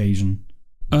of the occasion.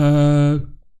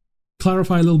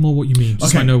 Clarify a little more what you mean,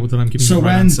 just so I know that I'm giving you the right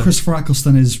when answer. Christopher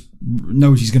Eccleston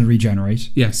knows he's going to regenerate,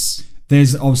 yes,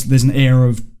 there's an air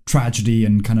of tragedy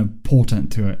and kind of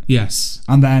portent to it. Yes.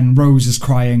 And then Rose is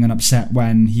crying and upset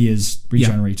when he is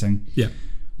regenerating. Yeah.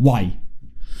 Why?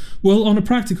 Well, on a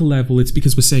practical level, it's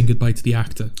because we're saying goodbye to the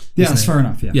actor. Yeah, that's fair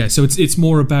enough, yeah. Yeah, so it's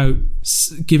more about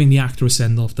giving the actor a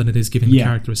send-off than it is giving the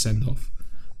character a send-off.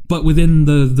 But within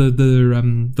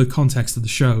the context of the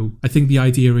show, I think the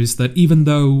idea is that even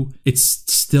though it's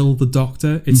still the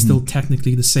Doctor, it's still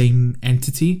technically the same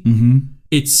entity,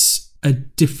 it's a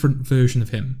different version of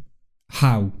him.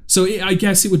 How? So I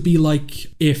guess it would be like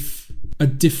if a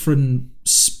different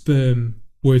sperm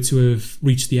were to have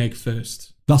reached the egg first.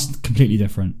 That's completely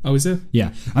different. Oh, is it?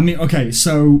 Yeah. I mean, okay,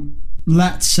 so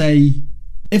let's say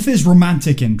if there's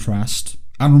romantic interest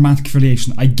and romantic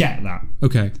affiliation, I get that.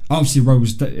 Okay. Obviously,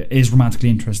 Rose is romantically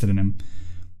interested in him.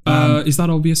 Is that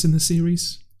obvious in the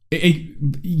series?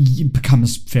 It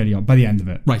becomes fairly odd by the end of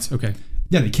it. Right, okay.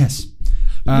 Yeah, they kiss.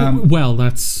 Well,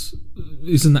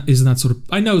 isn't that sort of...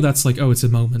 I know that's like, oh, it's a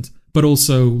moment. But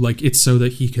also, like, it's so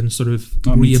that he can sort of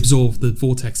reabsorb the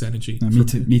vortex energy.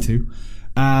 Me too.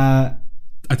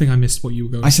 I think I missed what you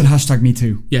were going. I said hashtag me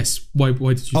too. Yes. Why did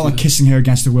you do like that? Kissing her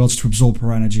against the worlds to absorb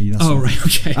her energy. That's right.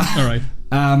 Okay. All right.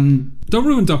 Don't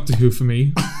ruin Doctor Who for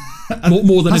me.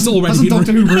 more than it's already been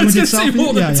Doctor Who ruined itself?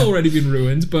 More than it's already been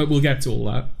ruined, but we'll get to all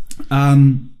that.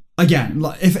 Again,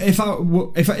 like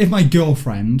if my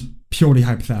girlfriend, purely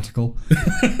hypothetical,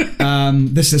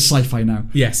 this is sci-fi now.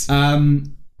 Yes.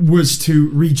 Was to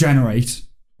regenerate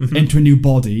into a new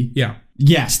body. Yeah.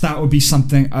 Yes, that would be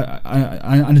something.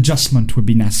 An adjustment would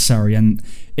be necessary, and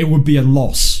it would be a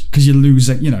loss because you're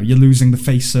losing. You're losing the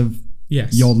face of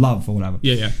your love or whatever.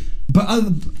 Yeah, yeah. But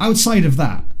outside of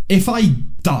that, if I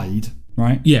died,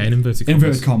 right? Yeah, in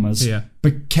inverted commas. Yeah.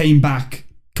 But came back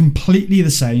completely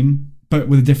the same, but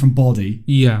with a different body.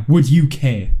 Yeah. Would you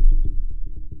care?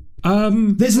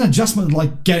 There's an adjustment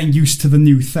like getting used to the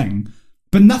new thing,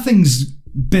 but nothing's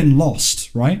been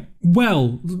lost, right?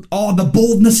 Well, the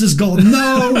baldness is gone.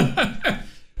 No.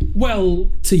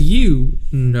 Well, to you,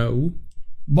 no.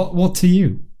 What to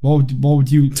you? What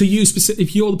would you? To you,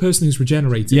 if you're the person who's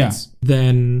regenerated,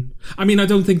 then I mean, I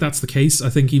don't think that's the case. I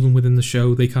think even within the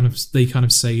show, they kind of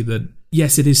say that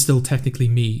yes, it is still technically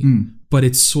me, but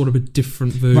it's sort of a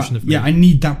different version of me. Yeah, I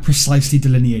need that precisely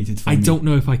delineated for me. I don't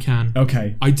know if I can.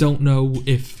 Okay. I don't know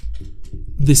if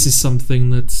this is something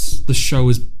that the show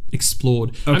has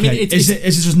explored. Okay. I mean, is it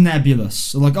just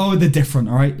nebulous? Like, they're different,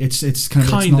 all right? It's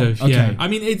kind of yeah. Okay. I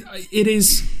mean, it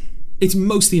is. It's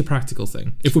mostly a practical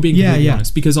thing, if we're being completely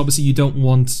honest, because obviously you don't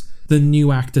want the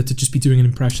new actor to just be doing an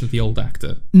impression of the old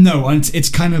actor. No, and it's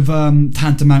kind of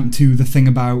tantamount to the thing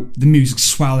about the music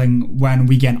swelling when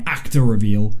we get an actor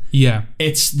reveal. Yeah,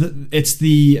 it's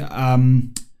the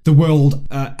world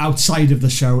outside of the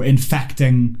show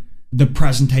infecting the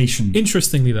presentation.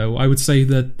 Interestingly, though, I would say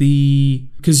that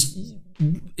because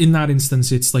in that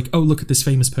instance, it's like, oh, look at this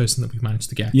famous person that we've managed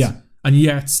to get. Yeah. And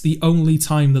yet, the only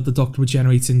time that the Doctor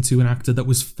regenerates into an actor that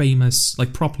was famous,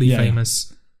 like properly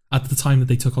famous, at the time that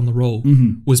they took on the role,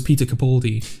 was Peter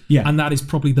Capaldi. Yeah. And that is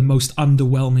probably the most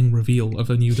underwhelming reveal of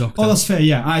a new Doctor. Oh, that's fair,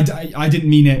 yeah. I didn't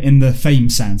mean it in the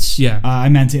fame sense. Yeah. I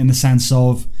meant it in the sense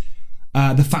of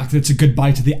the fact that it's a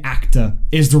goodbye to the actor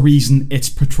is the reason it's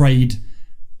portrayed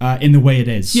in the way it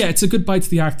is. Yeah, it's a goodbye to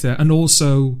the actor, and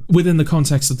also within the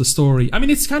context of the story. I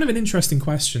mean, it's kind of an interesting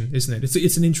question, isn't it?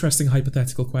 It's an interesting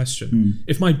hypothetical question.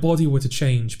 If my body were to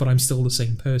change, but I'm still the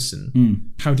same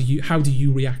person, how do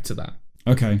you react to that?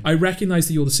 Okay. I recognize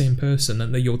that you're the same person,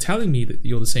 and that you're telling me that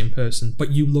you're the same person, but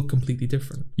you look completely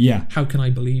different. Yeah. How can I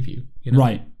believe you? You know?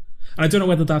 Right. And I don't know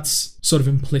whether that's sort of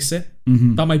implicit.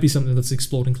 That might be something that's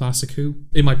explored in Classic Who.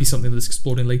 It might be something that's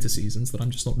explored in later seasons that I'm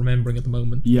just not remembering at the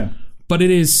moment. Yeah. But it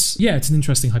is, it's an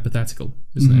interesting hypothetical,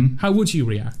 isn't it? How would you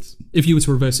react if you were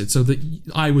to reverse it so that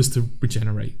I was to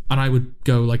regenerate and I would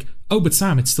go like, oh, but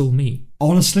Sam, it's still me?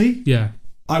 Honestly? Yeah.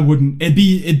 I wouldn't. It'd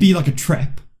be like a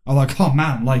trip. I'm like, oh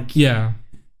man, like... Yeah.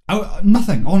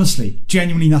 Nothing, honestly.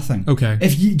 Genuinely nothing. Okay.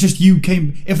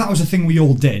 If that was a thing we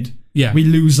all did, we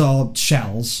lose our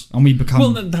shells and we become...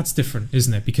 Well, that's different,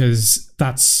 isn't it? Because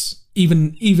that's...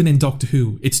 Even in Doctor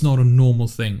Who, it's not a normal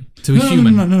thing to a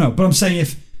human. No. But I'm saying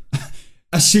if...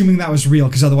 Assuming that was real,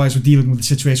 because otherwise we're dealing with a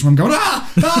situation where I'm going,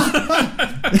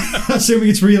 assuming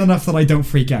it's real enough that I don't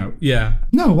freak out. Yeah.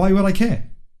 No, why would I care?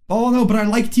 Oh, no, but I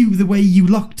liked you the way you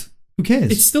looked. Who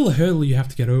cares? It's still a hurdle you have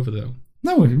to get over, though.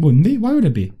 No, it wouldn't be. Why would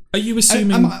it be? Are you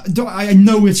assuming... I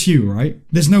know it's you, right?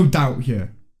 There's no doubt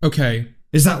here. Okay.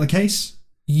 Is that the case?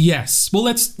 Yes. Well,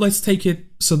 let's take it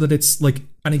so that it's like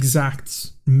an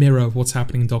exact mirror of what's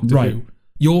happening in Doctor Who.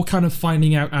 You're kind of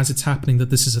finding out as it's happening that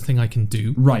this is a thing I can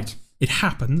do. Right. It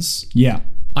happens. Yeah.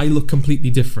 I look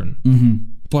completely different.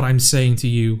 But I'm saying to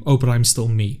you, oh, but I'm still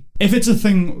me. If it's a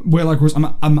thing where like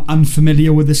I'm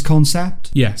unfamiliar with this concept.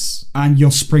 Yes. And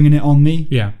you're springing it on me.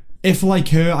 Yeah. If, like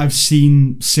her, I've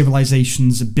seen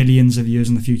civilizations billions of years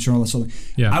in the future, all that sort of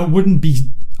thing. Yeah.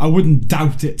 I wouldn't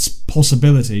doubt its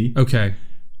possibility. Okay.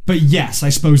 But yes, I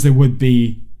suppose there would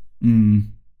be.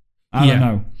 I don't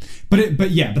know. But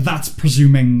that's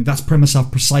presuming that's putting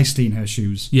myself precisely in her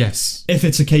shoes. Yes. If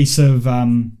it's a case of,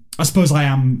 I suppose I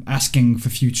am asking for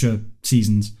future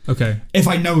seasons. Okay. If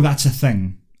I know that's a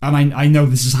thing, and I know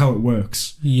this is how it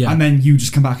works, yeah, and then you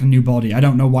just come back in a new body, I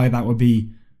don't know why that would be.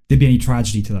 There'd be any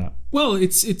tragedy to that. Well,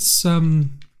 it's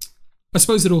I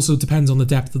suppose it also depends on the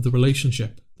depth of the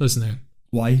relationship, doesn't it?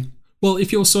 Why? Well,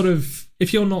 if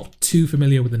you're not too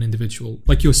familiar with an individual,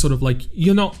 like you're sort of like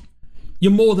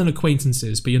you're more than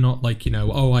acquaintances, but you're not like,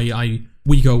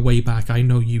 we go way back, I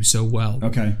know you so well.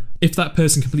 Okay. If that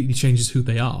person completely changes who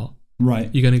they are, right,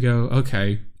 you're going to go,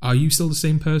 okay, are you still the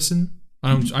same person?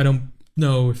 I don't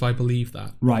know if I believe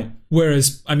that. Right.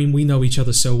 Whereas, I mean, we know each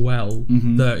other so well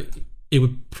that it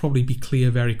would probably be clear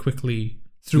very quickly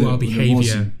through our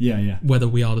behaviour whether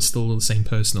we are still the same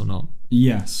person or not.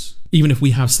 Yes. Even if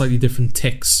we have slightly different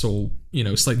tics or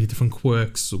slightly different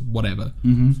quirks or whatever,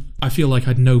 I feel like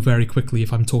I'd know very quickly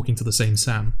if I'm talking to the same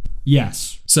Sam.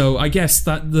 Yes. So I guess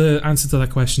that the answer to that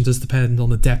question does depend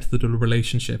on the depth of the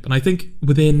relationship. And I think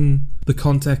within the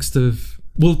context of...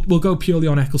 We'll go purely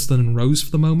on Eccleston and Rose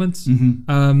for the moment.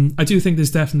 I do think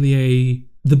there's definitely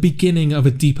the beginning of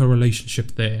a deeper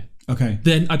relationship there. Okay.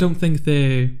 Then I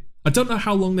don't know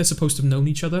how long they're supposed to have known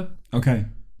each other. Okay.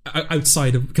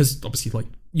 Outside of... Because obviously, like,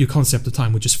 your concept of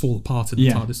time would just fall apart in the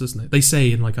TARDIS, doesn't it? They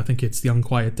say in, like, I think it's The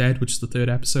Unquiet Dead, which is the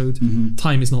 3rd episode,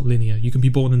 time is not linear. You can be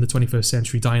born in the 21st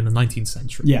century, die in the 19th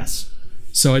century. Yes.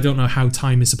 So I don't know how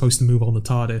time is supposed to move on the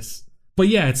TARDIS. But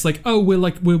yeah, it's like, oh,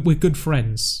 we're good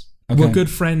friends. Okay. We're good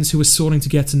friends who are starting to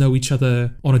get to know each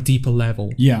other on a deeper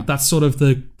level. Yeah. That's sort of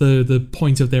the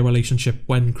point of their relationship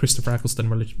when Christopher Eccleston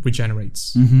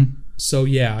regenerates. So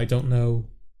yeah, I don't know.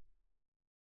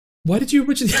 Why did you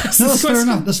originally ask this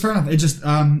question? That's fair enough. It just,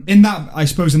 in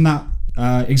that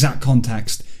exact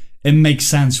context, it makes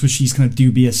sense where she's kind of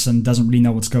dubious and doesn't really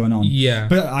know what's going on. Yeah.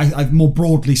 But I more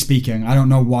broadly speaking, I don't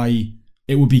know why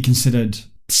it would be considered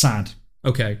sad.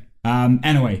 Okay.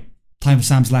 Anyway, time for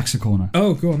Sam's Lexicorner.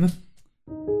 Oh, go on then.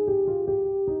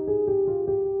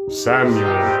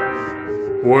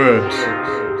 Samuel. Words.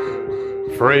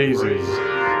 Phrases.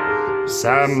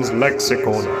 Sam's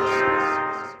Lexicorner.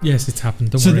 Yes, it's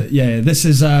happened. Don't worry. This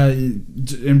is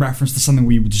in reference to something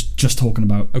we were just talking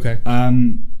about. Okay.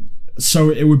 So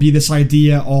it would be this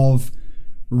idea of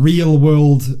real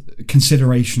world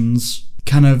considerations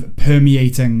kind of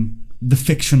permeating the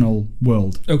fictional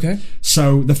world. Okay.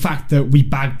 So the fact that we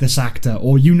bagged this actor,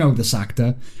 or this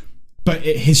actor, but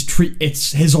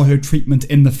it's his or her treatment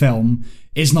in the film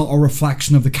is not a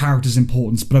reflection of the character's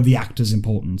importance, but of the actor's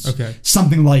importance. Okay.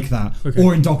 Something like that. Okay.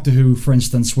 Or in Doctor Who, for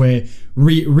instance, where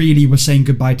really we're saying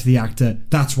goodbye to the actor.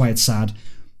 That's why it's sad.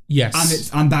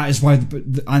 Yes. And that is why,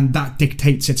 and that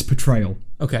dictates its portrayal.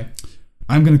 Okay.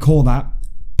 I'm going to call that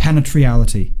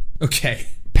penetriality. Okay.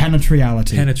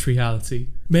 Penetriality.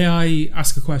 May I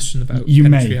ask a question about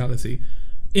penetriality?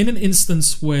 In an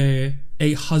instance where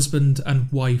a husband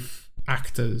and wife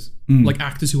actors, like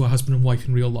actors who are husband and wife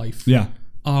in real life,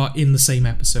 are in the same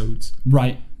episode.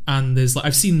 Right. And there's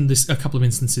I've seen a couple of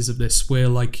instances of this where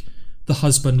like the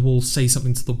husband will say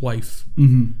something to the wife,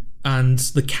 and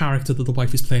the character that the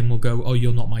wife is playing will go, "Oh,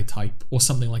 you're not my type," or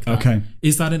something like that. Okay.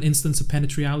 Is that an instance of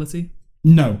penetriality?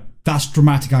 No, that's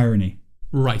dramatic irony.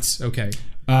 Right. Okay.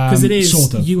 Because it is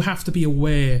sort of. You have to be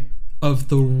aware of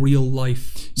the real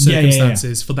life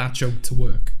circumstances for that joke to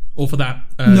work, or for that.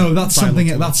 No, that's something.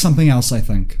 That's something else, I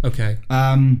think. Okay.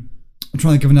 I'm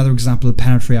trying to give another example of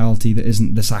penetriality that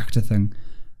isn't this actor thing.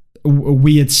 A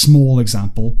weird small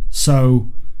example.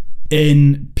 So,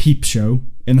 in Peep Show,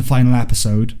 in the final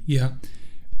episode,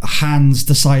 Hans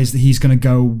decides that he's going to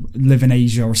go live in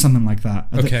Asia or something like that.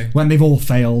 Okay. When they've all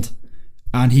failed,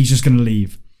 and he's just going to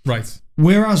leave. Right.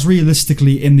 Whereas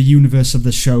realistically, in the universe of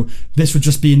the show, this would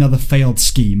just be another failed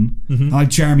scheme. Like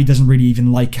Jeremy doesn't really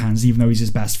even like Hans, even though he's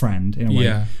his best friend in a way.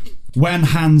 Yeah. When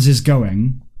Hans is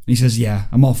going, he says, "Yeah,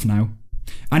 I'm off now,"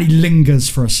 and he lingers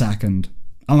for a second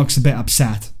and looks a bit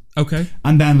upset. Okay.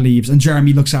 And then leaves, and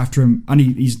Jeremy looks after him, and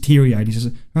he's teary-eyed. He says,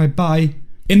 "All right, bye."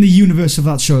 In the universe of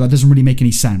that show, that doesn't really make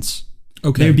any sense.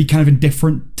 Okay. They would be kind of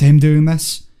indifferent to him doing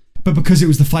this, but because it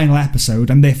was the final episode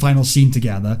and their final scene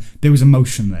together, there was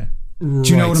emotion there. Right.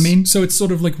 Do you know what I mean? So it's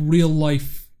sort of like real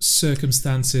life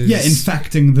circumstances. Yeah,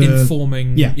 infecting the...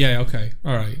 Informing... Yeah, okay.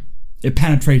 All right. It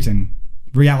penetrating.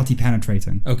 Reality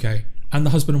penetrating. Okay. And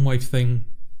the husband and wife thing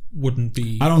wouldn't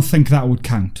be... I don't think that would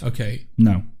count. Okay.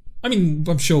 No. I mean,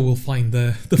 I'm sure we'll find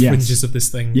the fringes of this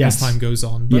thing as time goes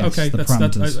on. But okay,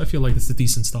 I feel like that's a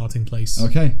decent starting place.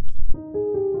 Okay.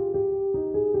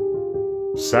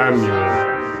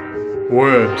 Samuel.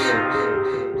 Words.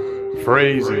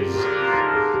 Phrases.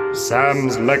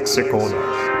 Sam's Lexicorner.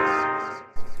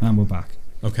 And we're back.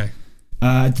 Okay.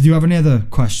 Did you have any other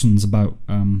questions about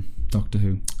Doctor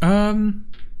Who?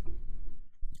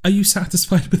 Are you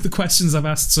satisfied with the questions I've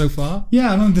asked so far?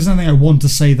 Yeah, I don't think there's anything I want to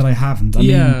say that I haven't. I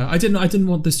mean, I didn't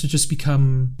want this to just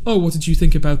become, oh, what did you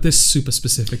think about this super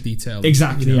specific detail?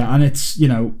 Exactly, yeah. And it's,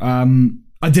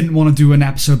 I didn't want to do an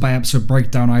episode by episode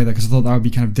breakdown either, because I thought that would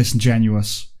be kind of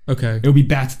disingenuous. Okay. It would be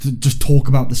better to just talk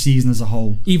about the season as a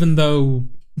whole. Even though,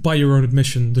 by your own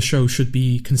admission, the show should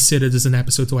be considered as an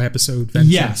episode-to-episode venture.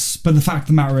 Yes, but the fact of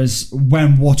the matter is,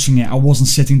 when watching it, I wasn't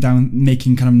sitting down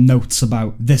making kind of notes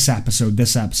about this episode.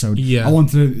 Yeah. I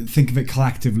wanted to think of it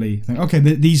collectively. Think, okay,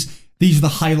 these were the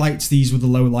highlights, these were the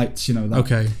lowlights, that.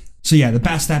 Okay. So yeah, the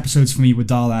best episodes for me were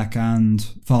Dalek and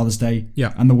Father's Day.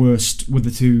 Yeah. And the worst were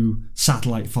the 2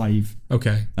 Satellite 5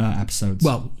 episodes.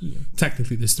 Well,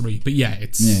 technically there's 3, but yeah,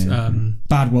 it's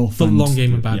Bad Wolf. The Long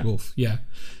Game and Bad Wolf. Yeah.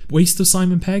 Waste of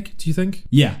Simon Pegg, do you think?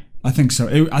 Yeah, I think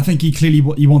so. I think he clearly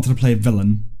he wanted to play a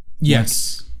villain.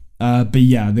 Yes. But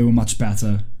yeah, they were much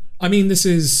better. I mean, this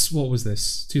is, what was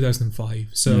this? 2005.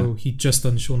 So he'd just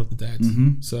done Shaun of the Dead.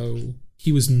 Mm-hmm. So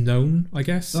he was known, I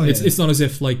guess. Oh, yeah. It's not as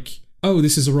if like, oh,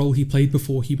 this is a role he played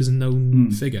before he was a known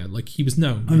figure. Like, he was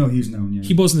known. Oh no, he was known, yeah.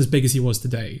 He wasn't as big as he was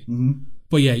today. Mm-hmm.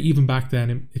 But yeah, even back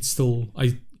then, it's still...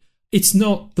 It's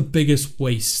not the biggest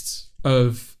waste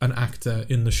of an actor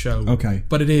in the show. Okay.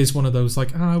 But it is one of those,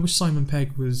 like, I wish Simon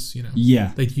Pegg was,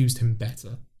 they'd used him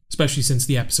better. Especially since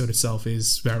the episode itself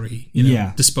is very,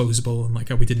 disposable and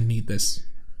like, oh, we didn't need this.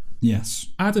 Yes.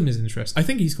 Adam is interesting. I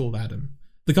think he's called Adam.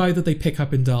 The guy that they pick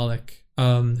up in Dalek,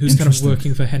 who's kind of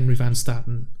working for Henry Van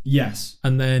Staten. Yes.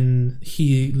 And then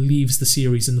he leaves the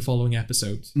series in the following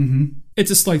episode. Mm-hmm.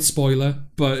 It's a slight spoiler,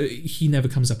 but he never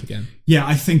comes up again. Yeah,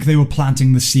 I think they were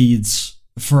planting the seeds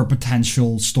for a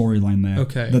potential storyline there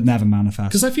that never manifests.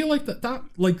 Because I feel like that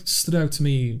like stood out to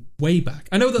me way back.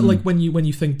 I know that like when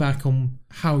you think back on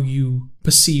how you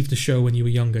perceived the show when you were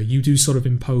younger, you do sort of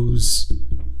impose,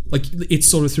 like, it's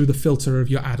sort of through the filter of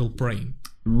your adult brain.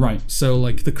 Right. So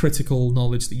like the critical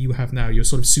knowledge that you have now, you're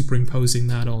sort of superimposing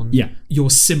that on your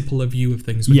simpler view of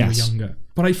things when you were younger.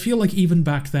 But I feel like even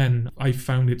back then, I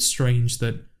found it strange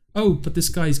that, oh, but this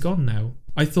guy's gone now.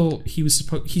 I thought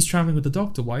he's traveling with the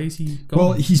Doctor. Why is he gone?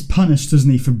 Well, he's punished,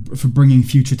 isn't he, for bringing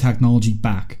future technology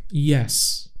back?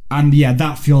 Yes. And yeah,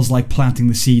 that feels like planting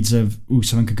the seeds of, ooh,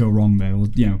 something could go wrong there, or,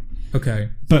 Okay.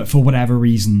 But for whatever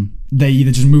reason, they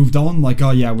either just moved on, like,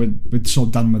 oh yeah, we're sort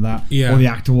of done with that, or the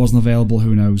actor wasn't available,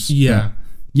 who knows. Yeah. But,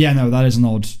 yeah, no, that is an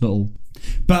odd little...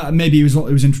 But maybe it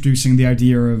was introducing the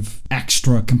idea of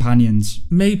extra companions.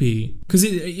 Maybe, because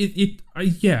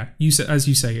you said, as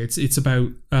you say, it's about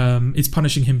it's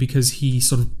punishing him because he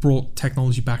sort of brought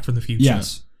technology back from the future.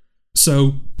 Yes.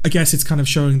 So I guess it's kind of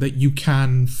showing that you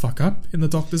can fuck up in the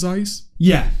Doctor's eyes.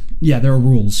 Yeah, there are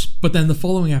rules. But then the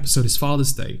following episode is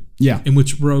Father's Day. Yeah. In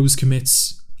which Rose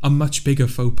commits a much bigger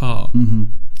faux pas. Mm-hmm.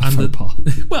 And faux pas.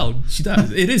 Well, she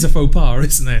does. It is a faux pas,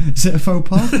 isn't it? Is it a faux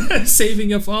pas?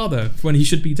 Saving your father when he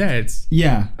should be dead.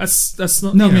 Yeah. That's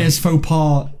not... No, I mean, is faux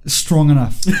pas strong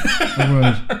enough? A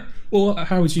word. Well,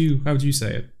 how would you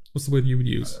say it? What's the word you would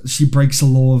use? She breaks a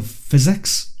law of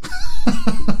physics?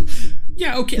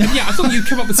 Yeah, okay. Yeah, I thought you'd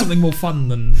come up with something more fun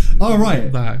than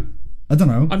that. I don't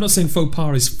know. I'm not saying faux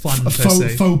pas is fun per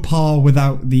se. Faux pas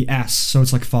without the S, so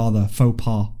it's like father. Faux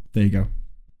pas. There you go.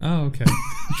 Oh, okay.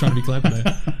 I'm trying to be clever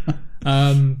there.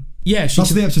 Yeah, that's what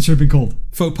the episode should have been called.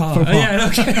 Faux pas. Oh, yeah,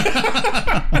 okay.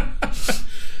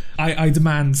 I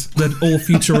demand that all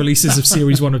future releases of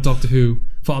Series 1 of Doctor Who,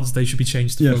 Father's Day should be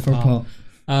changed to faux pas.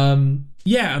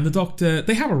 Yeah, and the Doctor,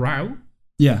 they have a row.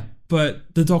 Yeah.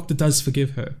 But the Doctor does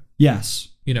forgive her. Yes.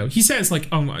 He says, like,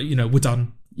 we're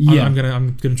done. Yeah. I'm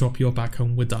gonna drop you back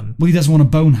home. We're done. Well, he doesn't want to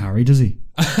bone Harry, does he?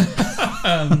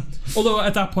 Although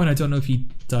at that point, I don't know if he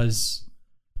does.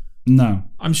 No.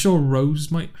 I'm sure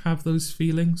Rose might have those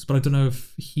feelings, but I don't know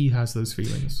if he has those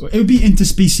feelings. It would be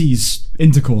interspecies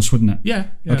intercourse, wouldn't it? Yeah.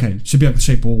 Okay, should be like the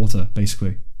shape of water,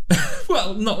 basically.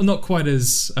 Well, not quite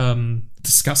as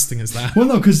disgusting as that. Well,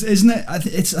 no, because isn't it? I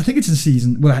think it's a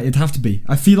season. Well, it'd have to be.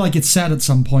 I feel like it's said at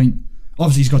some point.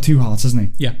 Obviously, he's got 2 hearts, hasn't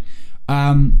he? Yeah.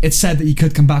 It's said that he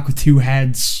could come back with 2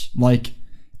 heads. Like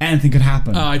anything could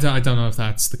happen. I don't know if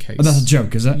that's the case. Oh, that's a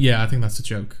joke, is it? Yeah, I think that's a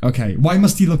joke. Okay, why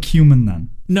must he look human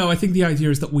then? No, I think the idea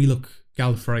is that we look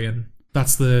Gallifreyan.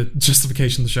 That's the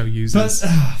justification the show uses.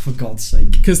 But for God's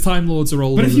sake, because Time Lords are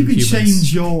older. But if you could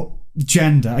change your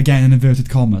gender again in inverted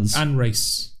commas and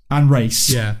race,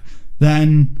 yeah,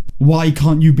 then why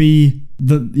can't you be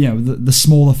the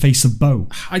smaller face of Bo?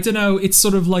 I don't know. It's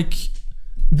sort of like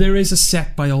there is a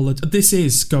set biology. This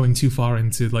is going too far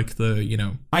into like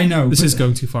the I know this is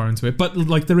going too far into it, but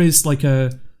like there is like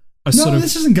a no, sort of.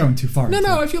 This isn't going too far.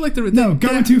 No, I feel like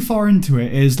going too far into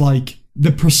it is like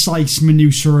the precise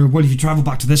minutiae of, well, if you travel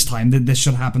back to this time, this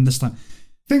should happen this time.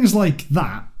 Things like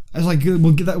that. It's like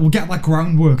we'll get that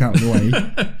groundwork out of the way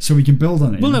so we can build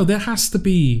on it. Well, no, there has to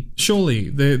be. Surely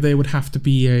there would have to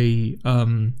be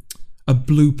a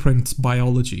blueprint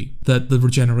biology that the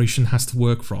regeneration has to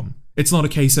work from. It's not a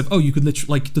case of you could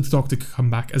literally like the Doctor could come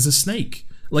back as a snake.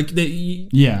 Like they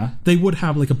would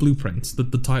have like a blueprint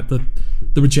that the type that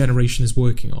the regeneration is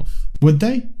working off. Would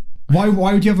they? Why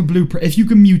would you have a blueprint if you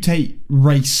can mutate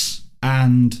race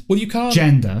and you can't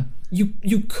gender?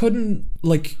 You couldn't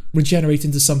like regenerate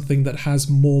into something that has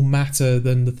more matter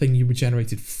than the thing you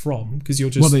regenerated from because you're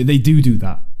just they do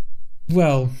that.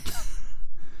 Well,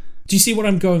 do you see what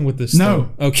I'm going with this? No.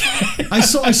 Though? Okay. I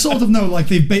sort of know, like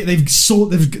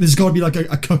there's got to be like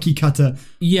a cookie cutter.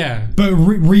 Yeah. But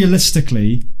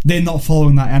realistically, they're not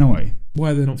following that anyway.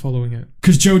 Why are they not following it?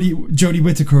 Because Jodie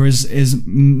Whittaker is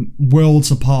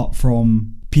worlds apart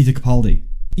from Peter Capaldi.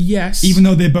 Yes. Even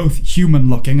though they're both human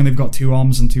looking and they've got 2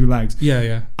 arms and 2 legs.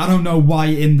 Yeah. I don't know why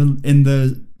in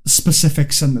the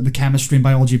specifics and the chemistry and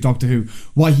biology of Doctor Who,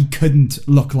 why he couldn't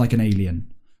look like an alien.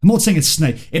 I'm not saying it's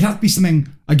Snape. It'd have to be something,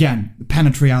 again,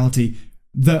 penetrality,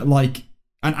 that like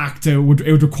an actor it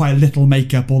would require little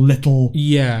makeup or little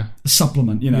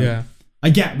supplement, you know. Yeah. I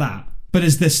get that. But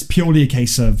is this purely a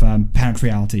case of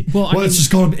penetrality? Well, I mean,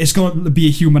 it's got to be a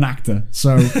human actor,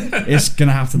 so it's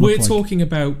gonna have to look. We're talking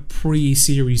about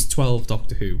pre-series 12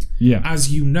 Doctor Who. Yeah. As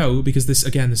you know, because this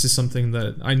is something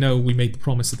that I know we made the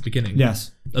promise at the beginning.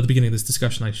 Yes. At the beginning of this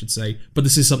discussion, I should say, but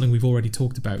this is something we've already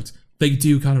talked about. They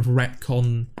do kind of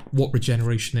retcon what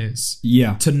regeneration is.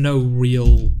 Yeah. To no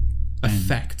real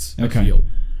effect. I feel.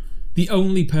 The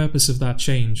only purpose of that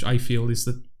change, I feel, is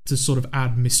to sort of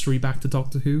add mystery back to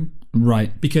Doctor Who.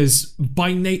 Right. Because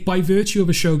by virtue of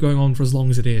a show going on for as long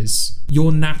as it is,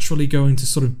 you're naturally going to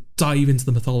sort of dive into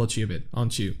the mythology of it,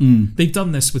 aren't you? They've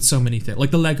done this with so many things.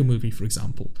 Like the Lego Movie, for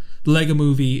example. The Lego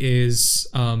Movie is...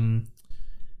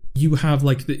 you have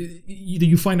like...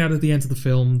 you find out at the end of the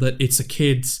film that it's a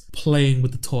kid playing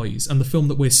with the toys. And the film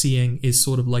that we're seeing is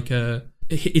sort of like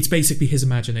it's basically his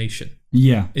imagination.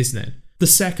 Yeah. Isn't it? The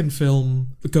second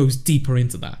film goes deeper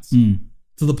into that.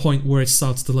 To the point where it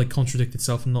starts to like contradict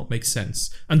itself and not make sense.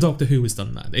 And Doctor Who has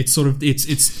done that. It's sort of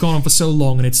it's gone on for so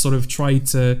long, and it's sort of tried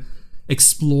to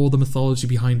explore the mythology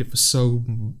behind it for so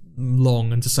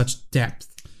long and to such depth.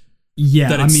 Yeah,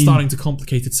 that it's starting to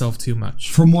complicate itself too much.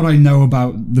 From what I know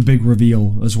about the big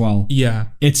reveal as well,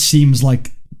 it seems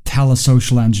like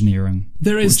telesocial engineering.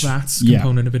 There is that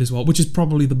component of it as well, which is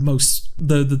probably the most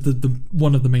the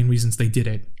one of the main reasons they did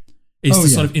it. Is to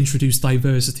sort of introduce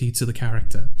diversity to the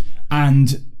character.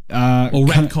 And or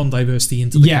retcon diversity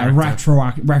into the character.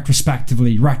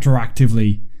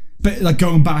 Retroactively. But like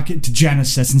going back to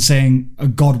Genesis and saying a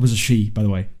god was a she, by the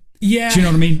way. Yeah. Do you know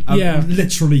what I mean?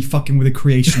 Literally fucking with the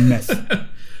creation myth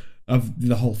of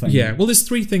the whole thing. Yeah. Well, there's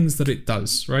 3 things that it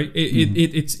does, right?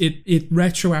 It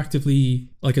retroactively,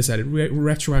 like I said, it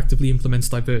retroactively implements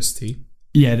diversity.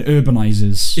 Yeah, it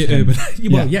urbanizes.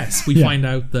 Well, yes, we find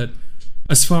out that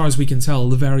as far as we can tell,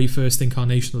 the very first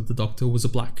incarnation of the Doctor was a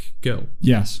black girl.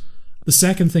 Yes. The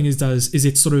second thing is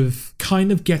it sort of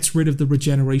kind of gets rid of the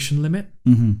regeneration limit.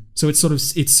 So it sort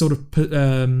of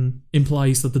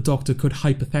implies that the Doctor could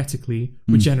hypothetically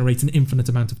regenerate an infinite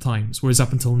amount of times, whereas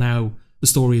up until now the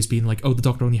story has been like, oh, the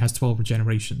Doctor only has 12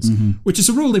 regenerations, which is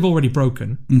a rule they've already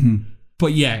broken.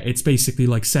 But yeah, it's basically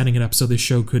like setting it up so this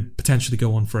show could potentially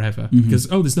go on forever because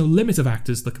there's no limit of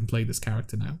actors that can play this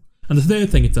character now. And the third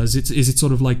thing it does is it's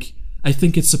sort of like, I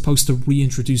think it's supposed to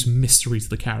reintroduce mystery to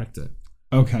the character.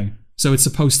 Okay. So it's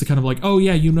supposed to kind of like, oh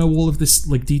yeah, you know all of this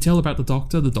like detail about the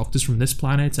Doctor's from this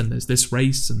planet and there's this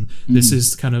race and this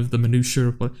is kind of the minutiae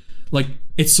of what, like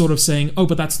it's sort of saying, oh,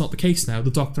 but that's not the case now.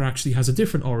 The Doctor actually has a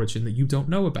different origin that you don't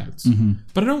know about.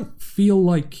 But I don't feel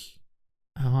like,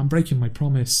 I'm breaking my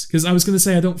promise, because I was going to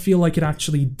say I don't feel like it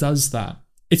actually does that.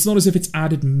 It's not as if it's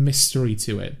added mystery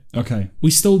to it. Okay.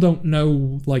 We still don't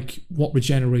know like what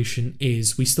regeneration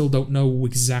is. We still don't know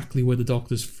exactly where the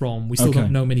Doctor's from. We still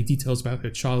don't know many details about her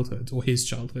childhood or his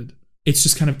childhood. It's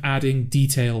just kind of adding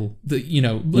detail that, you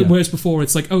know, whereas before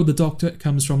it's like, oh, the Doctor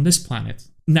comes from this planet.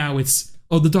 Now it's,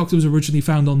 oh, the Doctor was originally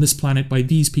found on this planet by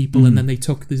these people and then they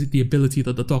took the ability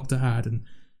that the Doctor had and...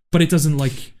 But it doesn't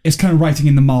like... It's kind of writing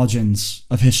in the margins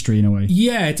of history in a way.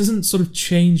 Yeah, it doesn't sort of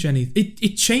change anything.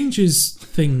 It changes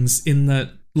things in that,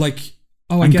 like...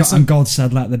 Oh, I guess... And God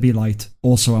said, let there be light.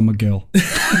 Also, I'm a girl.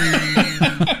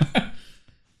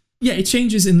 Yeah, it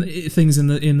changes things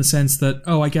in the sense that,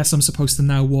 oh, I guess I'm supposed to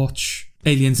now watch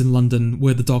Aliens in London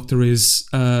where the Doctor is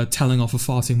telling off a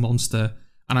farting monster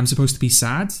and I'm supposed to be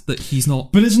sad that he's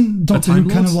not... But isn't Doctor Who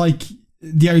kind of like...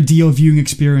 The ideal viewing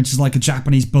experience is like a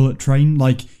Japanese bullet train.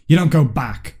 Like, you don't go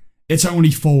back. It's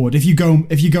only forward. If you're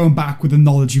going back with the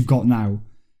knowledge you've got now,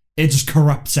 it just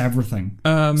corrupts everything.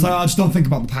 So I just don't think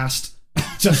about the past.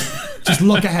 just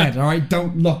look ahead, all right?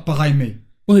 Don't look behind me.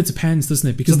 Well, it depends, doesn't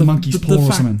it? Because the monkey's paw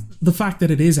or something. The fact that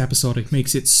it is episodic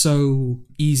makes it so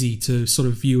easy to sort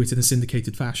of view it in a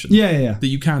syndicated fashion. Yeah. That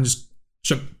you can just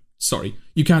jump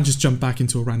back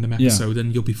into a random episode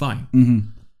and you'll be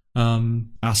fine.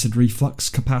 Acid reflux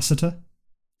capacitor.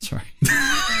 Sorry.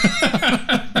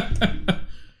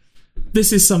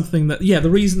 This is something that the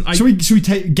reason I should we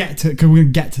get to, because we're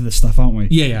gonna get to this stuff, aren't we?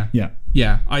 Yeah.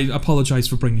 Yeah, I apologize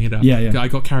for bringing it up. Yeah. I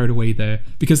got carried away there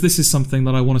because this is something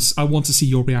that I want to see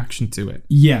your reaction to it.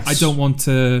 Yes. I don't want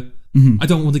to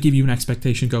give you an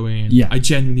expectation going in. Yeah. I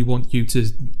genuinely want you to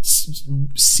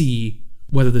see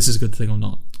whether this is a good thing or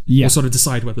not. Yeah. Or sort of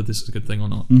decide whether this is a good thing or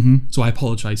not. So I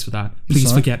apologize for that. Please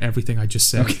Sorry? forget everything I just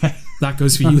said. Okay. That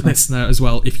goes for you, listener, as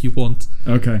well, if you want.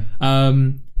 Okay.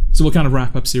 So we'll kind of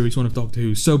wrap up series 1 of Doctor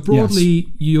Who. So broadly,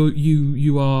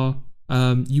 you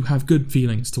have good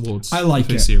feelings towards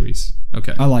the series.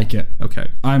 Okay. I like it. Okay.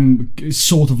 I'm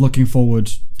sort of looking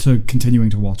forward to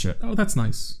continuing to watch it. Oh, that's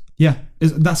nice. Yeah,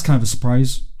 that's kind of a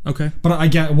surprise. Okay. But I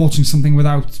get watching something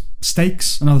without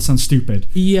stakes. I know that sounds stupid.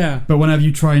 Yeah. But whenever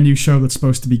you try a new show that's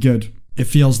supposed to be good, it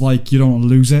feels like you don't want to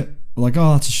lose it. Like,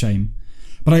 oh, that's a shame.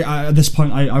 But I at this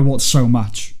point, I watch so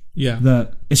much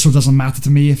that it sort of doesn't matter to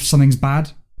me if something's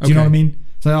bad. Do you know what I mean?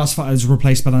 So that's fine, it's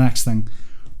replaced by the next thing.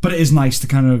 But it is nice to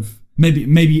kind of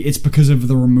maybe it's because of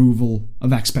the removal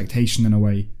of expectation in a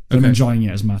way that I'm enjoying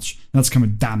it as much. That's kind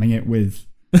of damning it with,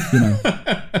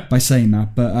 by saying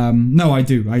that. But no, I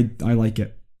do. I like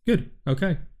it. Good.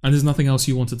 Okay. And there's nothing else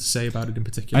you wanted to say about it in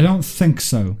particular? I don't think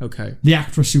so. Okay. The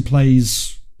actress who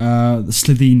plays the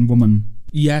Slitheen woman.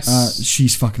 Yes.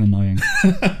 She's fucking annoying.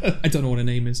 I don't know what her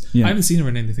name is. Yeah. I haven't seen her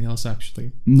in anything else,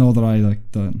 actually. No, that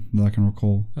I can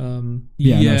recall.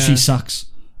 No, she sucks.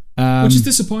 Which is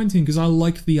disappointing because I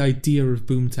like the idea of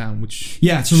Boomtown, which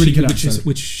it's a really good episode.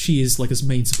 Which she is like a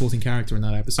main supporting character in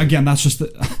that episode. Again, that's just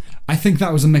I think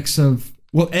that was a mix of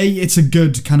it's a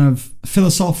good kind of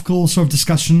philosophical sort of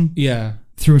discussion. Yeah.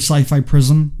 Through a sci-fi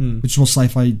prism, which is what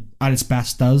sci-fi at its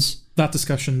best does. That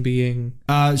discussion being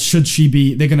should she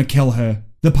be? They're going to kill her.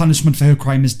 The punishment for her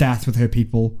crime is death with her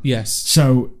people. Yes.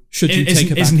 So should you take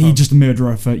her back isn't home? he just a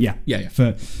murderer for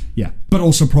But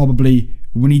also probably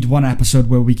we need one episode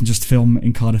where we can just film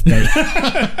in Cardiff Bay.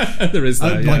 There is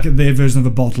that, like their version of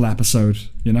a bottle episode,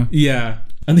 you know? Yeah,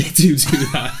 and they do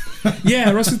that.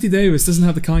 Yeah, Russell T Davies doesn't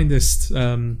have the kindest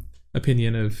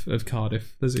opinion of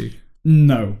Cardiff, does he?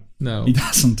 No, he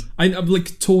doesn't. I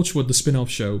like Torchwood, the spin-off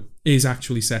show, is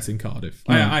actually set in Cardiff.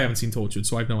 I haven't seen Torchwood,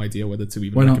 so I have no idea whether to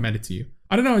even recommend it to you.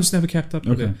 I don't know. I just never kept up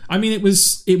with it. I mean, it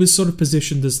was sort of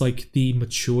positioned as like the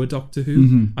mature Doctor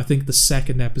Who. I think the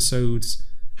second episode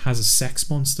has a sex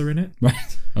monster in it.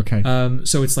 Right. Okay.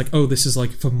 So it's like, oh, this is like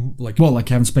from like like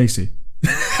Kevin Spacey.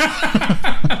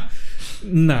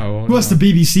 No. Well, it's the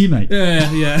BBC, mate.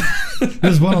 Yeah.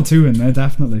 There's one or two in there,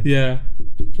 definitely. Yeah.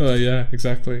 Yeah,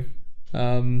 exactly.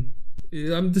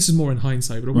 This is more in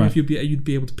hindsight, but I wonder if you'd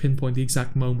be able to pinpoint the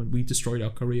exact moment we destroyed our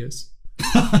careers.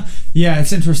 Yeah,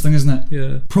 it's interesting, isn't it?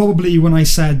 Yeah. Probably when I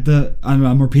said that,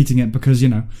 I'm repeating it because,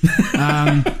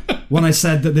 when I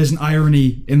said that there's an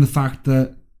irony in the fact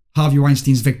that Harvey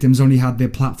Weinstein's victims only had their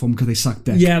platform because they sucked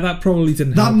dick. Yeah, that probably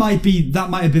didn't help. That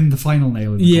might have been the final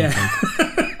nail in the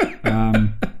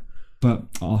coffin. But,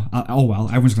 well,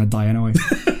 everyone's going to die anyway.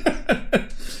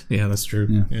 Yeah, that's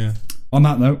true. Yeah. On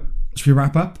that note, should we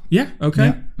wrap up? Yeah, okay.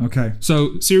 Yeah, okay.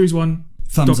 So, Series 1,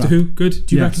 Thumbs Doctor up. Who, good.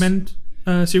 Do you recommend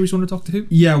Series 1 of Doctor Who?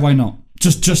 Yeah, why not?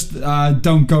 Just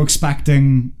don't go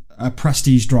expecting a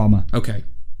prestige drama. Okay.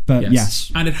 But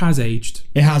yes. And it has aged.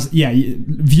 It has,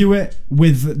 view it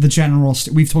with the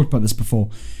generosity. We've talked about this before.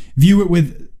 View it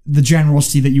with the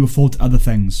generosity that you afford to other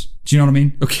things. Do you know what I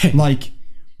mean? Okay. Like,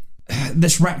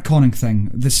 this retconning thing,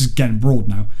 this is getting broad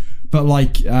now. But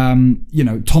like,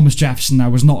 Thomas Jefferson now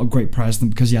was not a great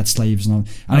president because he had slaves and all.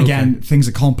 And again, things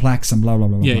are complex and blah, blah,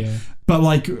 blah, blah. Yeah. But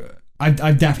like,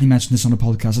 I've definitely mentioned this on a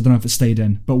podcast. I don't know if it stayed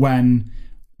in. But when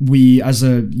we, as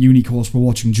a uni course, were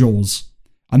watching Jaws,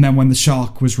 and then when the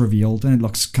shark was revealed, and it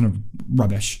looks kind of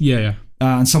rubbish. Yeah.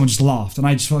 And someone just laughed, and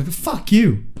I just felt like, fuck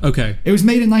you. Okay. It was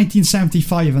made in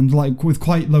 1975 and like with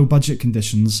quite low budget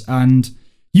conditions, and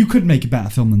you could make a better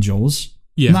film than Jaws.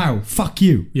 Yeah. Now, fuck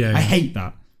you. Yeah. I hate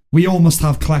that. We all must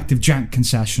have collective jank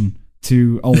concession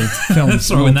to old films.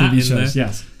 Throwing that TV in shows. there.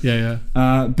 Yes.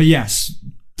 Yeah. But yes,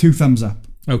 2 thumbs up.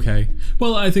 Okay.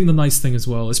 Well, I think the nice thing as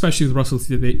well, especially with Russell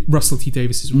T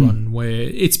Davies's run, where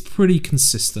it's pretty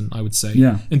consistent, I would say,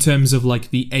 in terms of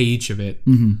like the age of it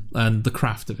and the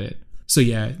craft of it. So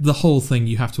yeah, the whole thing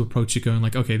you have to approach it going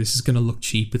like, okay, this is going to look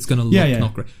cheap, it's going to look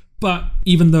not great. But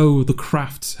even though the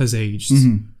craft has aged,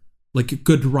 like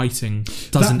good writing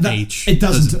doesn't age. It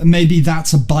doesn't. Maybe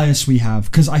that's a bias we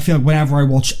have because I feel like whenever I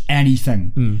watch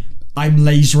anything, I'm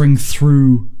lasering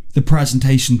through the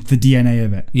presentation, the DNA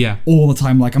of it. Yeah. All the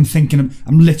time. Like I'm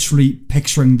literally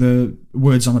picturing the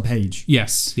words on a page.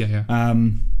 Yes. Yeah.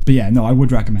 But yeah, no, I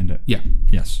would recommend it. Yeah.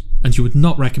 Yes. And you would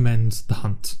not recommend The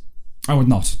Hunt? I would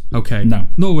not. Okay. No.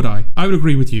 Nor would I. I would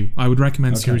agree with you. I would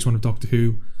recommend Series 1 of Doctor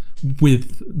Who.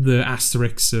 with the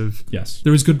asterisks of Yes.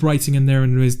 there is good writing in there,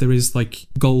 and there is like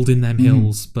gold in them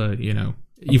hills, but you know,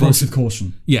 Approach with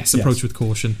caution. Yes, approach with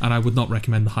caution, and I would not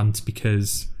recommend The Hunt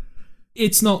because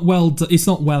it's not well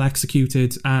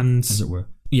executed, and As it were.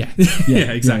 yeah,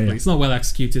 exactly. It's not well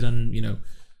executed, and you know,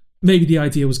 maybe the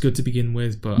idea was good to begin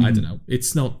with, but I don't know.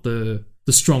 It's not the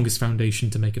strongest foundation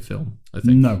to make a film, I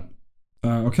think. No.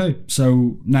 Okay,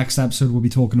 so next episode we'll be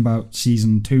talking about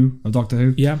season 2 of Doctor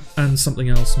Who. Yeah, and something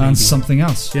else. Maybe. And something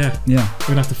else. Yeah. Yeah. We're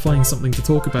gonna have to find something to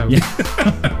talk about.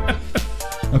 Yeah.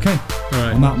 Okay. All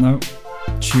right. On that note,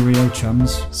 cheerio,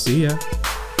 chums. See ya.